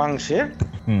জয়েন্টটা মাংসের,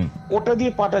 ওটা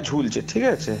দিয়ে পাটা ঝুলছে, ঠিক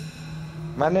আছে।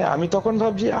 মানে আমি তখন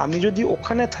ভাবছি আমি যদি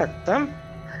ওখানে থাকতাম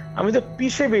আমি তো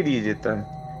পিষে বেরিয়ে যেতাম,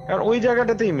 কারণ ওই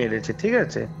জায়গাটাতেই মেরেছে, ঠিক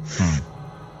আছে।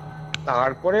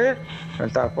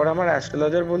 তারপরে আমার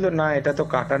অ্যাস্ট্রোলজার বললো না এটা তো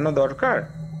কাটানো দরকার।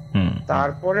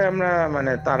 তারপরে আমরা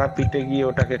মানে তারাপীঠে গিয়ে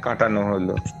ওটাকে কাটানো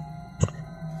হলো।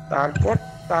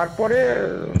 তারপরে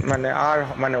মানে আর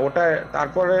মানে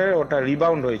ওটা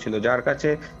রিবাউন্ড হয়েছিল, যার কাছে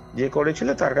যে করেছিল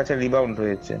তার কাছে রিবাউন্ড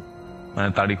হয়েছে, মানে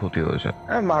তারই ক্ষতি হয়েছে।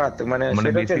 হ্যাঁ, মারাত্মক। মানে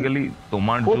বেসিক্যালি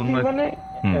তোমার জন্য মানে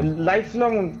লাইফ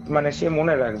লং, মানে সে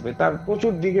মনে রাখবে, তার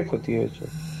প্রচুর দিকে ক্ষতি হয়েছে।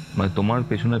 মানে তোমার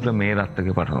পেছনে একটা মেয়ের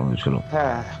আত্মাকে পাঠানো হয়েছিল?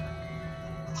 হ্যাঁ।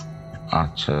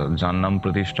 আচ্ছা, যার নাম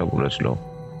প্রতিষ্ঠা বলেছিল।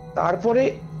 তারপরে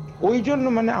ওই জন্য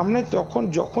মানে আমরা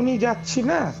যখনই যাচ্ছি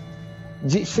না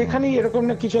সেখানেই এরকম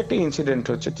না কিছু একটা ইনসিডেন্ট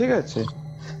হচ্ছে, ঠিক আছে।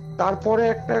 তারপরে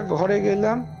একটা ঘরে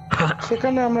গেলাম,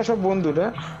 সেখানে আমরা সব বন্ধুরা,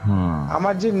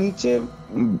 আমার যে নিচে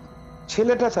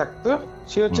ছেলেটা থাকতো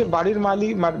সে হচ্ছে বাড়ির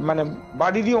মালিক, মানে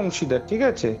বাড়িরই অংশীদার, ঠিক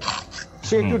আছে।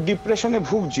 সে একটু ডিপ্রেশনে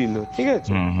ভুগছিল, ঠিক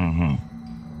আছে।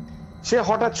 সে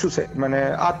হঠাৎ মানে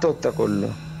আত্মহত্যা করলো,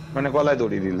 মানে গলায়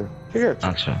দড়ি দিল, ঠিক আছে।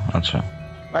 আচ্ছা আচ্ছা।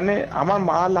 মানে আমার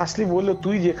মা লাস্টলি বললো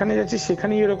তুই যেখানে যাচ্ছিস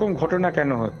সেখানেই এরকম ঘটনা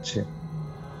কেন হচ্ছে।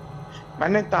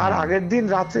 মানে তার আগের দিন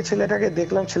রাত্রে ছেলেটাকে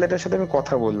দেখলাম, ছেলেটার সাথে আমি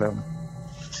কথা বললাম।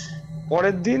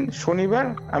 পরের দিন শনিবার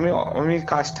আমি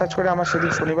কাজটা করে, আমার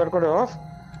সেদিন শনিবার করে অফ,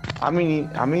 আমি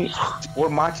ওর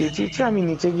মা চেঁচিয়েছে, আমি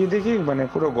নিচে গিয়ে দেখি মানে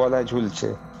পুরো গলায় ঝুলছে।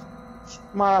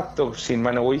 মারাত্মক সিন,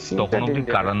 মানে ওই সিনটা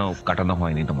কাটানো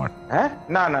হয়নি তোমার? হ্যাঁ,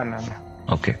 না না না না,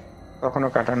 ওকে, কখনো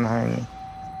কাটানো হয়নি।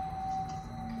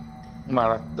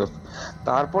 মারাত্মক।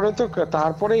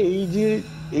 তারপরে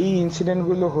এই ইনসিডেন্ট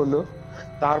গুলো হলো,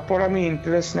 তারপর আমি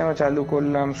ইন্টারেস্ট নেওয়া চালু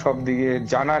করলাম, সব দিকে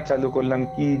জানা চালু করলাম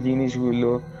কি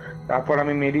জিনিসগুলো। তারপর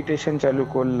আমি মেডিটেশন চালু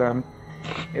করলাম।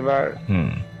 এবার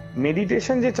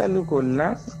মেডিটেশন যে চালু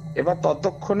করলাম, এবার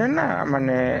ততক্ষণে না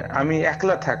মানে আমি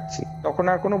একলা থাকছি, তখন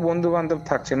আর কোনো বন্ধু বান্ধব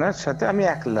থাকছে না সাথে, আমি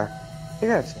একলা,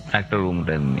 ঠিক আছে, একটা রুম।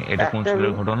 এটা কোন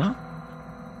সালের ঘটনা?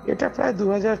 এটা প্রায়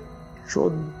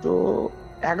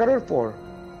 2014-11 পর,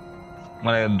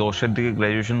 মানে 10-এর দিকে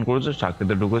গ্রাজুয়েশন করেছো,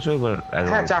 চাকরিতে ঢুকেছো, এবার?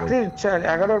 হ্যাঁ, চাকরি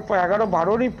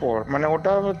 11-12 পর, মানে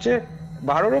ওটা হচ্ছে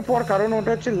 12 পর, কারণ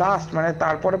ওটা হচ্ছে লাস্ট, মানে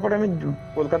তারপরে আমি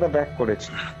কলকাতা ব্যাক করেছি।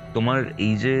 তোমার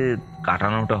এই যে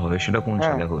কাটানোটা হয় সেটা কোন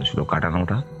সালে হয়েছিল?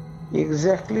 কাটানোটা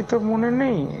এক্স্যাক্টলি তো মনে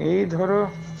নেই, এই ধরো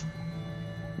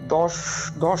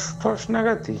 10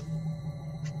 নাগাদই।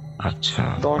 আচ্ছা,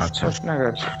 10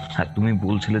 নাগাদ। হ্যাঁ, তুমি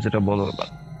বলছিলে যেটা, বলো।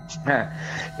 হ্যাঁ,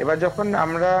 এবার যখন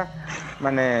আমরা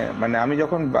মানে আমি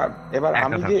যখন এবার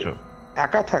আমি যে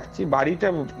একা থাকছি, বাড়িটা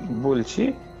বলছি,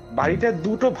 বাড়িটা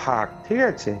দুটো ভাগ, ঠিক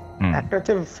আছে। একটা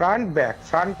হচ্ছে ফ্রন্ট, ব্যাক।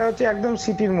 ফ্রন্টটা হচ্ছে একদম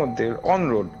সিটির মধ্যে অন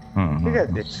রোড, ঠিক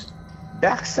আছে।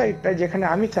 ব্যাক সাইডটা যেখানে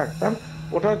আমি থাকতাম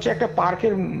ওটা হচ্ছে একটা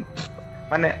পার্কের,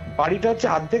 মানে বাড়িটা হচ্ছে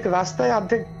অর্ধেক রাস্তায়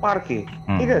অর্ধেক পার্কে,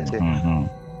 ঠিক আছে।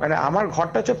 মানে আমার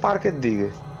ঘরটা হচ্ছে পার্কের দিকে।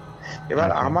 এবার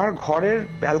আমার ঘরের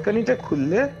ব্যালকনিটা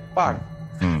খুললে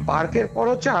পার্কের পর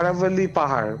হচ্ছে আরাবল্লী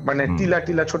পাহাড়, মানে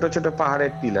টিলা ছোট ছোট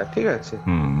পাহাড়ের টিলা, ঠিক আছে।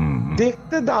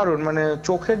 দেখতে দারুণ, মানে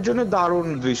চোখের জন্য দারুণ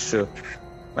দৃশ্য।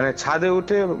 মানে ছাদে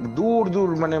উঠে দূর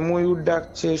মানে ময়ূর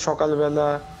ডাকছে সকালবেলা,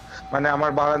 মানে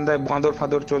আমার বারান্দায় বাঁদর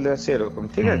ফাদর চলে আসছে, এরকম,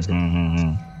 ঠিক আছে।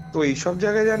 তো এইসব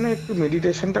জায়গায় জানো একটু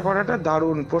মেডিটেশনটা করাটা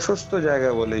দারুণ প্রশস্ত জায়গা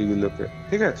বলে এইগুলোকে,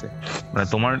 ঠিক আছে? মানে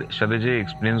তোমার সাথে যে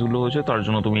এক্সপেরিয়েন্স গুলো হয়েছে তার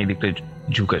জন্য তুমি এই দিকটায়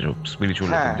ঝুঁকেছো, স্পিরিচুয়াল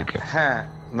দিকে। হ্যাঁ,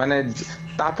 মানে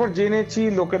তারপর জেনেছি,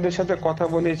 লোকেদের সাথে কথা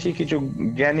বলেছি, কিছু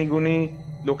জ্ঞানী গুণী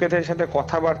লোকেদের সাথে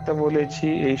কথাবার্তা বলেছি,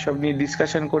 এইসব নিয়ে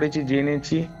ডিসকাশন করেছি,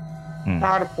 জেনেছি।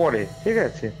 তারপরে ঠিক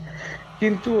আছে,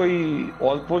 কিন্তু ওই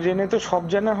অল্প জেনে তো সব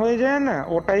জানা হয়ে যায় না,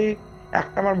 ওটাই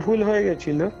একটা আমার ভুল হয়ে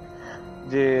গেছিল।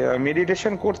 যে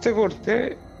মেডিটেশন করতে করতে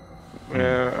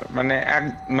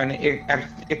মানে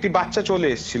একটি বাচ্চা চলে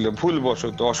এসেছিল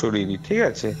ভুলবশত অশরীরী, ঠিক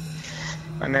আছে?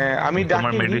 মানে আমি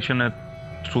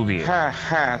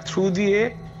হ্যাঁ থ্রু দিয়ে,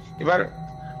 এবার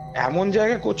এমন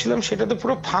জায়গায় করছিলাম সেটা তো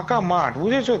পুরো ফাঁকা মাঠ,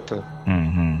 বুঝেছো তো?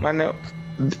 মানে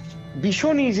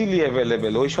ভীষণ ইজিলি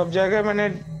অ্যাভেলেবেল ওই সব জায়গায়, মানে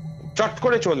চট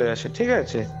করে চলে আসে, ঠিক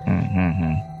আছে?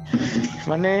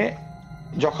 মানে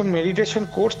যখন মেডিটেশন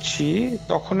করছি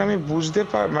তখন আমি বুঝতে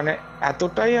মানে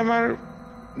এতটাই আমার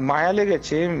মায়া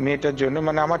লেগেছে মেয়েটার জন্য,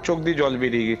 মানে আমার চোখ দিয়ে জল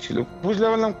বেরিয়ে গেছিল। বুঝতে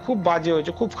পারলাম খুব বাজে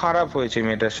হয়েছে, খুব খারাপ হয়েছে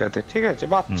মেয়েটার সাথে, ঠিক আছে?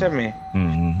 বাচ্চা মেয়ে,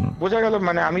 বোঝা গেল।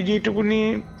 মানে আমি যেটুকুনি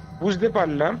বুঝতে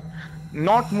পারলাম,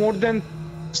 নট মোর দেন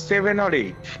 7 or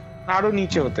 8, আরো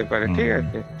নিচে হতে পারে, ঠিক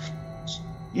আছে?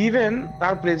 ইভেন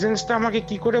তার প্রেজেন্সটা আমাকে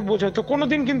কি করে বোঝাতো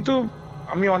কোনোদিন, কিন্তু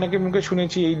আমি অনেকের মুখে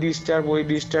শুনেছি এই ডিস্টার্ব ওই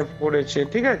ডিস্টার্ব করেছে,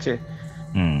 ঠিক আছে?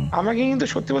 আমাকে কিন্তু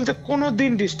সত্যি বলতে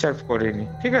কোনোদিন ডিস্টার্ব করেনি,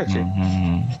 ঠিক আছে?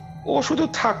 ও শুধু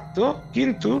থাকতো,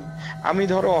 কিন্তু আমি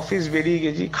ধরো অফিস বেরিয়ে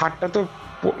গেছি, খাটটা তো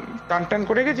টান টান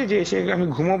করে গেছি যে এসে আমি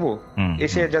ঘুমাবো,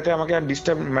 এসে যাতে আমাকে আর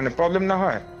ডিস্টার্ব মানে প্রবলেম না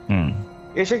হয়,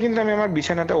 এসে কিন্তু আমি আমার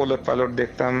বিছানাটা ওলট পালট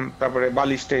দেখতাম, তারপরে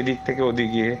বালিশটা এদিক থেকে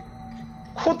ওদিকে,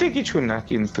 ক্ষতি কিছু না,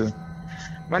 কিন্তু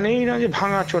মানে এই না যে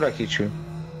ভাঙা চোরা কিছু,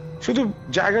 শুধু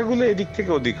জায়গাগুলো এদিক থেকে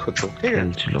ওদিক হতো, ঠিক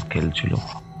আছে? খেলছিল।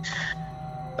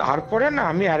 তারপরে না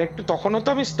আমি আরেকটু, তখনও তো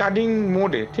আমি স্টাডিং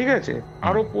মোডে, ঠিক আছে?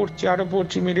 আরো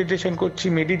পড়ছি, মেডিটেশন করছি,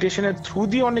 মেডিটেশনের থ্রু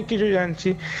দিয়ে অনেক কিছু জানছি।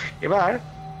 এবার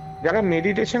যারা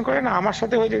মেডিটেশন করে না, আমার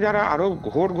সাথে হয়েছে যারা আরো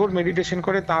ঘোর মেডিটেশন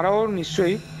করে, তারাও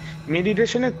নিশ্চয়ই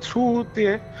মেডিটেশনের থ্রুতে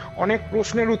অনেক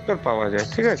প্রশ্নের উত্তর পাওয়া যায়,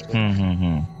 ঠিক আছে?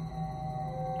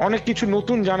 অনেক কিছু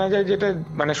নতুন জানা যায়, যেটা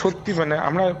মানে সত্যি মানে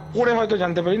আমরা পড়ে হয়তো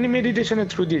জানতে পারিনি, মেডিটেশনের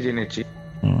থ্রু দিয়ে জেনেছি,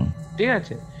 ঠিক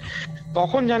আছে?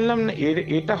 তখন জানলাম না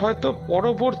এটা হয়তো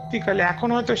পরবর্তীকালে, এখন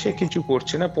হয়তো সে কিছু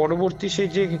করছে না, পরবর্তী সে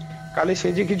যে কালে সে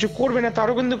যে কিছু করবে না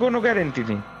তারও কিন্তু কোনো গ্যারেন্টি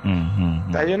নেই।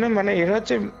 তাই জন্য মানে এরা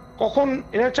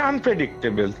হচ্ছে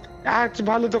আনপ্রেডিক্টেবল, আজ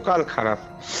ভালো তো কাল খারাপ।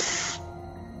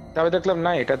 তবে দেখলাম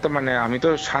না, এটা তো মানে আমি তো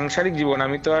সাংসারিক জীবন,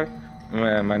 আমি তো আর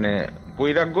মানে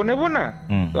বৈরাগ্য নেব না,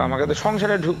 তো আমাকে তো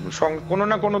সংসারে কোনো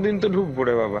না কোনো দিন তো ঢুকবো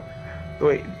রে বাবা, তো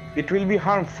ইট উইল বি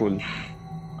হার্মফুল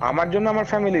আমার জন্য, আমার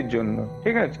ফ্যামিলির জন্য,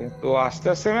 ঠিক আছে? তো আস্তে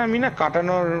আস্তে আমি না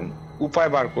কাটানোর উপায়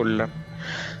বার করলাম।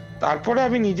 তারপরে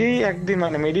আমি নিজেই একদিন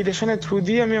মানে মেডিটেশনের থ্রু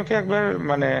দিয়ে আমি ওকে একবার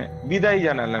মানে বিদায়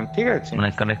জানালাম, ঠিক আছে? মানে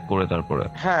কানেক্ট করে তারপরে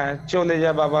হ্যাঁ, চলে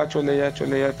যা বাবা, চলে যা,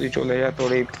 তুই চলে যা,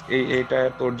 তোর এইটা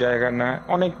তোর জায়গা না,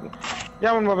 অনেক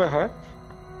যেমন ভাবে হয়।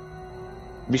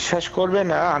 বিশ্বাস করবে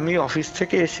না, আমি অফিস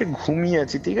থেকে এসে ঘুমিয়ে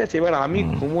আছি, ঠিক আছে? এবার আমি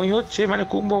ঘুমোই হচ্ছে মানে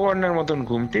কুম্ভকর্ণের মতন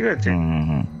ঘুম, ঠিক আছে?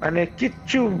 মানে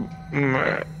কিচ্ছু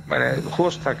মানে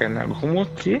হোশ থাকে না,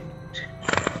 ঘুমোচ্ছি,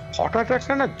 হঠাৎ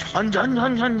একটা না ঝন ঝন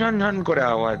ঝন ঝন ঝন ঝন করে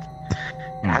আওয়াজ,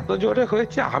 এত জোরে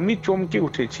হয়েছে আমি চমকে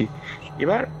উঠেছি।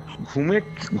 এবার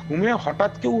ঘুমে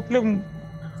হঠাৎ কেউ উঠলে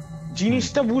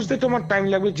জিনিসটা বুঝতে তোমার টাইম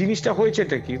লাগবে, জিনিসটা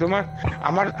হয়েছেটা কি তোমার।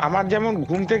 আমার যেমন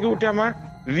ঘুম থেকে উঠে আমার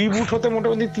রিবুট হতে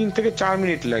মোটামুটি 3 থেকে 4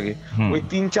 মিনিট লাগে, ওই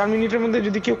 3-4 মিনিটের মধ্যে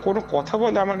যদি কেউ কোনো কথা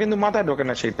বলে আমার কিন্তু মাথায় ঢোকে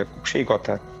না সেই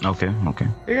কথা,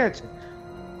 ঠিক আছে?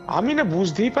 আমি না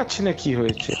বুঝতেই পারছি না কি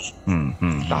হয়েছে।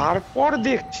 তারপর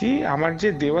দেখছি আমার যে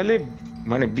দেওয়ালে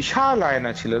মানে বিশাল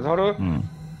আয়না ছিল, ধরো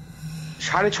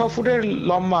 6.5 ফুটের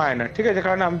লম্বা আয়না, ঠিক আছে?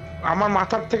 কারণ আমার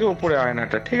মাথার থেকে উপরে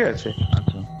আয়নাটা, ঠিক আছে,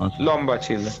 লম্বা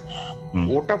ছিল,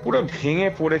 ওটা পুরো ভেঙে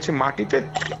পড়েছে মাটিতে,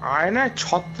 আয়নায়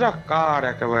ছত্রাকার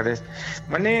একেবারে,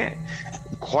 মানে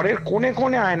ঘরের কোণে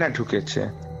কোণে আয়না ঢুকেছে,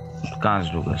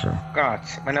 কাঁচ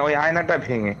মানে ওই আয়নাটা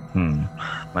ভেঙে।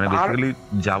 মানে বেসিক্যালি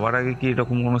যাওয়ার আগে কি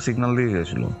এরকম কোনো সিগন্যাল দিয়ে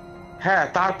গেছিল? হ্যাঁ,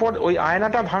 তারপর ওই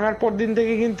আয়নাটা ভাঙার পর দিন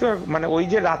থেকে কিন্তু মানে ওই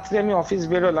যে রাত্রে আমি অফিস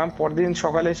বেরোলাম, পরদিন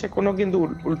সকালে এসে কোনো কিন্তু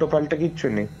উল্টো পাল্টা কিচ্ছু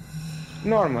নেই,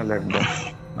 নর্মাল একদম।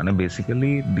 মানে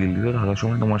বেসিক্যালি দিল্লিতে থাকার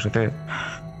সময় তোমার সাথে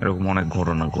এরকম অনেক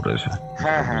ঘটনা ঘটেছে?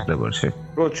 হ্যাঁ, বুঝতে পারছি,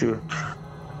 প্রচুর।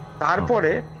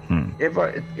 তারপরে এবার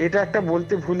এটা একটা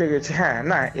বলতে ভুলে গেছি, হ্যাঁ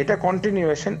না এটা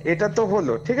কন্টিনিউয়েশন, এটা তো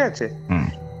হলো, ঠিক আছে?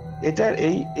 এটার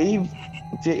এই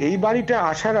যে এই বাড়িটা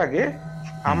আসার আগে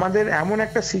আমাদের এমন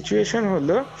একটা সিচুয়েশন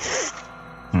হলো,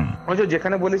 ওই যে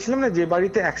যেখানে বলেছিলাম না যে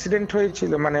বাড়িতে অ্যাক্সিডেন্ট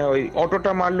হয়েছিল, মানে ওই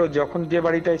অটোটা মারলো যখন যে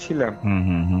বাড়িটায় ছিলাম,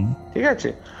 ঠিক আছে?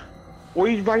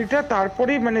 ওই বাড়িটা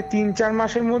তারপরেই মানে 3-4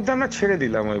 মাসের মধ্যে আমরা ছেড়ে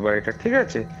দিলাম ওই বাড়িটা, ঠিক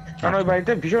আছে, কারণ ওই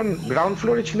বাড়িটা ভীষণ গ্রাউন্ড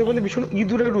ফ্লোরে ছিল বলে ভীষণ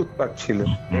ইঁদুরের উৎপাত ছিল,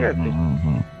 ঠিক আছে।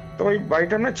 তো ওই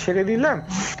বাড়িটা আমরা ছেড়ে দিলাম,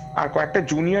 আর কয়েকটা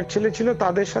জুনিয়র ছেলে ছিল,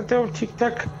 তাদের সাথেও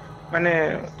ঠিকঠাক মানে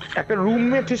একটা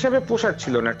রুমমেট হিসাবে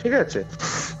পোষাচ্ছিল না, ঠিক আছে।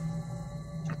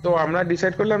 তো আমরা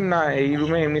ডিসাইড করলাম না, এই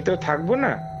রুমে এমনিতেও থাকবো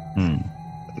না,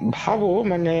 ভাবো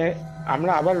মানে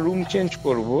আমরা আবার রুম চেঞ্জ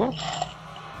করব।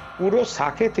 পুরো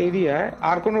সাকেত এরিয়ায়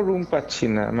আর কোনো রুম পাচ্ছি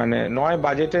না, মানে নয়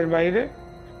বাজেটের বাইরে,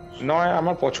 নয়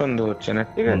আমার পছন্দ হচ্ছে না,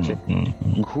 ঠিক আছে।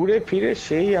 ঘুরে ফিরে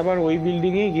সেই আবার ওই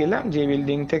বিল্ডিং এ গেলাম যে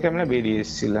বিল্ডিং থেকে আমরা বেরিয়ে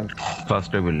এসেছিলাম,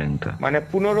 ফার্স্ট বিল্ডিংটা, মানে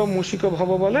পুনরমূষিক ভব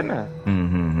বলে না,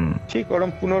 ঠিক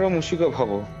ওরকম পুনরমূষিক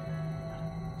ভব।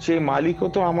 সেই মালিকও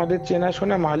তো আমাদের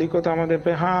চেনাশোনা, মালিকও তো আমাদের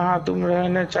হ্যাঁ হ্যাঁ তোমরা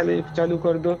চালু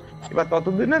কর দো। এবার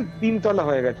ততদিন না 3 তলা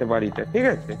হয়ে গেছে বাড়িটা, ঠিক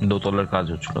আছে, দোতলার কাজ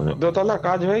হচ্ছিল, দোতলা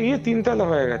কাজ হয়ে গিয়ে 3 তলা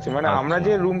হয়ে গেছে, মানে আমরা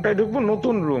যে রুমটায় ঢুকবো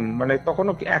নতুন রুম, মানে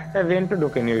তখনও একটা রেন্টও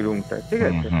ঢোকেনি ওই রুমটা, ঠিক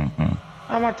আছে।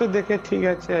 আমার তো দেখে ঠিক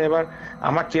আছে, এবার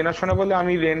আমার চেনাশোনা বলে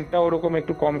আমি রেন্টটা ওরকম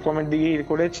একটু কম কমের দিকে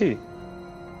করেছি,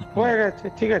 হয়ে গেছে,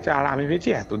 ঠিক আছে। আর আমি ভেবেছি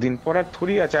এতদিন পর আর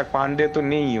থুরি আছে, আর পান্ডে তো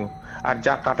নেইও, আর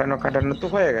যা কাটানো তো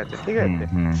হয়ে গেছে, ঠিক আছে,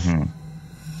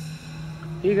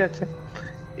 ঠিক আছে।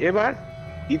 এবার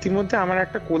ইতিমধ্যে আমার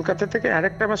একটা কলকাতা থেকে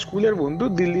আরেকটা আমার স্কুলের বন্ধু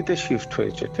দিল্লিতে শিফট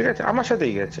হয়েছে, ঠিক আছে, আমার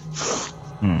সাথেই গেছে।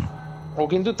 ও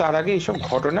কিন্তু তার আগে এইসব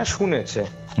ঘটনা শুনেছে,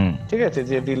 ঠিক আছে,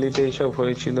 যে দিল্লিতে এইসব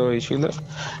হয়েছিল হয়েছিল।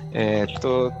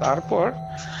 তো তারপর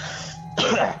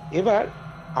এবার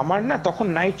আমার না তখন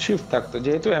নাইট শিফট থাকতো,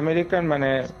 যেহেতু আমেরিকান মানে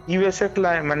ইউএসএ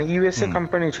মানে ইউএসএ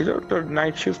কোম্পানি ছিল, তো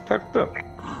নাইট শিফট থাকতো।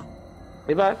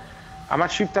 এবার আমার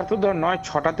শিফট থাকতো ধর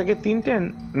 9-6টা থেকে 3টে,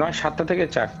 9-7টা থেকে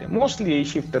 4টে, মোস্টলি এই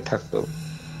শিফটটা থাকতো।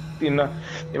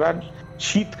 এবার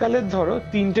শীতকালের ধরো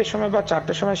 3টের সময় বা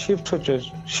 4টের সময় শিফট হচ্ছে,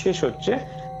 শেষ হচ্ছে,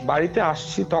 বাড়িতে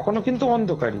আসছি তখনও কিন্তু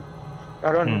অন্ধকারই,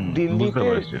 কারণ দিল্লিতে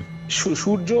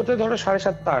সূর্য ওঠে ধরো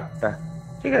 7:30-8টা,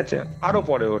 ঠিক আছে, আরো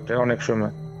পরে ওঠে অনেক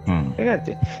সময়, ঠিক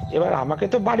আছে। এবার আমাকে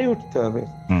তো বাড়ি উঠতে হবে,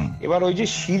 এবার ওই যে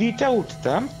সিঁড়িটা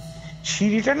উঠতাম,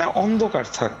 সিঁড়িটা না অন্ধকার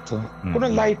থাকতো, কোনো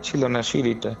লাইট ছিল না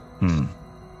সিঁড়িটা।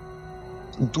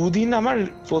 দুদিন আমার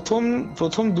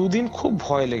প্রথম দুদিন খুব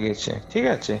ভয় লেগেছে, ঠিক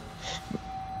আছে,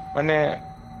 মানে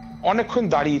অনেকক্ষণ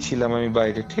দাঁড়িয়েছিলাম আমি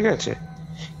বাইরে, ঠিক আছে।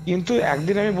 কিন্তু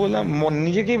একদিন আমি বললাম,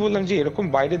 নিজেকেই বললাম যে এরকম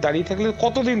বাইরে দাঁড়িয়ে থাকলে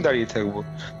কতদিন দাঁড়িয়ে থাকবো,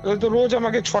 তো রোজ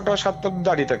আমাকে 6টা-7টা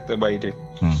দাঁড়িয়ে থাকতে বাইরে।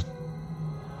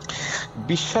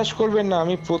 বিশ্বাস করবেন না,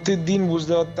 আমি প্রতিদিন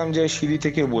বুঝতে পারতাম যে সিঁড়ি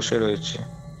থেকে বসে রয়েছে,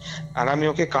 আর আমি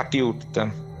ওকে কাটিয়ে উঠতাম,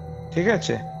 ঠিক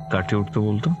আছে। কাটিয়ে উঠতে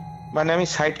বলতো মানে আমি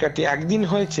সাইড কাটিয়ে, একদিন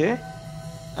হয়েছে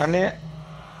মানে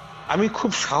আমি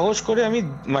খুব সাহস করে আমি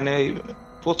মানে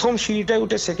প্রথম সিঁড়িটায়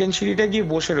উঠে সেকেন্ড সিঁড়িটায় গিয়ে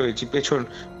বসে রয়েছি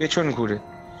পেছন ঘুরে।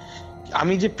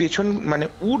 আমি যে পেছন মানে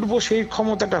উঠবো সেই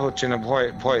ক্ষমতাটা হচ্ছে না,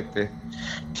 ভয়তে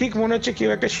ঠিক মনে হচ্ছে কেউ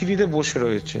একটা সিঁড়িতে বসে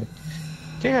রয়েছে,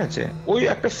 ঠিক আছে। ওই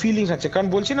একটা ফিলিং আছে, কারণ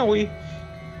বলছি না ওই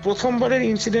প্রথমবারের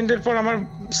ইনসিডেন্টের পর আমার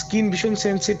স্কিন ভীষণ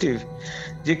সেন্সিটিভ,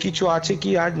 যে কিছু আছে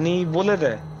কি আর নেই বলে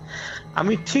দেয়।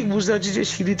 আমি ঠিক বুঝতে পারছি যে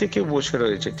সিঁড়িতে কেউ বসে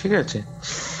রয়েছে, ঠিক আছে।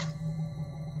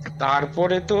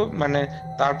 তারপরে তো মানে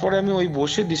তারপরে আমি ওই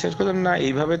বসে ডিসাইড করলাম না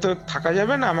এইভাবে তো থাকা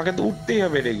যাবে না, আমাকে তো উঠতেই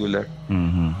হবে রেগুলার।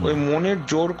 ওই মনের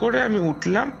জোর করে আমি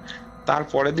উঠলাম।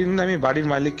 তারপরের দিন আমি বাড়ির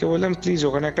মালিককে বললাম, প্লিজ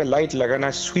ওখানে একটা লাইট লাগান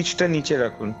আর সুইচটা নিচে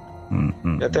রাখুন,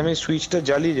 যাতে আমি সুইচটা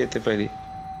জ্বালিয়ে যেতে পারি,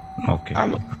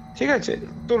 ঠিক আছে।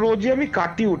 তো রোজই আমি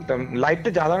কাটিয়ে উঠতাম, লাইটটা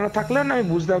জ্বালানো থাকলে না আমি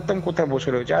বুঝতে পারতাম কোথায় বসে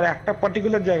রয়েছে, আর একটা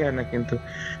পার্টিকুলার জায়গায় না, কিন্তু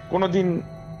কোনোদিন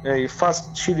এই ফার্স্ট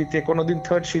সিঁড়িতে, কোনোদিন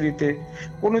থার্ড সিঁড়িতে,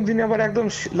 কোনোদিন আবার একদম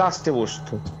লাস্টে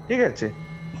বসতো, ঠিক আছে।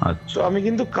 তো আমি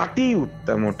কিন্তু কাটিয়ে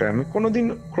উঠতাম, ওটা আমি কোনোদিন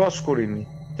ক্রস করিনি,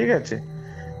 ঠিক আছে।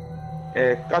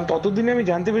 কারণ ততদিনে আমি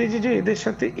জানতে পেরেছি যে এদের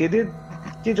সাথে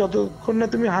এদেরকে যতক্ষণ না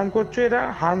তুমি হার্ম করছো, এরা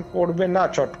হার্ম করবে না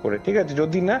চট করে, ঠিক আছে,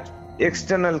 যদি না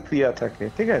এক্সটার্নাল ক্রিয়া থাকে,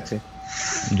 ঠিক আছে,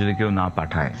 যদি কেউ না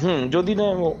পাঠায়, যদি না।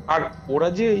 আর ওরা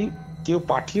যে কেউ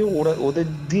পাঠিয়ে ওদের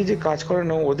দিয়ে যে কাজ করে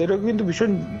না, ওদেরও কিন্তু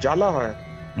ভীষণ জ্বালা হয়,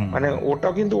 মানে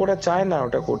ওটাও কিন্তু ওরা চায় না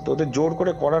ওটা করতে, ওদের জোর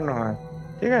করে করানো হয়,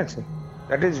 ঠিক আছে।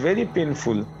 That is very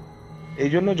painful. এই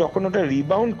জন্য যখন ওটা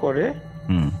রিবাউন্ড করে,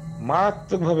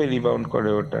 মারাত্মক ভাবে রিবাউন্ড করে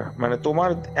ওটা, মানে তোমার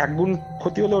 1 গুণ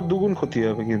ক্ষতি হলে ওর 2 গুণ ক্ষতি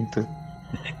হবে কিন্তু।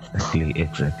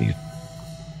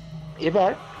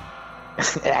 এবার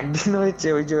একদিন হয়েছে,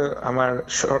 ওই যে আমার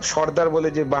সর্দার বলে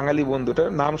যে বাঙালি বন্ধুটার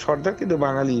নাম সর্দার, কিন্তু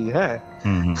বাঙালি, হ্যাঁ।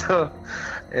 তো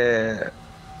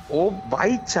ও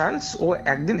বাই চান্স ও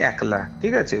একদিন একলা,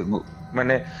 ঠিক আছে,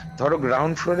 মানে ধরো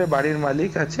গ্রাউন্ড ফ্লোরে বাড়ির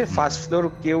মালিক আছে, ফার্স্ট ফ্লোর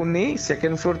কেউ নেই,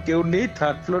 সেকেন্ড ফ্লোর কেউ নেই,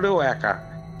 থার্ড ফ্লোরে ও একা,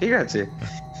 ঠিক আছে।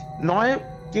 নয়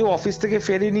কেউ অফিস থেকে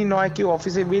ফেরেনি, নয় কেউ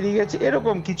অফিসে বেরিয়ে গেছে,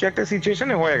 এরকম কিছু একটা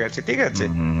সিচুয়েশনে হয়ে গেছে, ঠিক আছে।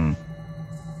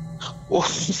 ও ও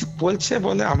বলছে,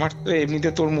 বলে আমার তো এমনিতে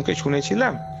তোর মুখে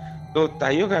শুনেছিলাম, তো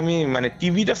তাই হোক আমি মানে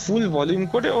টিভিটা ফুল ভলিউম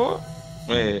করে ও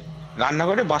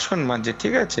রান্নাঘরে বাসন মাজছে,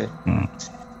 ঠিক আছে।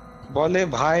 বলে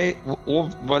ভাই, ও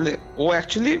বলে ও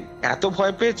অ্যাকচুয়ালি এত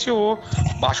ভয় পেয়েছে, ও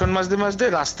বাসন মাজতে মাজতে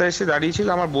রাস্তায় এসে দাঁড়িয়েছিল,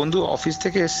 আমার বন্ধু অফিস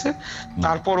থেকে এসছে,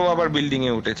 তারপর ও আবার বিল্ডিং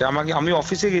এ উঠেছে। আমি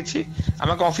অফিসে গেছি,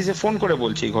 আমাকে অফিসে ফোন করে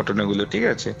বলছে এই ঘটনাগুলো, ঠিক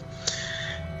আছে।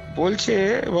 বলছে,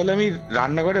 বলে আমি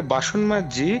রান্নাঘরে বাসন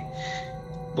মাজছি,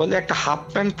 বলে একটা হাফ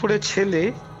প্যান্ট পরে ছেলে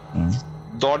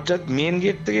দরজা মেন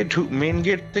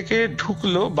গেট থেকে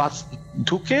ঢুকলো,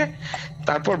 ঢুকে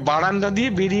তারপর বারান্দা দিয়ে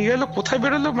বেরিয়ে গেল। কোথায়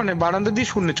বেরোলো মানে বারান্দা দিয়ে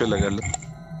শূন্য চলে গেল।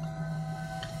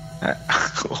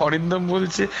 অরিন্দম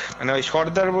বলছে, মানে ওই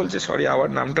সর্দার বলছে, সরি আবার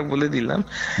নামটা বলে দিলাম,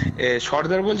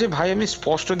 সর্দার বলছে ভাই আমি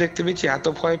স্পষ্ট দেখতে পেয়েছি, এত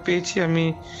ভয় পেয়েছি আমি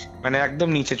মানে একদম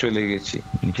নিচে চলে গেছি।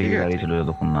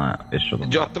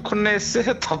 যতক্ষণ না এসছে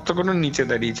ততক্ষণ নিচে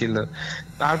দাঁড়িয়ে ছিল।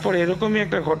 তারপর এরকমই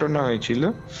একটা ঘটনা হয়েছিল,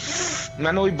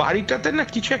 মানে ওই বাড়িটাতে না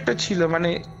কিছু একটা ছিল, মানে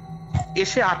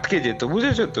এসে আটকে যেত,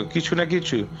 বুঝেছো তো, কিছু না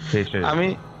কিছু।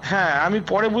 আমি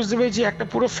পরে বুঝতে পেরেছি একটা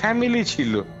পুরো ফ্যামিলি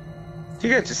ছিল,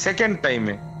 ঠিক আছে, সেকেন্ড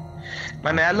টাইমে,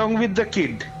 মানে অ্যালং উইথ দ্য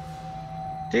কিড,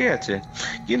 ঠিক আছে।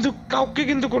 কিন্তু কাউকে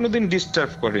কিন্তু কোনোদিন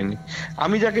ডিস্টার্ব করেনি।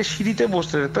 আমি যাকে সিঁড়িতে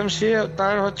বসতে যেতাম সে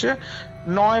তার হচ্ছে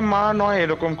নয় মা নয়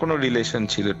এরকম কোনো রিলেশন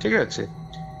ছিল, ঠিক আছে।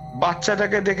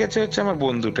 বাচ্চাটাকে দেখেছে হচ্ছে আমার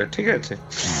বন্ধুটা, ঠিক আছে।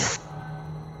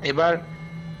 এবার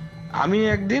আমি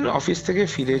একদিন অফিস থেকে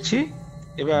ফিরেছি,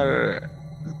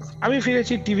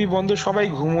 টিভি বন্ধ, সবাই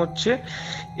ঘুমোচ্ছে।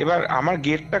 এবার আমার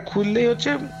গেটটা খুললেই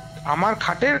হচ্ছে আমার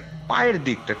খাটের পায়ের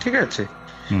দিকটা, ঠিক আছে।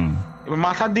 এবার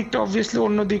মাথার দিকটা অবভিয়াসলি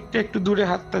অন্য দিকটা একটু দূরে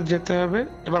হাতটা যেতে হবে।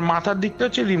 এবার মাথার দিকটা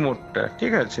হচ্ছে রিমোটটা,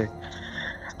 ঠিক আছে।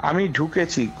 আমি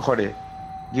ঢুকেছি ঘরে,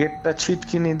 গেটটা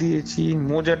ছিটকিনি দিয়েছি,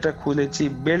 মোজাটা খুলেছি,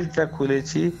 বেল্টটা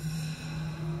খুলেছি,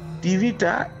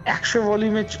 টিভিটা 100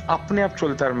 ভলিউমে আপনি আপ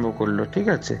চলতে আরম্ভ করলো, ঠিক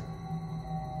আছে,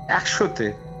 100-তে।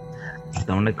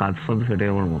 মানে কাজ ফাজ ফেটে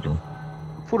যাওয়ার মতো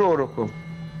পুরো ওরকম,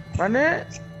 মানে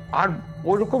আর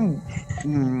ওরকম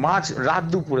মাঝ রাত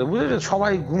দুপুরে, বুঝেছো,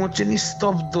 সবাই ঘুমোচ্ছে,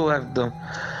 নিস্তব্ধ একদম।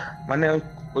 মানে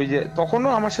ওই যে তখনও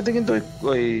আমার সাথে কিন্তু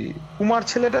ওই কুমার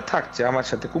ছেলেটা থাকছে আমার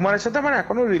সাথে, কুমারের সাথে আমার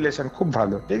এখনো রিলেশন খুব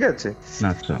ভালো, ঠিক আছে।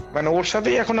 মানে ওর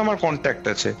সাথেই এখন আমার কন্ট্যাক্ট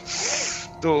আছে।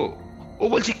 তো ও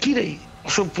বলছে, কি রে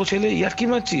অসভ্য ছেলে, ইয়ার কি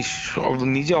মারছিস,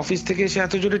 নিজে অফিস থেকে এসে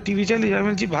এত জোরে টিভি চালিয়ে। আমি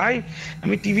বলছি ভাই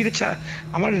আমি টিভির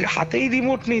আমার হাতেই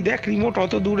রিমোট নেই, দেখ রিমোট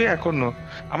অত দূরে এখনো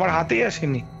আমার হাতেই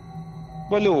আসেনি।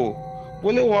 বলে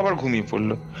ও আবার ঘুমিয়ে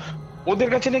পড়লো। ওদের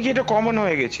কাছে নাকি এটা কমন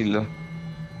হয়ে গেছিল,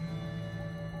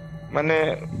 মানে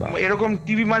এরকম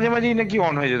টিভি মাঝে মাঝেই নাকি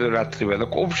অন হয়ে যেত রাত্রিবেলা,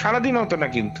 সারাদিন হতো না,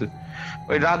 কিন্তু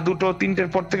ওই রাত 2-3টের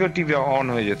পর থেকে টিভি অন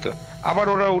হয়ে যেত, আবার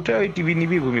ওরা উঠে ওই টিভি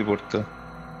নিবি ঘুমিয়ে পড়তো।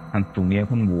 তুমি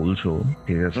এখন বলছো,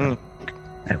 ঠিক আছে,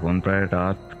 এখন প্রায়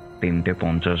রাত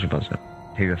 3:50 বাজে,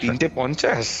 ঠিক আছে।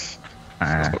 3:50?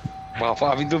 হ্যাঁ বাবা,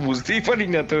 আমি তো বুঝতেই পারি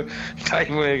না তো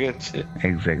টাইম হয়ে গেছে।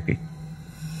 এক্স্যাক্টলি।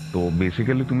 তো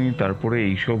বেসিক্যালি তুমি তারপরে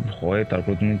এইসব হয়,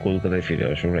 তারপর তুমি কলকাতায় ফিরে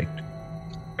আসো, রাইট?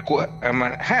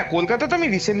 হ্যাঁ, কলকাতা তো আমি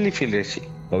রিসেন্টলি ফিরে এসেছি।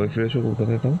 কবে ফিরেছো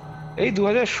কলকাতায়? তাও এই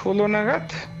 2016 নাগাদ।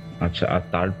 আচ্ছা, আর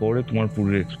তারপরে তোমার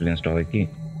পুরীর এক্সপিরিয়েন্সটা হয় কি?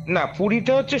 না,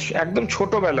 পুরীটা হচ্ছে একদম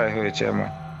ছোটবেলায় হয়েছে আমার,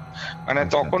 মানে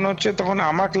তখন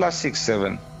আমার ক্লাস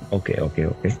 6-7। ওকে ওকে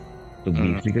ওকে। তো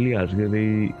বেসিক্যালি আজকের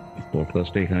এই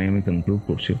পডকাস্টটা এখানে আমি কনক্লুড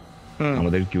করছি।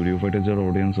 আমাদের কিউরিওফাইটের যারা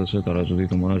অডিয়েন্স আছে তারা যদি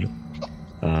তোমার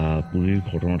পুরীর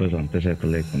ঘটনাটা জানতে চায়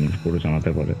তাহলে কমেন্ট করে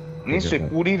জানাতে পারে। নিশ্চয়ই,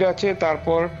 পুরীর আছে।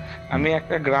 তারপর আমি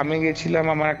একটা গ্রামে গেছিলাম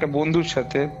আমার একটা বন্ধুর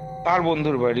সাথে, তার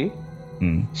বন্ধুর বাড়ি,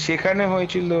 সেখানে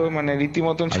হয়েছিল মানে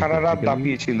রীতিমতন সারা রাত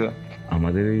দাপিয়েছিল।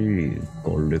 আমাদের এই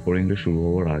কল রেকর্ডিংটা শুরু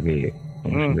হওয়ার আগে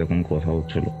তোমার সাথে এখন কথা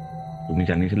হচ্ছিল, তুমি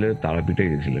জানিয়েছিলে তারাপীঠে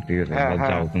গেছিলে, ঠিক আছে?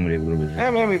 যাও তুমি রেগুলার বেসিসে?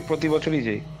 হ্যাঁ, আমি প্রতি বছরই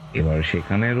যাই। এবার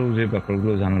সেখানেরও যে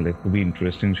ব্যাপারগুলো জানালে খুবই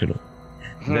ইন্টারেস্টিং ছিল।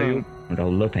 যাই হোক,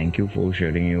 Rahul, thank you for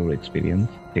sharing your experience,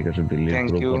 ঠিক আছে? দিল্লির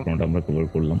পুরো ঘটনাটা আমরা কভার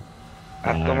করলাম।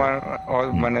 আর তোমার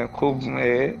মানে খুব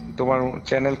তোমার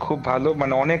চ্যানেল খুব ভালো,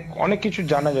 মানে অনেক অনেক কিছু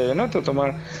জানা যায়, জানো তো, তোমার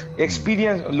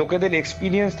এক্সপিরিয়েন্স, লোকেদের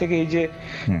এক্সপিরিয়েন্স থেকে। এই যে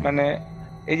মানে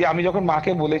এই যে আমি যখন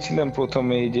মাকে বলেছিলাম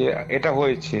প্রথমে এই যে এটা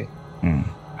হয়েছে,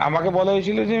 আমাকে বলা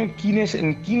হয়েছিল যে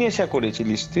কি নেশা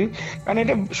করেছিলিস তুই, কারণ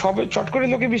এটা সবে চট করে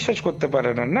লোকে বিশ্বাস করতে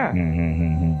পারে না, না?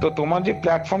 তো তোমার যে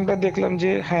প্ল্যাটফর্মটা দেখলাম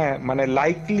যে হ্যাঁ, মানে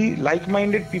লাইক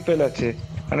মাইন্ডেড পিপল আছে,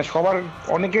 মানে সবার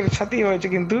অনেকের সাথেই হয়েছে,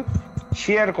 কিন্তু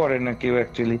শেয়ার করে না কেউ,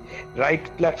 অ্যাকচুয়ালি রাইট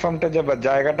প্ল্যাটফর্মটা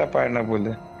জায়গাটা পায় না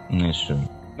বলে। নিশ্চয়ই,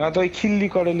 না তো ওই খিল্লি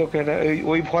করে লোকেরা,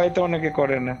 ওই ভয়তে অনেকে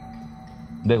করে না।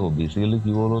 দেখো বেসিক্যালি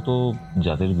কি বলতো,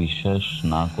 যাদের বিশ্বাস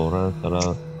না করার তারা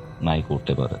নাই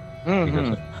করতে পারে, ঠিক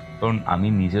আছে? কারণ আমি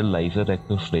নিজের লাইফের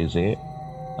একটা ফ্রেজে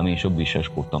আমি এসব বিশ্বাস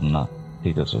করতাম না,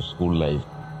 ঠিক আছে, স্কুল লাইফ।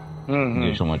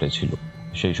 যে সময়টা ছিল,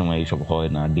 সেই সময় এইসব হয়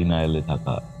না, ডিনায়ালে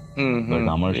থাকা। বাট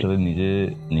আমার সাথে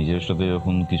নিজের সাথে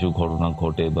যখন কিছু ঘটনা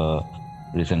ঘটে বা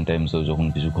রিসেন্ট টাইমসে যখন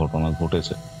কিছু ঘটনা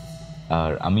ঘটেছে,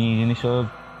 আর আমি এই জিনিসটা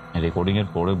রেকর্ডিং এর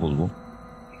পরে বলবো,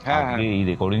 আজকে এই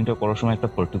রেকর্ডিংটা করার সময় একটা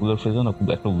পার্টিকুলার ফেজে না খুব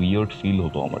একটা উইয়ার্ড ফিল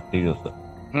হতো আমার, ঠিক আছে?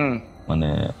 মানে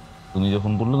তুমি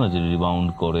যখন বললো না যে রিবাউন্ড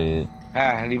করে,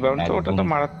 ওটা তো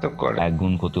মারাত্মক করে, 1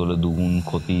 গুণ ক্ষতি হলে 2 গুণ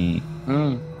ক্ষতি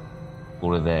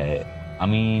করে দেয়।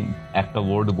 আমি একটা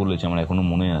ওয়ার্ড বলেছি, আমার এখনো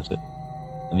মনে আছে,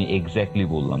 আমি এক্স্যাক্টলি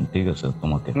বললাম, ঠিক আছে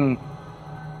তোমাকে।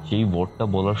 সেই ওয়ার্ডটা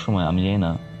বলার সময় আমি জানি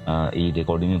না এই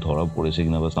রেকর্ডিং এ ধরা পড়েছে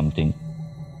কিনা বা সামথিং,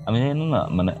 আমি জানি না,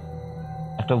 মানে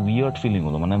একটা উইয়ার্ড ফিলিং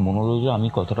হলো, মানে মনে হলো যে আমি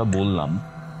কথাটা বললাম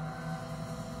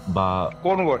বা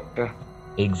কোন ওয়ার্ডটা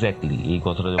এক্স্যাক্টলি এই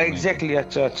কথাটা এক্স্যাক্টলি,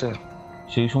 আচ্ছা আচ্ছা,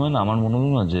 সেই সময় না আমার মনে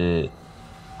হলো না যে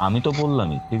আমি তো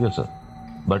বললামই, ঠিক আছে,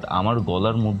 বাট আমার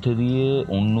গলার মধ্যে দিয়ে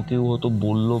অন্য কেউ হয়তো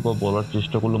বললো বা বলার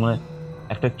চেষ্টা করলো, মানে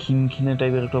একটা খিনখিনে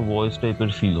টাইপের একটা ভয়েস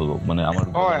টাইপের ফিল হলো মানে আমার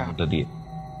গলার মধ্যে দিয়ে।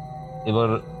 এবার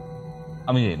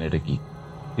আমি জানি না এটা কি,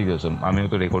 ঠিক আছে, আমি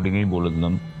হয়তো রেকর্ডিং এই বলে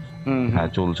দিলাম, হ্যাঁ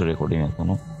চলছে রেকর্ডিং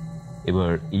এখনো।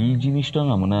 এবার এই জিনিসটা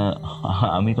না, মানে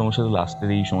আমি তোমার সাথে লাস্টের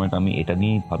এই সময়টা আমি এটা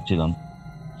নিয়েই ভাবছিলাম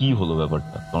কি হলো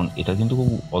ব্যাপারটা, কারণ এটা কিন্তু খুব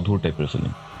অধুর টাইপের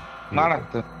ফিলিং।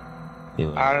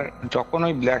 আর যখন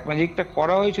ওই ব্ল্যাক ম্যাজিকটা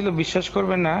করা হয়েছিল, বিশ্বাস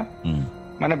করবে না,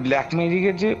 মানে ব্ল্যাক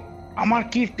ম্যাজিকের যে আমার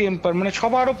কি টেম্পার, মানে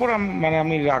সবার উপর মানে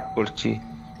আমি রাগ করছি,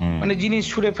 মানে জিনিস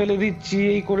ছুঁড়ে ফেলে দিচ্ছি,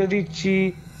 এই করে দিচ্ছি,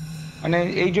 মানে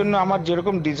এই জন্য আমার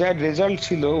যেরকম ডিজায়ার্ড রেজাল্ট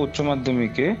ছিল উচ্চ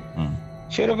মাধ্যমিকে,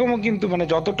 সেরকমও কিন্তু মানে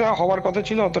যতটা হওয়ার কথা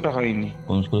ছিল অতটা হয়নি।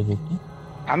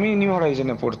 আমি নিউ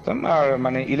হরাইজনে পড়তাম, আর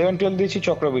মানে 11-12 দিয়েছি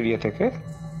চক্রবেড়িয়া থেকে।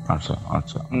 আচ্ছা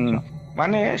আচ্ছা,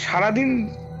 মানে সারাদিন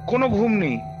কোনো ঘুম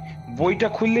নেই, বইটা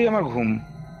খুললেই আমার ঘুম,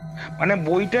 মানে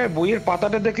বইয়ের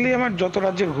পাতাটা দেখলেই আমার যত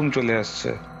রাজ্যের ঘুম চলে আসছে।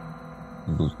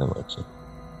 বুঝতে পারছি,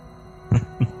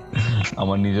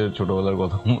 আমার নিজের ছোটবেলার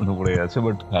কথা মনে পড়ে গেছে,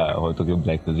 বাট হ্যাঁ হয়তো কেউ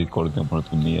ব্ল্যাক ম্যাজিক করে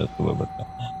নিয়ে আসতো ব্যাপারটা।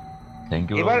 Thank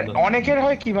you. এবার অনেকের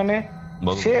হয় কি, মানে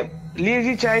সে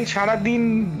লেজি চাই, সারাদিন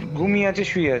ঘুমিয়ে আছে,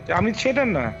 শুয়ে আছে, আমি সেটা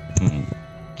না,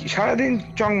 সারাদিন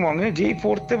চংমঙে, যেই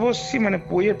পড়তে বসছি মানে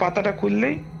বইয়ের পাতাটা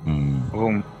খুললেই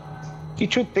ঘুম,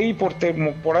 কিছুতেই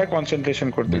পড়ায় কনসেন্ট্রেশন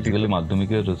করতে। বেসিক্যালি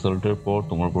মাধ্যমিকের রেজাল্টের পর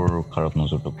তোমার উপর খারাপ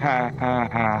নজরটা। হ্যাঁ হ্যাঁ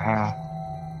হ্যাঁ হ্যাঁ,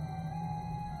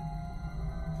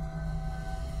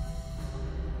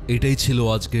 এটাই ছিল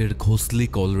আজকের ঘোষলি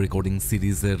কল রেকর্ডিং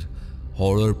সিরিজের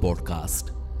হরর পডকাস্ট।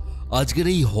 আজকের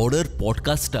এই হরর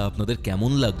পডকাস্টটা আপনাদের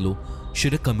কেমন লাগলো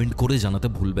সেটা কমেন্ট করে জানাতে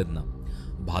ভুলবেন না।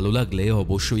 ভালো লাগলে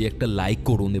অবশ্যই একটা লাইক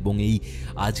করুন এবং এই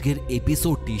আজকের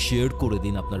এপিসোডটি শেয়ার করে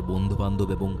দিন আপনার বন্ধুবান্ধব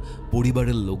এবং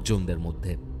পরিবারের লোকজনদের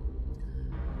মধ্যে।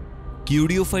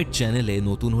 কিউরিওফাইট চ্যানেলে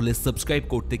নতুন হলে সাবস্ক্রাইব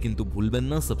করতে কিন্তু ভুলবেন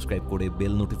না। সাবস্ক্রাইব করে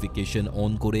বেল নোটিফিকেশন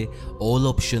অন করে অল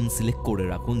অপশন সিলেক্ট করে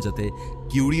রাখুন, যাতে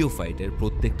কিউরিওফাইটের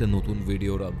প্রত্যেকটা নতুন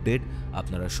ভিডিওর আপডেট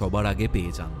আপনারা সবার আগে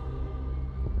পেয়ে যান।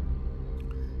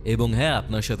 এবং হ্যাঁ,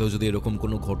 আপনার সাথেও যদি এরকম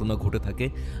কোনো ঘটনা ঘটে থাকে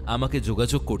আমাকে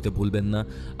যোগাযোগ করতে ভুলবেন না।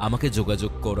 আমাকে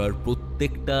যোগাযোগ করার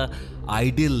প্রত্যেকটা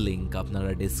আইডিয়াল লিঙ্ক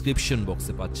আপনারা ডেসক্রিপশন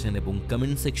বক্সে পাচ্ছেন এবং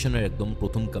কমেন্ট সেকশনের একদম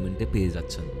প্রথম কমেন্টে পেয়ে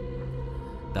যাচ্ছেন।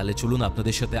 তাহলে চলুন,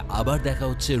 আপনাদের সাথে আবার দেখা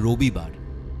হচ্ছে রবিবার।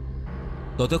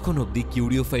 ততক্ষণ অবধি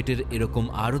কিউরিওফাইটের এরকম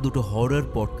আরও দুটো হরর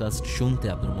পডকাস্ট শুনতে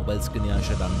আপনার মোবাইল স্ক্রিনে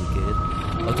আসা ডান দিকের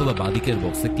অথবা বাঁ দিকের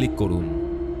বক্সে ক্লিক করুন।